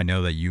I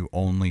know that you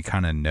only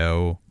kind of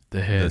know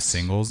The hits. the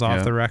singles off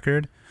Yeah. the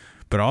record,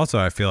 but also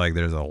I feel like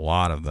there's a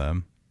lot of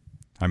them.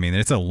 I mean,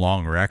 it's a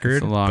long record.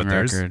 It's a long but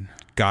there's record.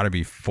 got to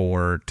be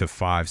 4 to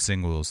 5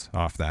 singles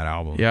off that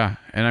album. Yeah,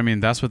 and I mean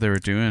that's what they were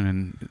doing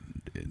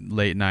in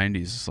late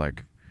 '90s. It's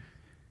like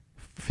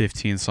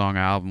 15-song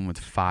album with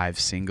 5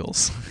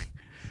 singles.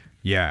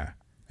 Yeah.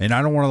 And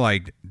I don't want to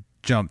like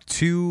jump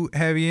too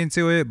heavy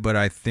into it, but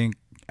I think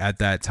at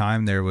that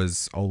time there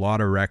was a lot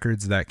of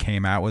records that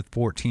came out with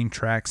 14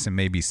 tracks and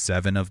maybe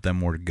 7 of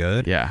them were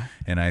good. Yeah.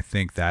 And I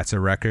think that's a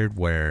record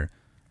where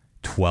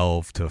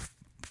 12 to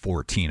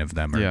 14 of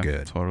them are Yeah,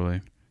 good. totally.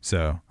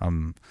 So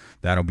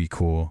that'll be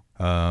cool.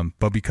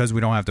 But because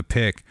we don't have to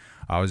pick,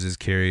 I was just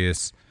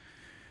curious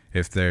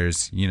if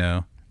there's,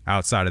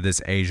 outside of this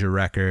Asia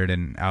record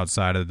and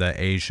outside of the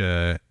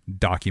Asia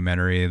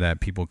documentary that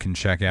people can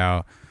check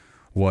out,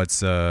 what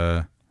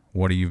have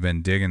you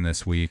been digging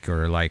this week?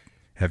 Or like,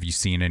 have you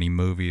seen any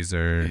movies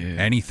or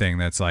anything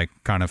that's like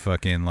kind of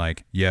fucking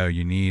like, yo,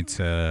 you need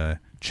to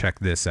check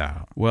this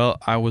out? Well,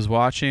 I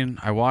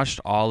watched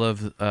all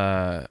of,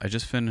 I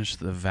just finished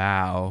The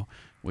Vow,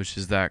 which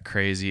is that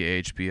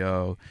crazy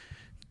HBO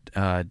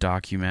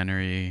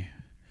documentary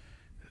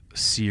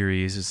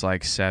series. It's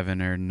like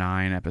 7 or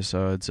 9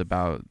 episodes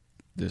about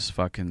this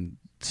fucking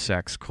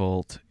sex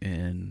cult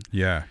in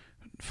Yeah.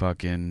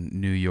 fucking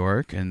New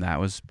York, and that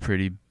was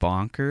pretty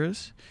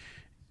bonkers.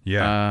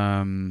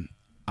 Yeah.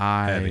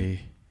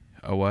 Heavy.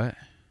 A what?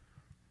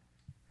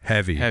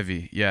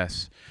 Heavy.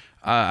 Yes.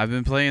 I've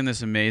been playing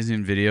this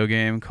amazing video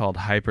game called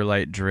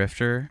Hyperlight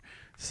Drifter.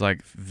 It's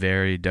like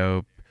very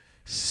dope,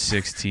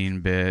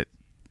 16-bit,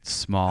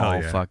 small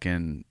Hell yeah.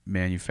 fucking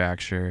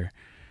manufacturer.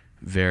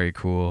 Very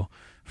cool.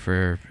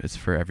 It's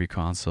for every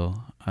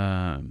console.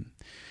 Yeah,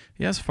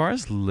 as far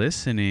as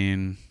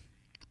listening,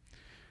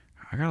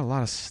 I got a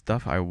lot of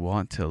stuff I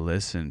want to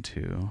listen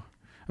to.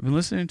 I've been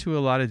listening to a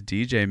lot of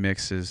DJ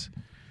mixes.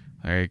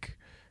 Like,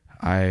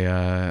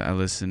 I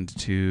listened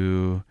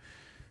to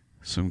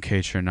some K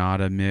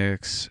Tronada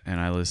mix, and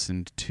I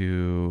listened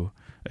to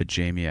a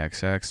Jamie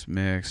XX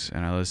mix,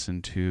 and I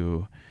listened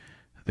to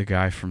the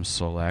guy from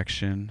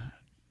Selection,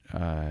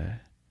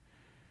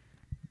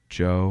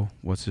 Joe,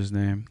 what's his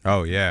name?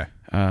 Oh yeah,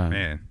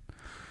 man,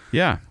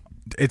 Yeah,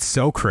 it's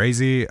so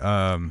crazy. there's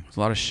a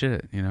lot of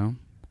shit, you know.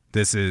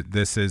 This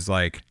is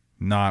like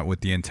not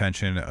with the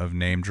intention of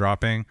name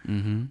dropping,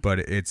 but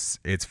it's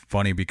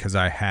funny because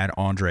I had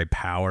Andre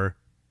Power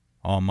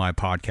on my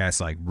podcast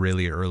like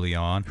really early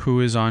on. Who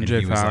is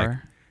Andre he was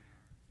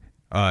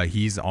Power?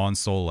 He's on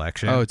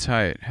Selection. Oh,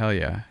 tight, hell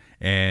yeah.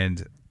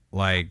 And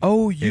like,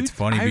 Oh, it's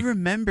funny. I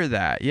remember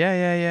that.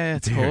 Yeah,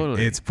 Dude,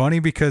 totally. it's funny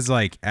because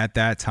like at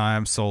that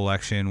time,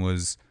 Selection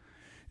was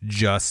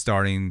just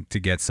starting to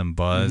get some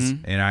buzz,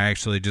 and I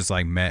actually just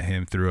like met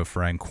him through a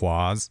friend,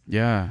 Quaz,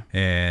 yeah.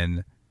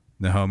 and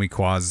the homie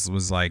Quaz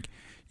was like,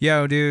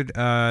 "Yo, dude,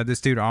 this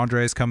dude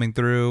Andre's coming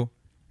through."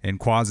 And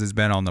Quaz has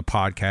been on the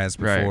podcast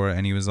before,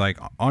 and he was like,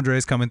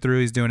 "Andre's coming through.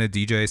 He's doing a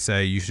DJ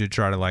set. You should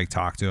try to like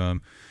talk to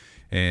him."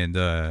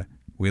 And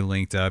we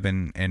linked up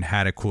and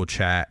had a cool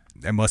chat.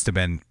 It must have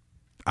been,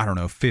 I don't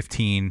know,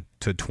 15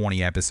 to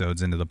 20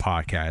 episodes into the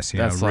podcast.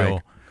 That's real,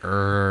 like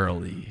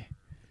early.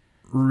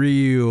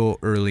 real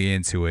early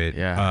into it.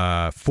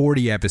 Yeah.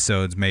 40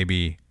 episodes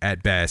maybe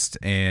at best.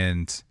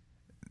 And,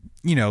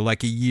 you know,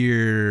 like a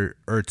year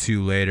or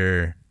two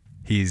later,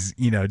 he's,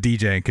 you know,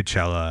 DJing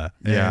Coachella.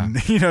 Yeah.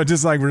 And, you know,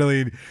 just like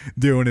really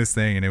doing his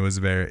thing. And it was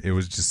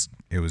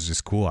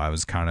just cool. I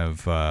was kind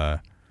of,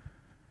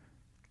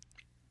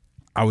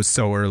 I was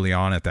so early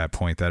on at that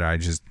point that I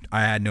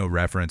had no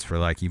reference for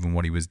like even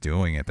what he was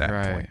doing at that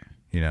Right. point,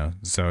 you know?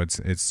 So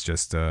it's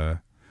just,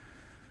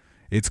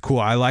 it's cool.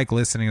 I like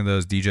listening to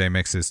those DJ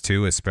mixes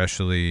too,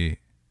 especially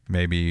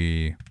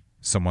maybe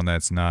someone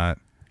that's not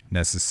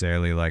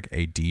necessarily like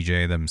a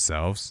DJ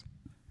themselves.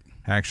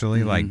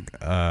 Actually, like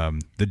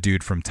the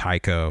dude from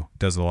Tycho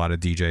does a lot of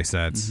DJ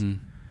sets.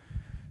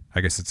 I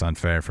guess it's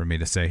unfair for me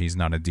to say he's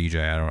not a DJ.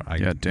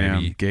 Yeah,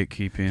 damn, maybe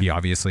gatekeeping. he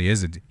obviously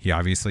is a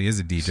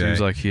DJ. Seems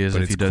like he is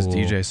but if he it's does cool.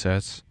 DJ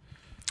sets.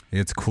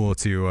 It's cool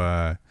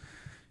to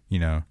you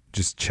know,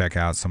 just check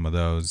out some of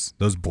those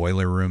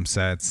Boiler Room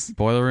sets.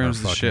 Boiler Room's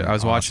are the shit. fucking I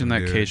was watching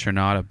awesome, that dude. K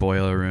Tronada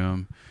Boiler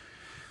Room,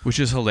 which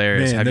is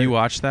hilarious. Man, Have you they're-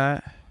 watched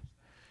that?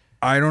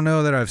 I don't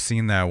know that I've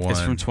seen that one.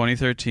 It's from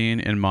 2013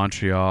 in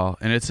Montreal,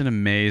 and it's an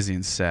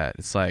amazing set.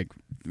 It's like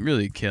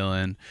really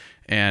killing,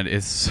 and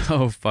it's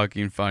so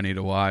fucking funny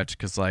to watch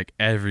because like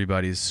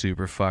everybody's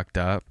super fucked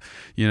up,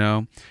 you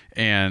know,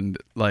 and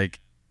like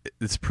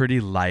it's pretty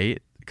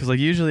light because like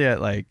usually at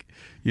like,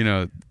 you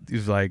know,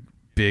 these like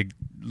big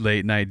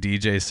late night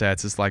DJ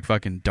sets, it's like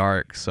fucking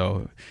dark.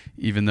 So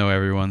even though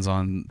everyone's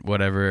on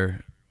whatever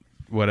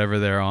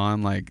they're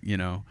on, like, you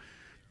know,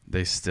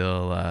 they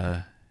still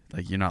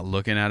like you're not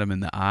looking at them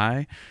in the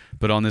eye.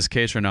 But on this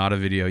K Tronada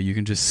video, you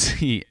can just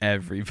see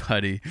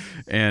everybody,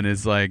 and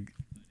it's like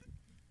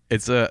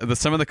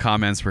some of the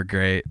comments were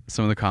great.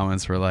 Some of the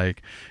comments were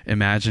like,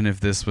 imagine if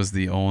this was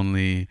the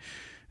only,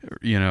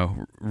 you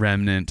know,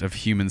 remnant of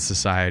human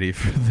society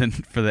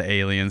for the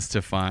aliens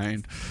to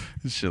find,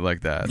 shit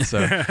like that. So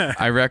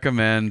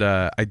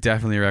I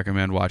definitely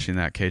recommend watching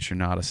that K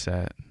Tronada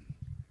set.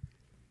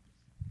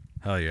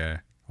 Hell yeah.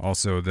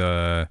 Also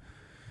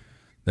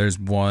there's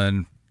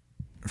one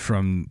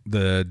from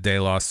the De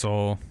La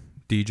Soul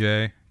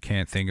DJ.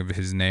 Can't think of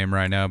his name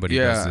right now, but he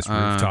does this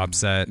rooftop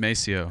set.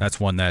 Maceo. That's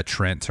one that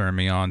Trent turned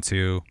me on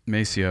to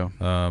Maceo.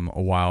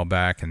 a while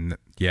back, and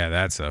yeah,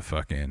 that's a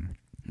fucking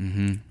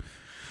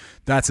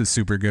that's a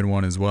super good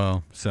one as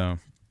well. So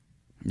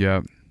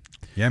Yep.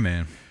 yeah,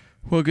 man.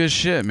 Well, good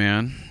shit,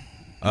 man.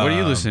 What are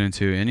you listening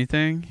to?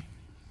 Anything?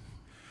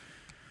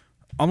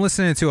 I'm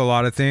listening to a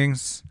lot of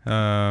things,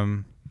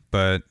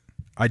 but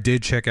I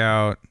did check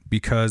out,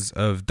 because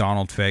of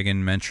Donald Fagen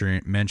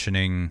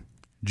mentioning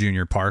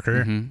Junior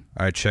Parker,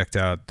 I checked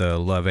out the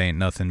Love Ain't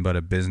Nothing But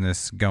a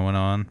Business Going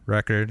On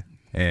record,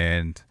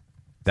 and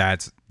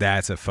that's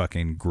a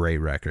fucking great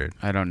record.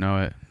 I don't know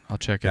it. I'll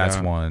check it out.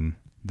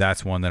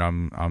 That's one that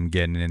I'm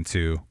getting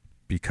into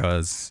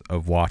because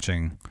of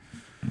watching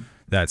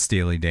that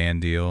Steely Dan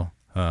deal.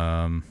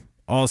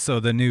 Also,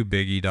 the new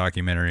Biggie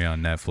documentary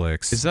on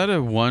Netflix. Is that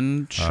a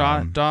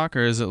one-shot doc,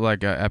 or is it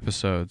like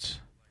episodes?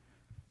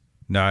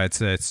 No, it's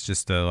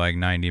just a like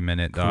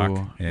 90-minute doc.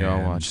 Cool. Yeah,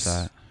 I'll watch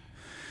that.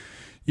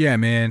 Yeah,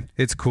 man,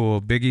 it's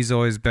cool. Biggie's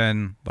always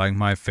been like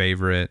my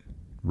favorite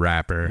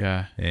rapper.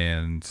 Yeah.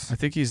 And I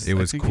think he's it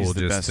was I think cool he's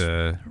the just best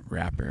to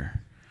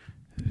rapper.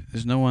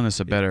 There's no one that's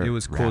a better It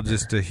was cool rapper.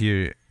 just to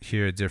hear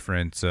a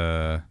different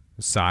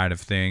side of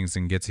things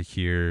and get to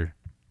hear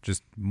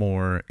just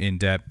more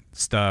in-depth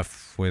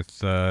stuff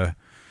with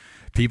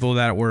people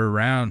that were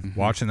around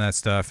watching that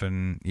stuff,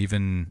 and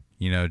even,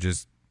 you know,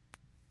 just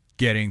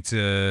getting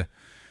to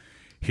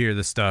hear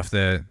the stuff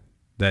that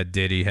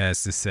Diddy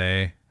has to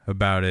say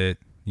about it,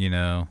 you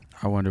know,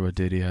 I wonder what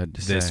Diddy had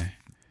to say.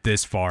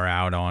 this far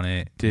out on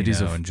it.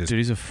 Diddy's you know, and just,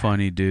 Diddy's a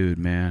funny dude,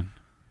 man.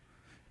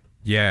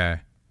 yeah.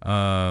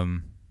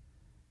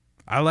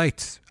 I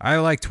liked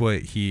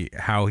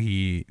how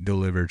he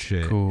delivered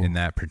shit Cool. in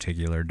that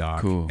particular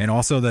doc. Cool. And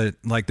also that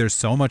like there's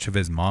so much of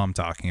his mom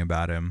talking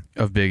about him,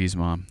 Of Biggie's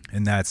mom.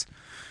 and that's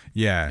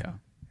Yeah.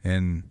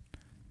 and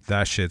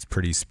that shit's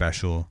pretty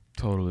special.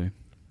 Totally.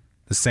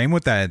 The same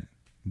with that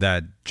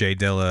Jay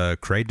Dilla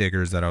Crate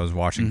Diggers that I was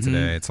watching Mm-hmm.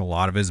 today. It's a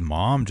lot of his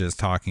mom just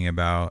talking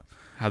about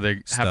How they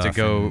have stuff to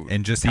go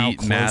and just how beat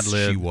close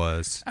Madlib she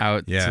was.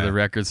 out Yeah. to the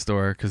record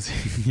store because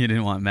he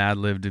didn't want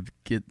Madlib to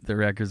get the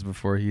records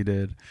before he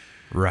did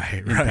Right,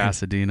 in right.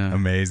 Pasadena.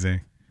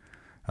 Amazing.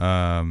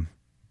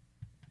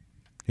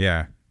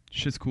 Yeah.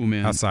 Shit's cool,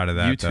 man. Outside of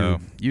that,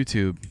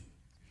 YouTube.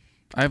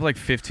 I have like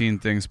 15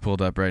 things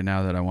pulled up right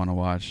now that I want to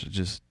watch.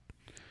 Just,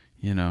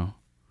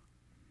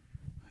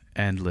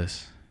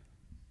 endless.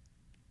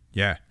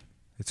 Yeah.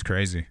 It's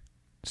crazy.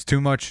 It's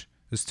too much.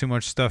 There's too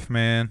much stuff,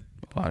 man.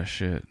 A lot of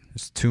shit.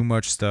 There's too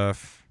much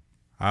stuff.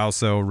 I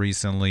also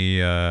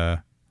recently I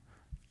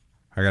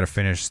got to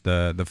finish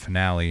the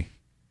finale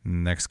in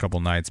the next couple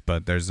nights,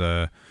 but there's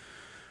a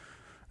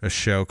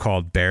show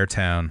called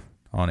Beartown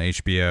on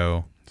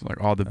HBO. It's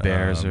like all the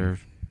bears are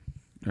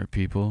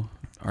people,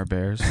 are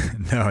bears.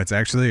 No, it's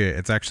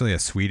actually a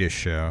Swedish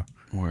show,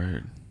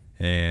 Word.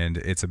 and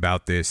it's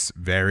about this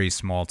very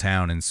small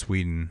town in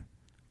Sweden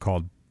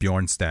called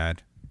Bjornstad,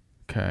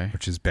 Okay.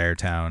 which is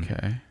Beartown,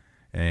 Okay.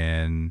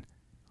 and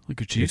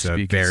Look at you it's a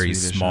speaking very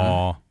Swedish,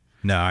 small.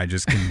 No, I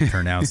just can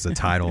pronounce the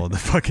title of the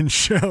fucking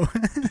show.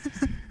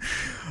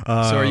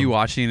 huh? So are you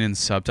watching in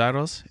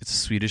subtitles? It's a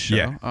Swedish show?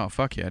 Yeah. Oh,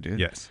 fuck yeah, dude.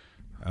 Yes.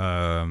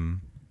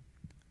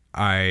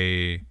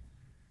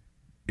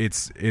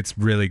 It's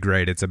really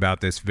great. It's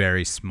about this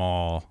very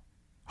small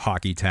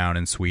hockey town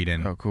in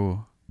Sweden Oh,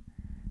 cool.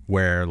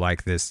 where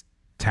like this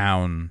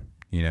town,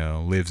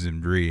 lives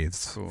and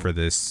breathes Cool. for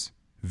this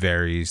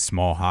very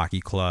small hockey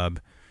club.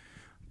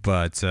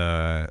 But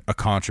a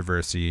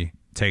controversy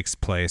takes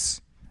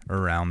place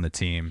around the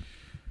team,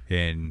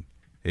 and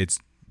it's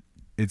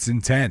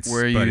intense.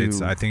 Where are but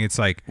you I think it's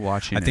like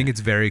watching I think it? it's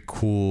very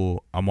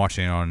cool. I'm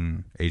watching it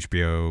on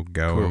HBO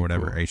Go Cool, or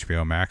whatever, cool.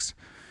 HBO Max,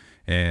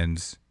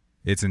 and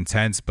it's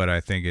intense. But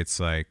I think it's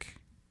like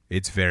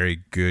it's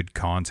very good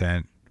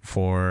content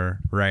for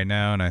right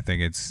now, and I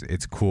think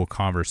it's cool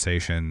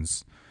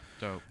conversations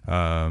Dope.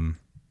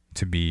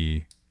 to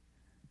be,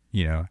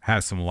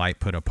 have some light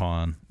put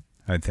upon.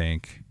 I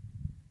think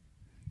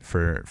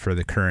for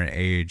the current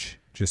age,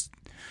 just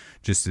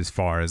as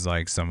far as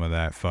like some of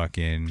that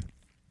fucking,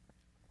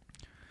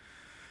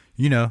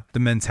 the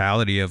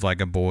mentality of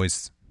like a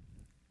boys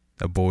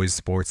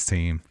sports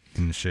team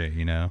and shit,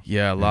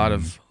 Yeah, a lot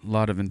of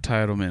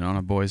entitlement on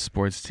a boys'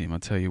 sports team. I'll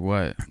tell you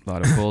what, a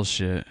lot of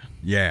bullshit.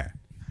 Yeah,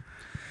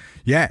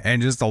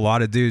 and just a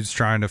lot of dudes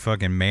trying to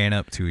fucking man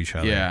up to each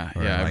other. Yeah,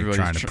 or, yeah. like Everybody's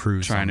trying to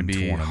prove trying to something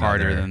be one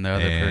harder another. than the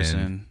other And-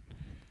 person.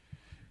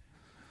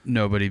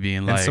 Nobody being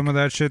And like, some of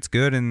that shit's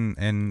good,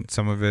 and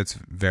some of it's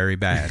very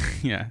bad.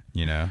 yeah,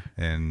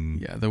 And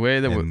yeah. The way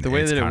that and the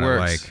way it's that it kinda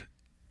works like-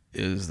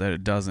 is that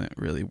it doesn't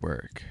really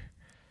work.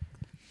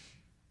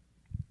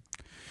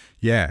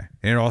 yeah,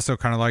 and it also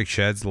kind of like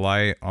sheds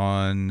light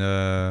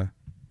on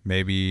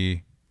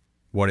maybe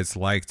what it's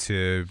like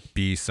to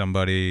be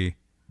somebody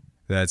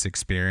that's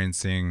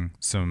experiencing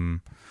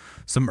some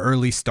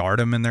early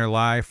stardom in their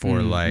life,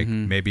 or like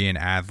maybe an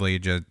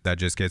athlete that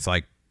just gets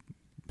like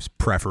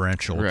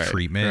preferential Right,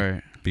 treatment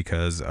right.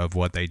 because of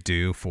what they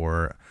do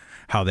for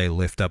how they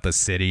lift up a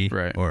city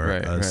Right, or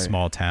right, a right.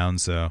 small town.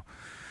 So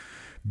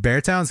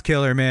Beartown's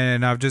killer, man.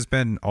 And I've just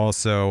been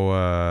also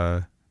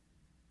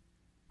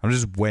I'm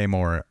just way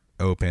more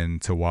open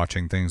to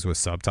watching things with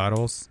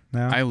subtitles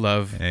now. I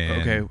love.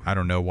 And Okay, I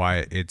don't know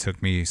why it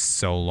took me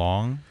so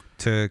long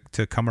to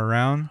come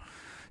around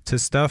to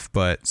stuff,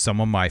 but some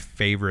of my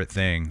favorite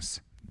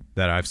things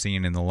that I've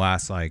seen in the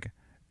last like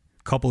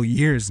couple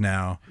years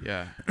now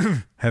yeah,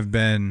 have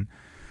been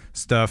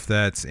stuff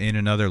that's in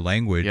another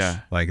language.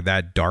 Yeah. Like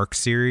that Dark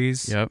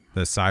series, Yep.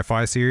 the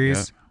sci-fi series.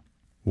 Yep.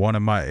 One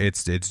of my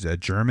it's a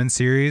German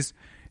series,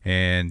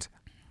 and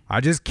I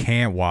just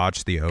can't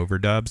watch the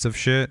overdubs of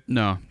shit.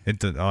 no,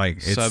 It's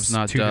subs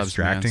not too dubs,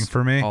 distracting man.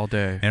 for me all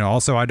day. and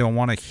also I don't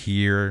want to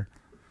hear.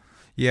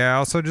 Yeah, I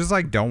also just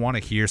like don't want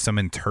to hear some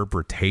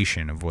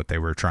interpretation of what they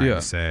were trying Yeah.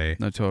 to say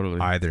No, totally.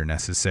 either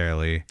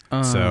necessarily.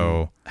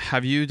 So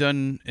Have you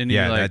done any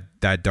yeah, like?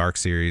 that Dark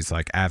series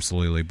like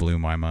absolutely blew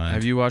my mind.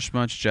 Have you watched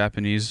much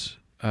Japanese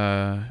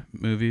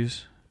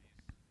movies?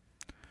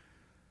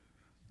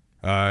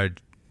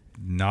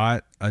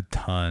 Not a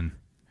ton.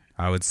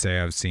 I would say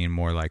I've seen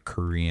more like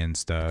Korean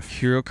stuff.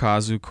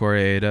 Hirokazu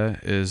Koreeda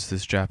is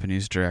this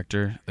Japanese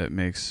director that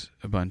makes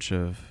a bunch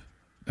of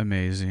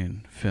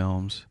amazing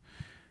films,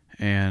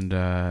 and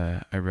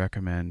I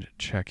recommend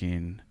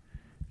checking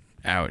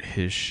out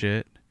his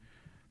shit.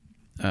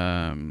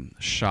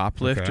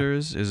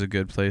 Shoplifters is a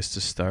good place to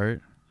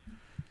start.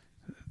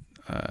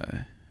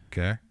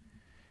 Okay.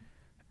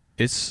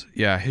 It's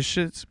his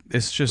shit's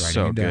it's just Writing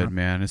so it good, down.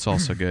 man. It's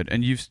also good,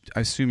 and I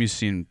assume you've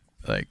seen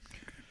like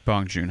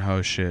Bong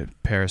Joon-ho shit,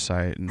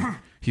 Parasite, and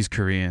he's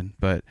Korean,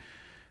 but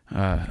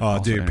Oh,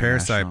 also dude,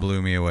 Parasite international.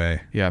 blew me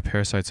away. Yeah,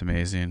 Parasite's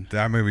amazing.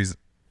 That movie's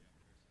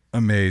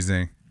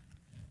amazing.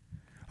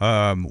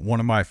 One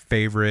of my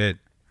favorite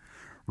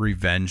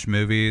revenge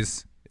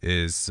movies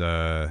is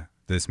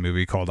this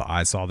movie called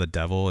I Saw the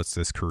Devil. It's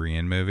this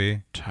Korean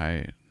movie.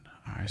 Tight.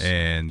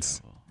 And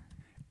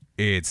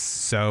it's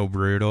so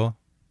brutal,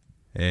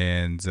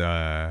 and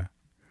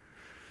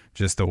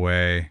just the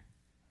way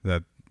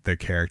that the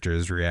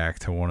characters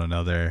react to one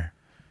another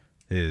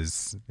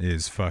is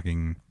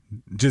fucking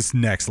just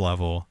next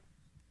level.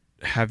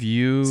 Have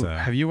you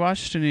So-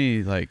 watched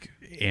any like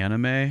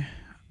anime?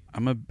 I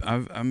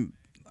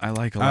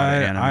like a lot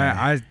of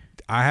anime.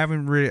 I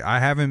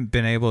haven't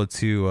been able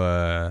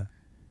to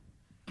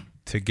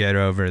get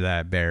over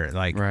that bear.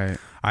 Like, Right.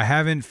 I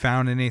haven't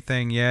found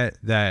anything yet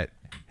that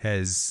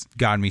has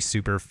gotten me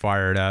super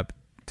fired up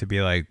to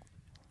be like,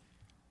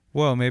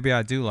 well, maybe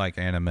I do like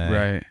anime.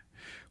 Right.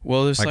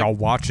 Well, there's Like, like I'll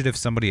watch it if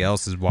somebody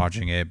else is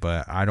watching it,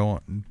 but I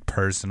don't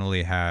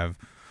personally have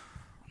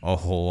a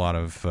whole lot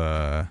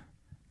of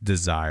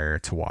desire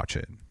to watch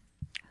it.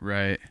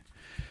 right.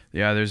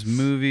 Yeah, there's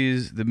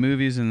movies. The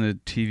movies and the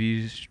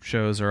TV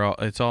shows are all.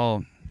 It's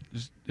all.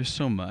 There's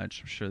so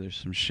much. I'm sure there's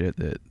some shit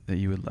that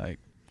you would like,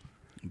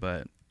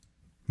 but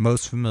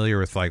Most familiar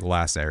with like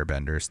Last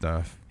Airbender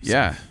stuff. So-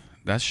 yeah,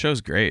 that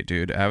show's great,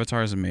 dude.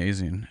 Avatar is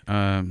amazing.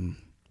 Have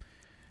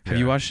Yeah.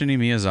 you watched any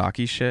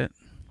Miyazaki shit?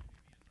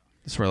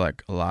 That's where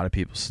like a lot of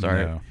people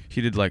start. No.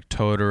 He did like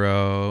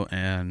Totoro,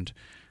 and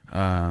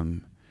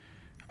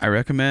I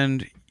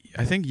recommend.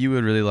 I think you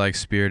would really like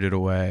Spirited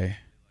Away.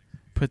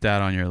 Put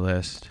that on your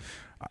list.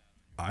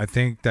 I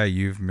think that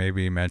you've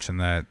maybe mentioned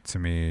that to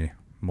me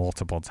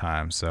multiple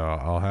times, so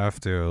I'll have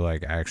to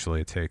like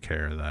actually take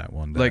care of that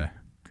one day. Like,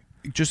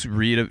 just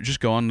read it. Just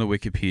go on the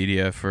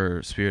Wikipedia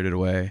for Spirited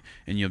Away,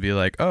 and you'll be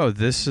like, "Oh,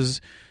 this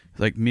is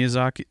like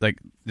Miyazaki." Like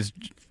this,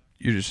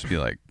 you just be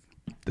like,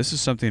 "This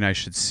is something I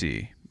should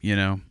see." You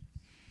know.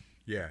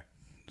 yeah.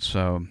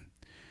 So,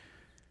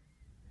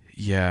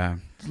 yeah,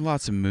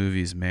 lots of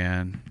movies,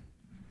 man.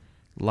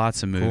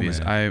 Lots of movies.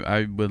 man.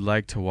 I would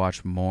like to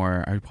watch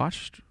more.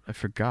 I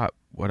forgot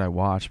what I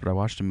watched, but I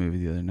watched a movie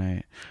the other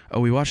night. Oh,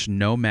 we watched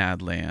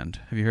Nomadland.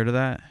 Have you heard of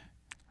that?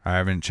 I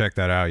haven't checked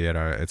that out yet.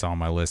 It's on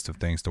my list of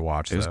things to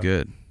watch. It was though.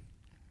 good.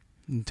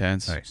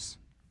 Intense. Nice.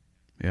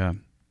 Yeah.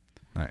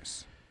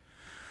 Nice.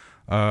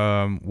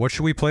 What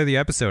should we play the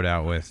episode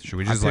out with? Should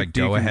we just I like picked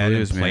go Deacon ahead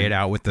Blues, and play man. it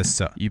out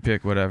with You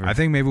pick whatever. I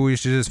think maybe we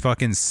should just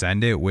fucking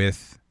send it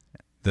with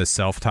the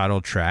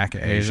self-titled track,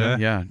 Asia.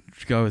 Yeah.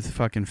 Just go with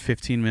fucking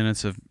 15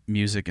 minutes of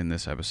music in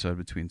this episode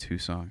between two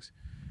songs.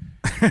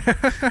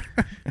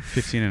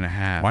 15 and a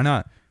half. Why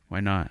not? Why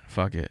not?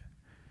 Fuck it.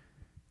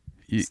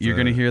 It's You're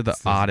the- going to hear the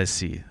it's the-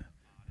 Odyssey.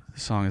 The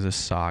song is a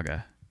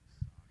saga.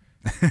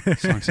 The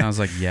song sounds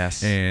like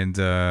Yes. And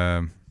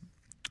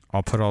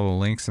I'll put all the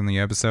links in the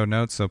episode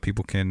notes so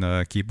people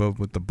can keep up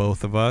with the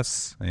both of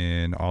us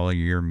and all of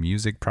your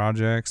music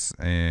projects,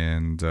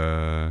 and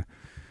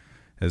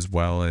as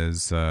well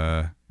as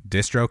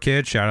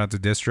DistroKid. Shout out to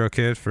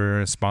DistroKid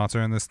for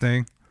sponsoring this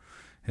thing.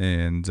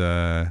 And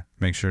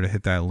make sure to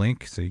hit that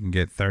link so you can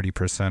get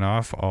 30%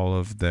 off all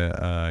of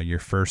the your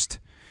first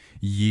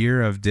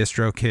year of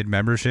DistroKid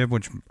membership,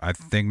 which I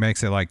think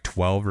makes it like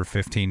 $12 or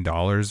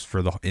 $15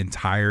 for the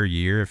entire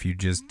year if you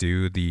just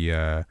do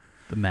the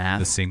math.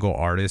 the single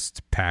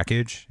artist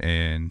package.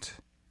 And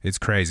it's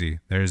crazy.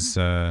 There's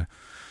they're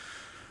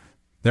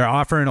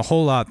offering a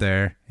whole lot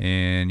there,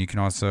 and you can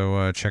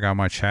also check out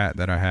my chat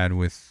that I had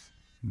with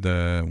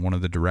one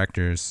of the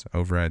directors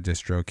over at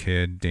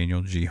DistroKid,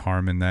 Daniel G.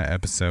 Harmon. That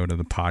episode of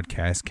the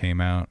podcast came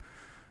out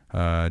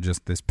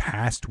just this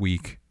past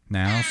week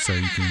now, so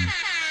you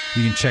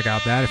can check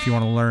out that if you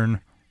want to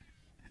learn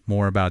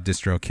more about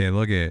DistroKid.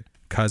 Look at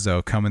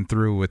Cuzzo coming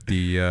through with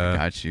the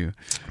Got you.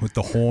 with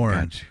the horn.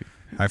 Got you.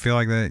 I feel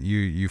like that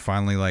you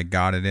finally like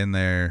got it in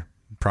there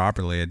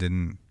properly.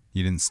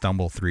 You didn't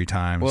stumble 3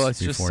 times Well, it's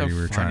just before so you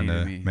were funny trying to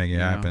to me, make it you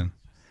know? happen.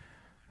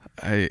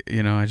 I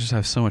just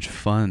have so much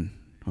fun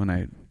when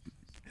I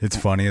It's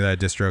funny that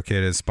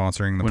DistroKid is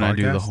sponsoring the podcast. I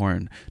do the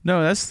horn.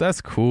 No,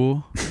 that's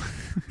cool.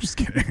 I'm just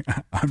kidding.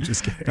 I'm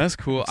just kidding. That's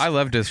cool. I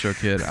love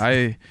DistroKid.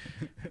 I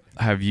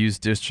have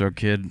used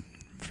DistroKid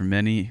for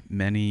many,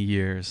 many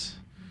years.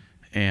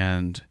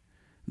 And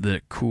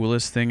the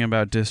coolest thing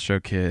about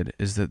DistroKid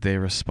is that they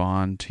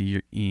respond to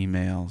your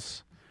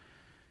emails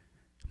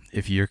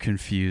if you're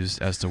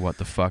confused as to what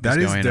the fuck That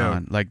is is going dope.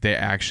 on. Like, they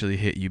actually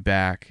hit you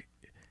back,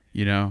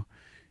 you know?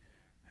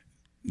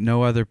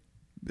 No other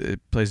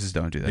places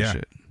don't do that Yeah.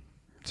 shit.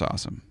 It's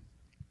awesome.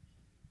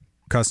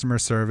 Customer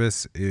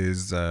service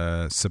is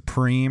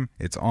supreme.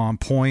 It's on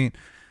point.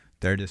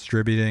 They're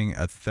distributing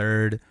a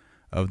third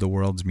of the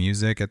world's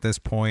music at this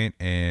point,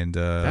 and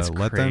That's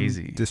let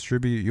crazy. them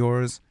distribute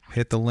yours.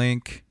 Hit the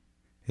link.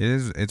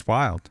 It's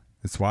wild.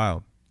 It's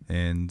wild.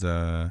 And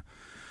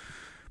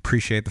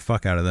appreciate the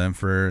fuck out of them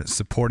for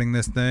supporting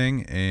this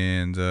thing,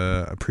 and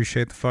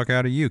appreciate the fuck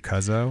out of you,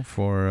 Cuzzo,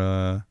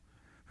 for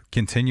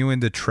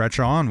continuing to trudge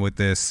on with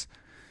this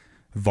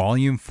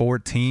volume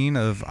 14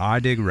 of I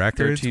Dig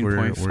Records.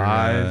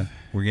 13.5.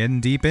 We're getting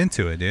deep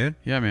into it, dude.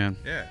 Yeah, man.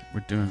 Yeah.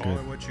 We're doing Call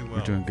good. it what you will.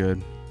 We're doing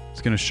good.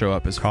 It's gonna show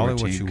up as Call it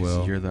 14 what you 'cause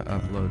will. You're the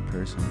upload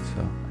person,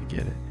 so I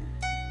get it.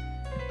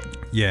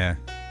 Yeah.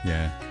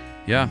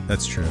 Yeah,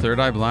 That's true. Third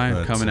Eye Blind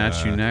But, coming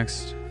at you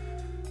next.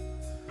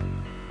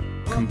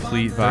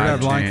 Complete vibe Third Eye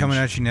Blind change. coming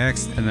at you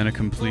next. And then a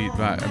complete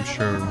vibe. I'm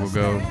sure we'll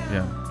go.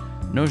 Yeah.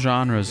 No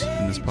genres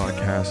in this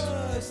podcast.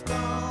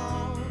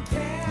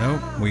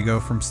 Nope. We go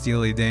from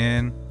Steely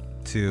Dan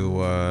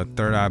to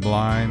Third Eye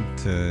Blind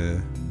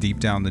to deep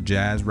down the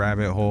jazz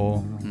rabbit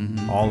hole.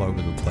 All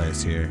over the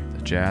place here.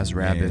 The Jazz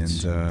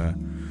Rabbits. And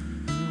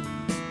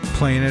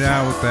playing it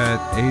out with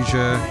that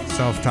Asia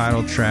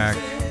self-titled track.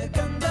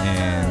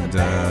 And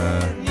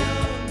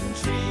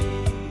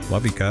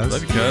love you, cuz.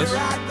 Love you,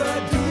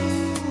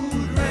 cuz.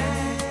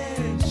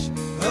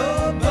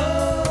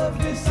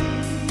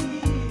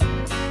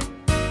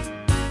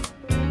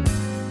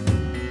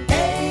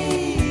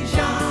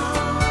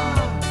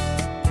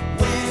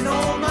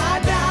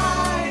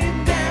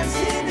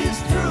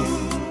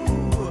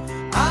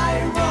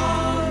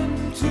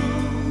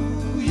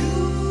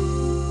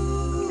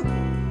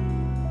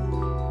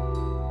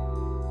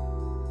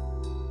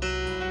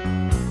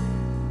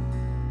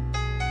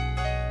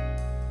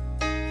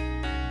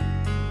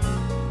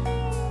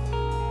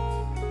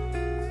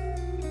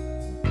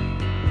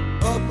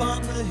 Up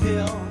on the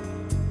hill,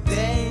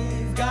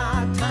 they've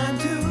got time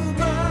to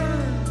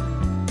burn.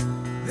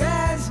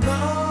 There's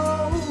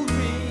no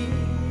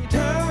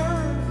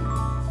return.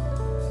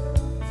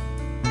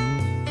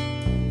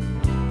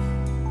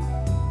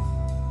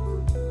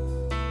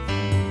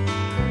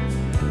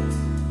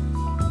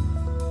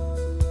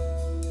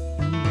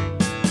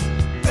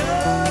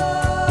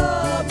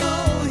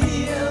 Double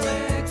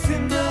helix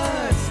in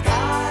the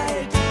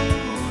sky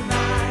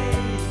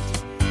tonight.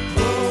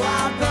 Blow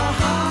out the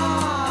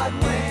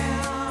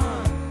hardware.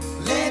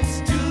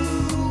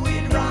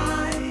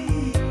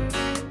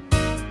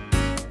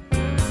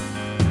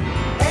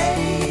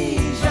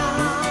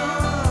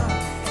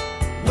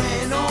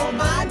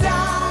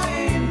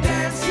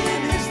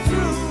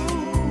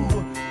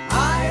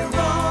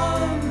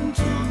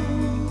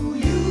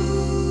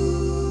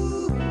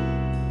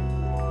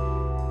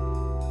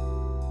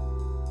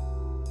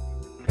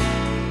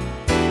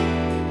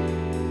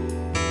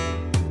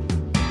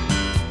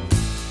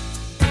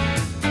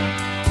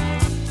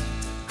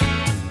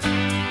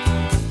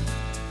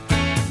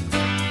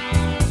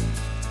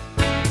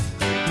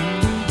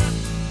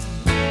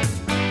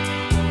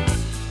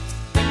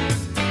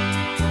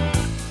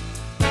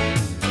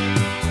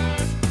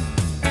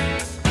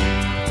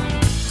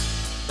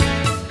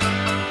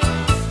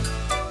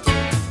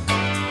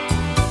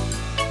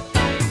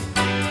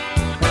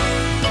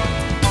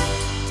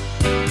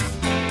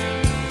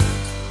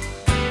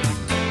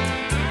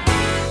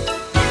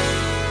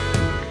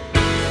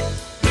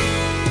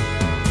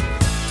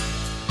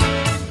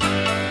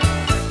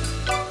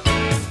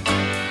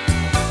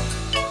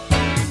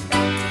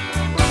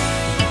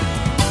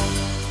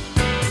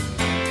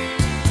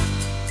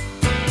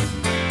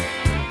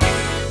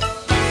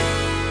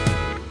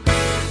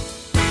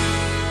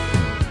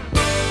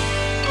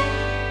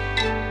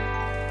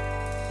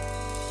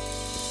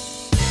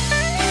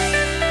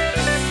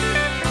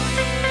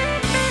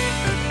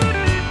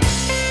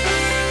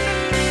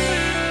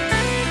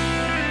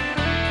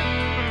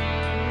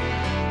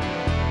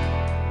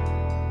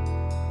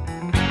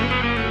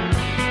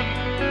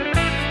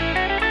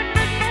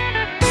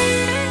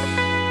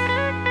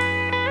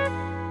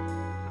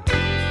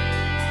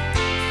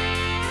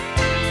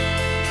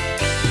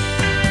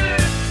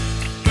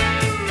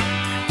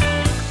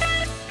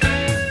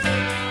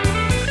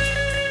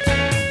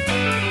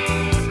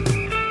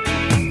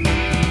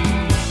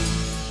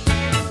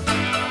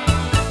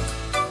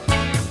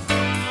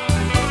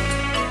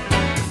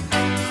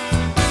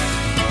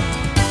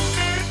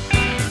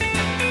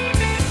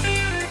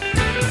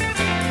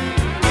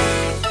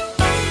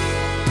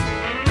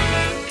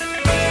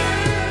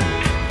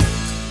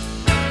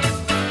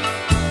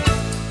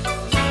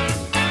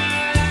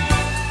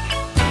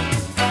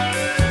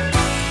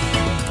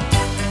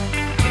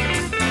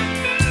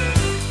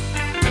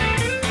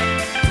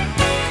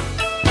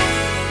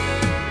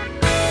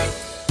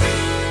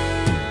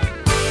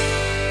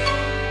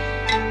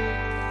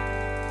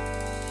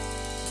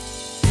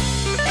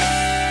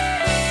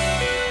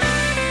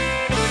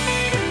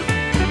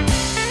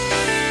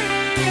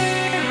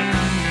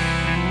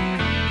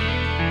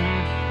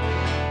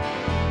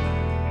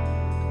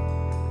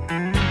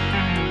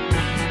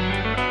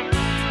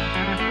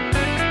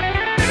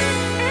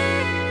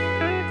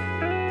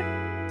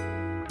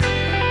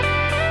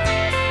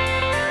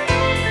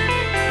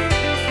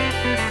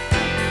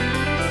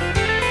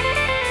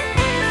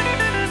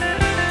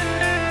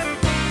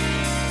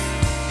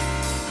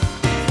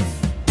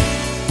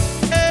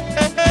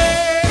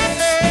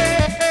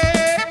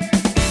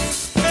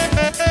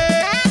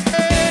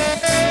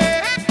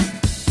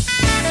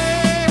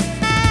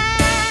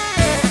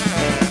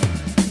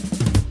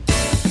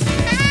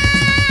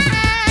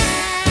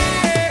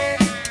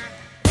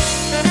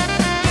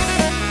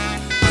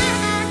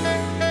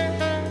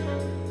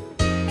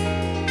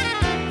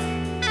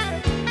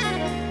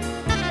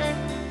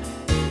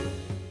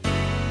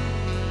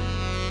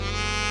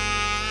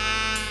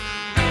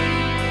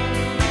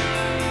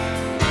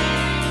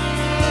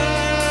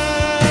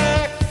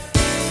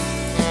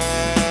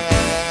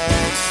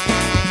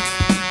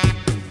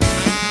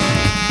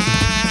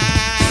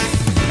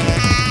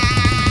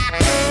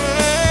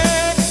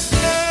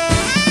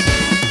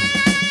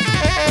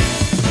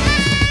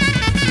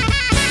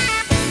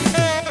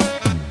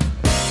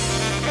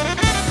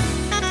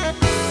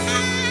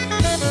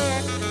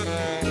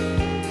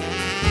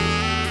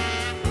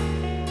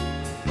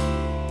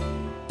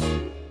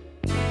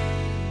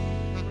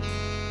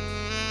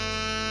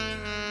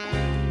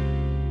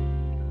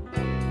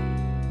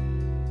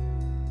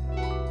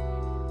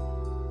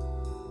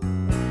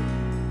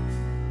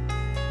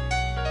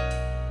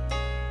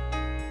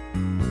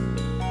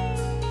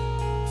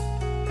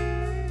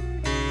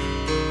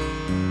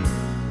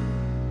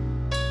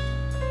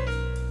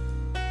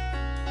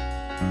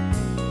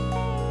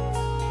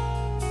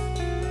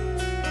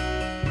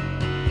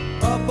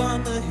 Up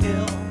on the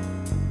hill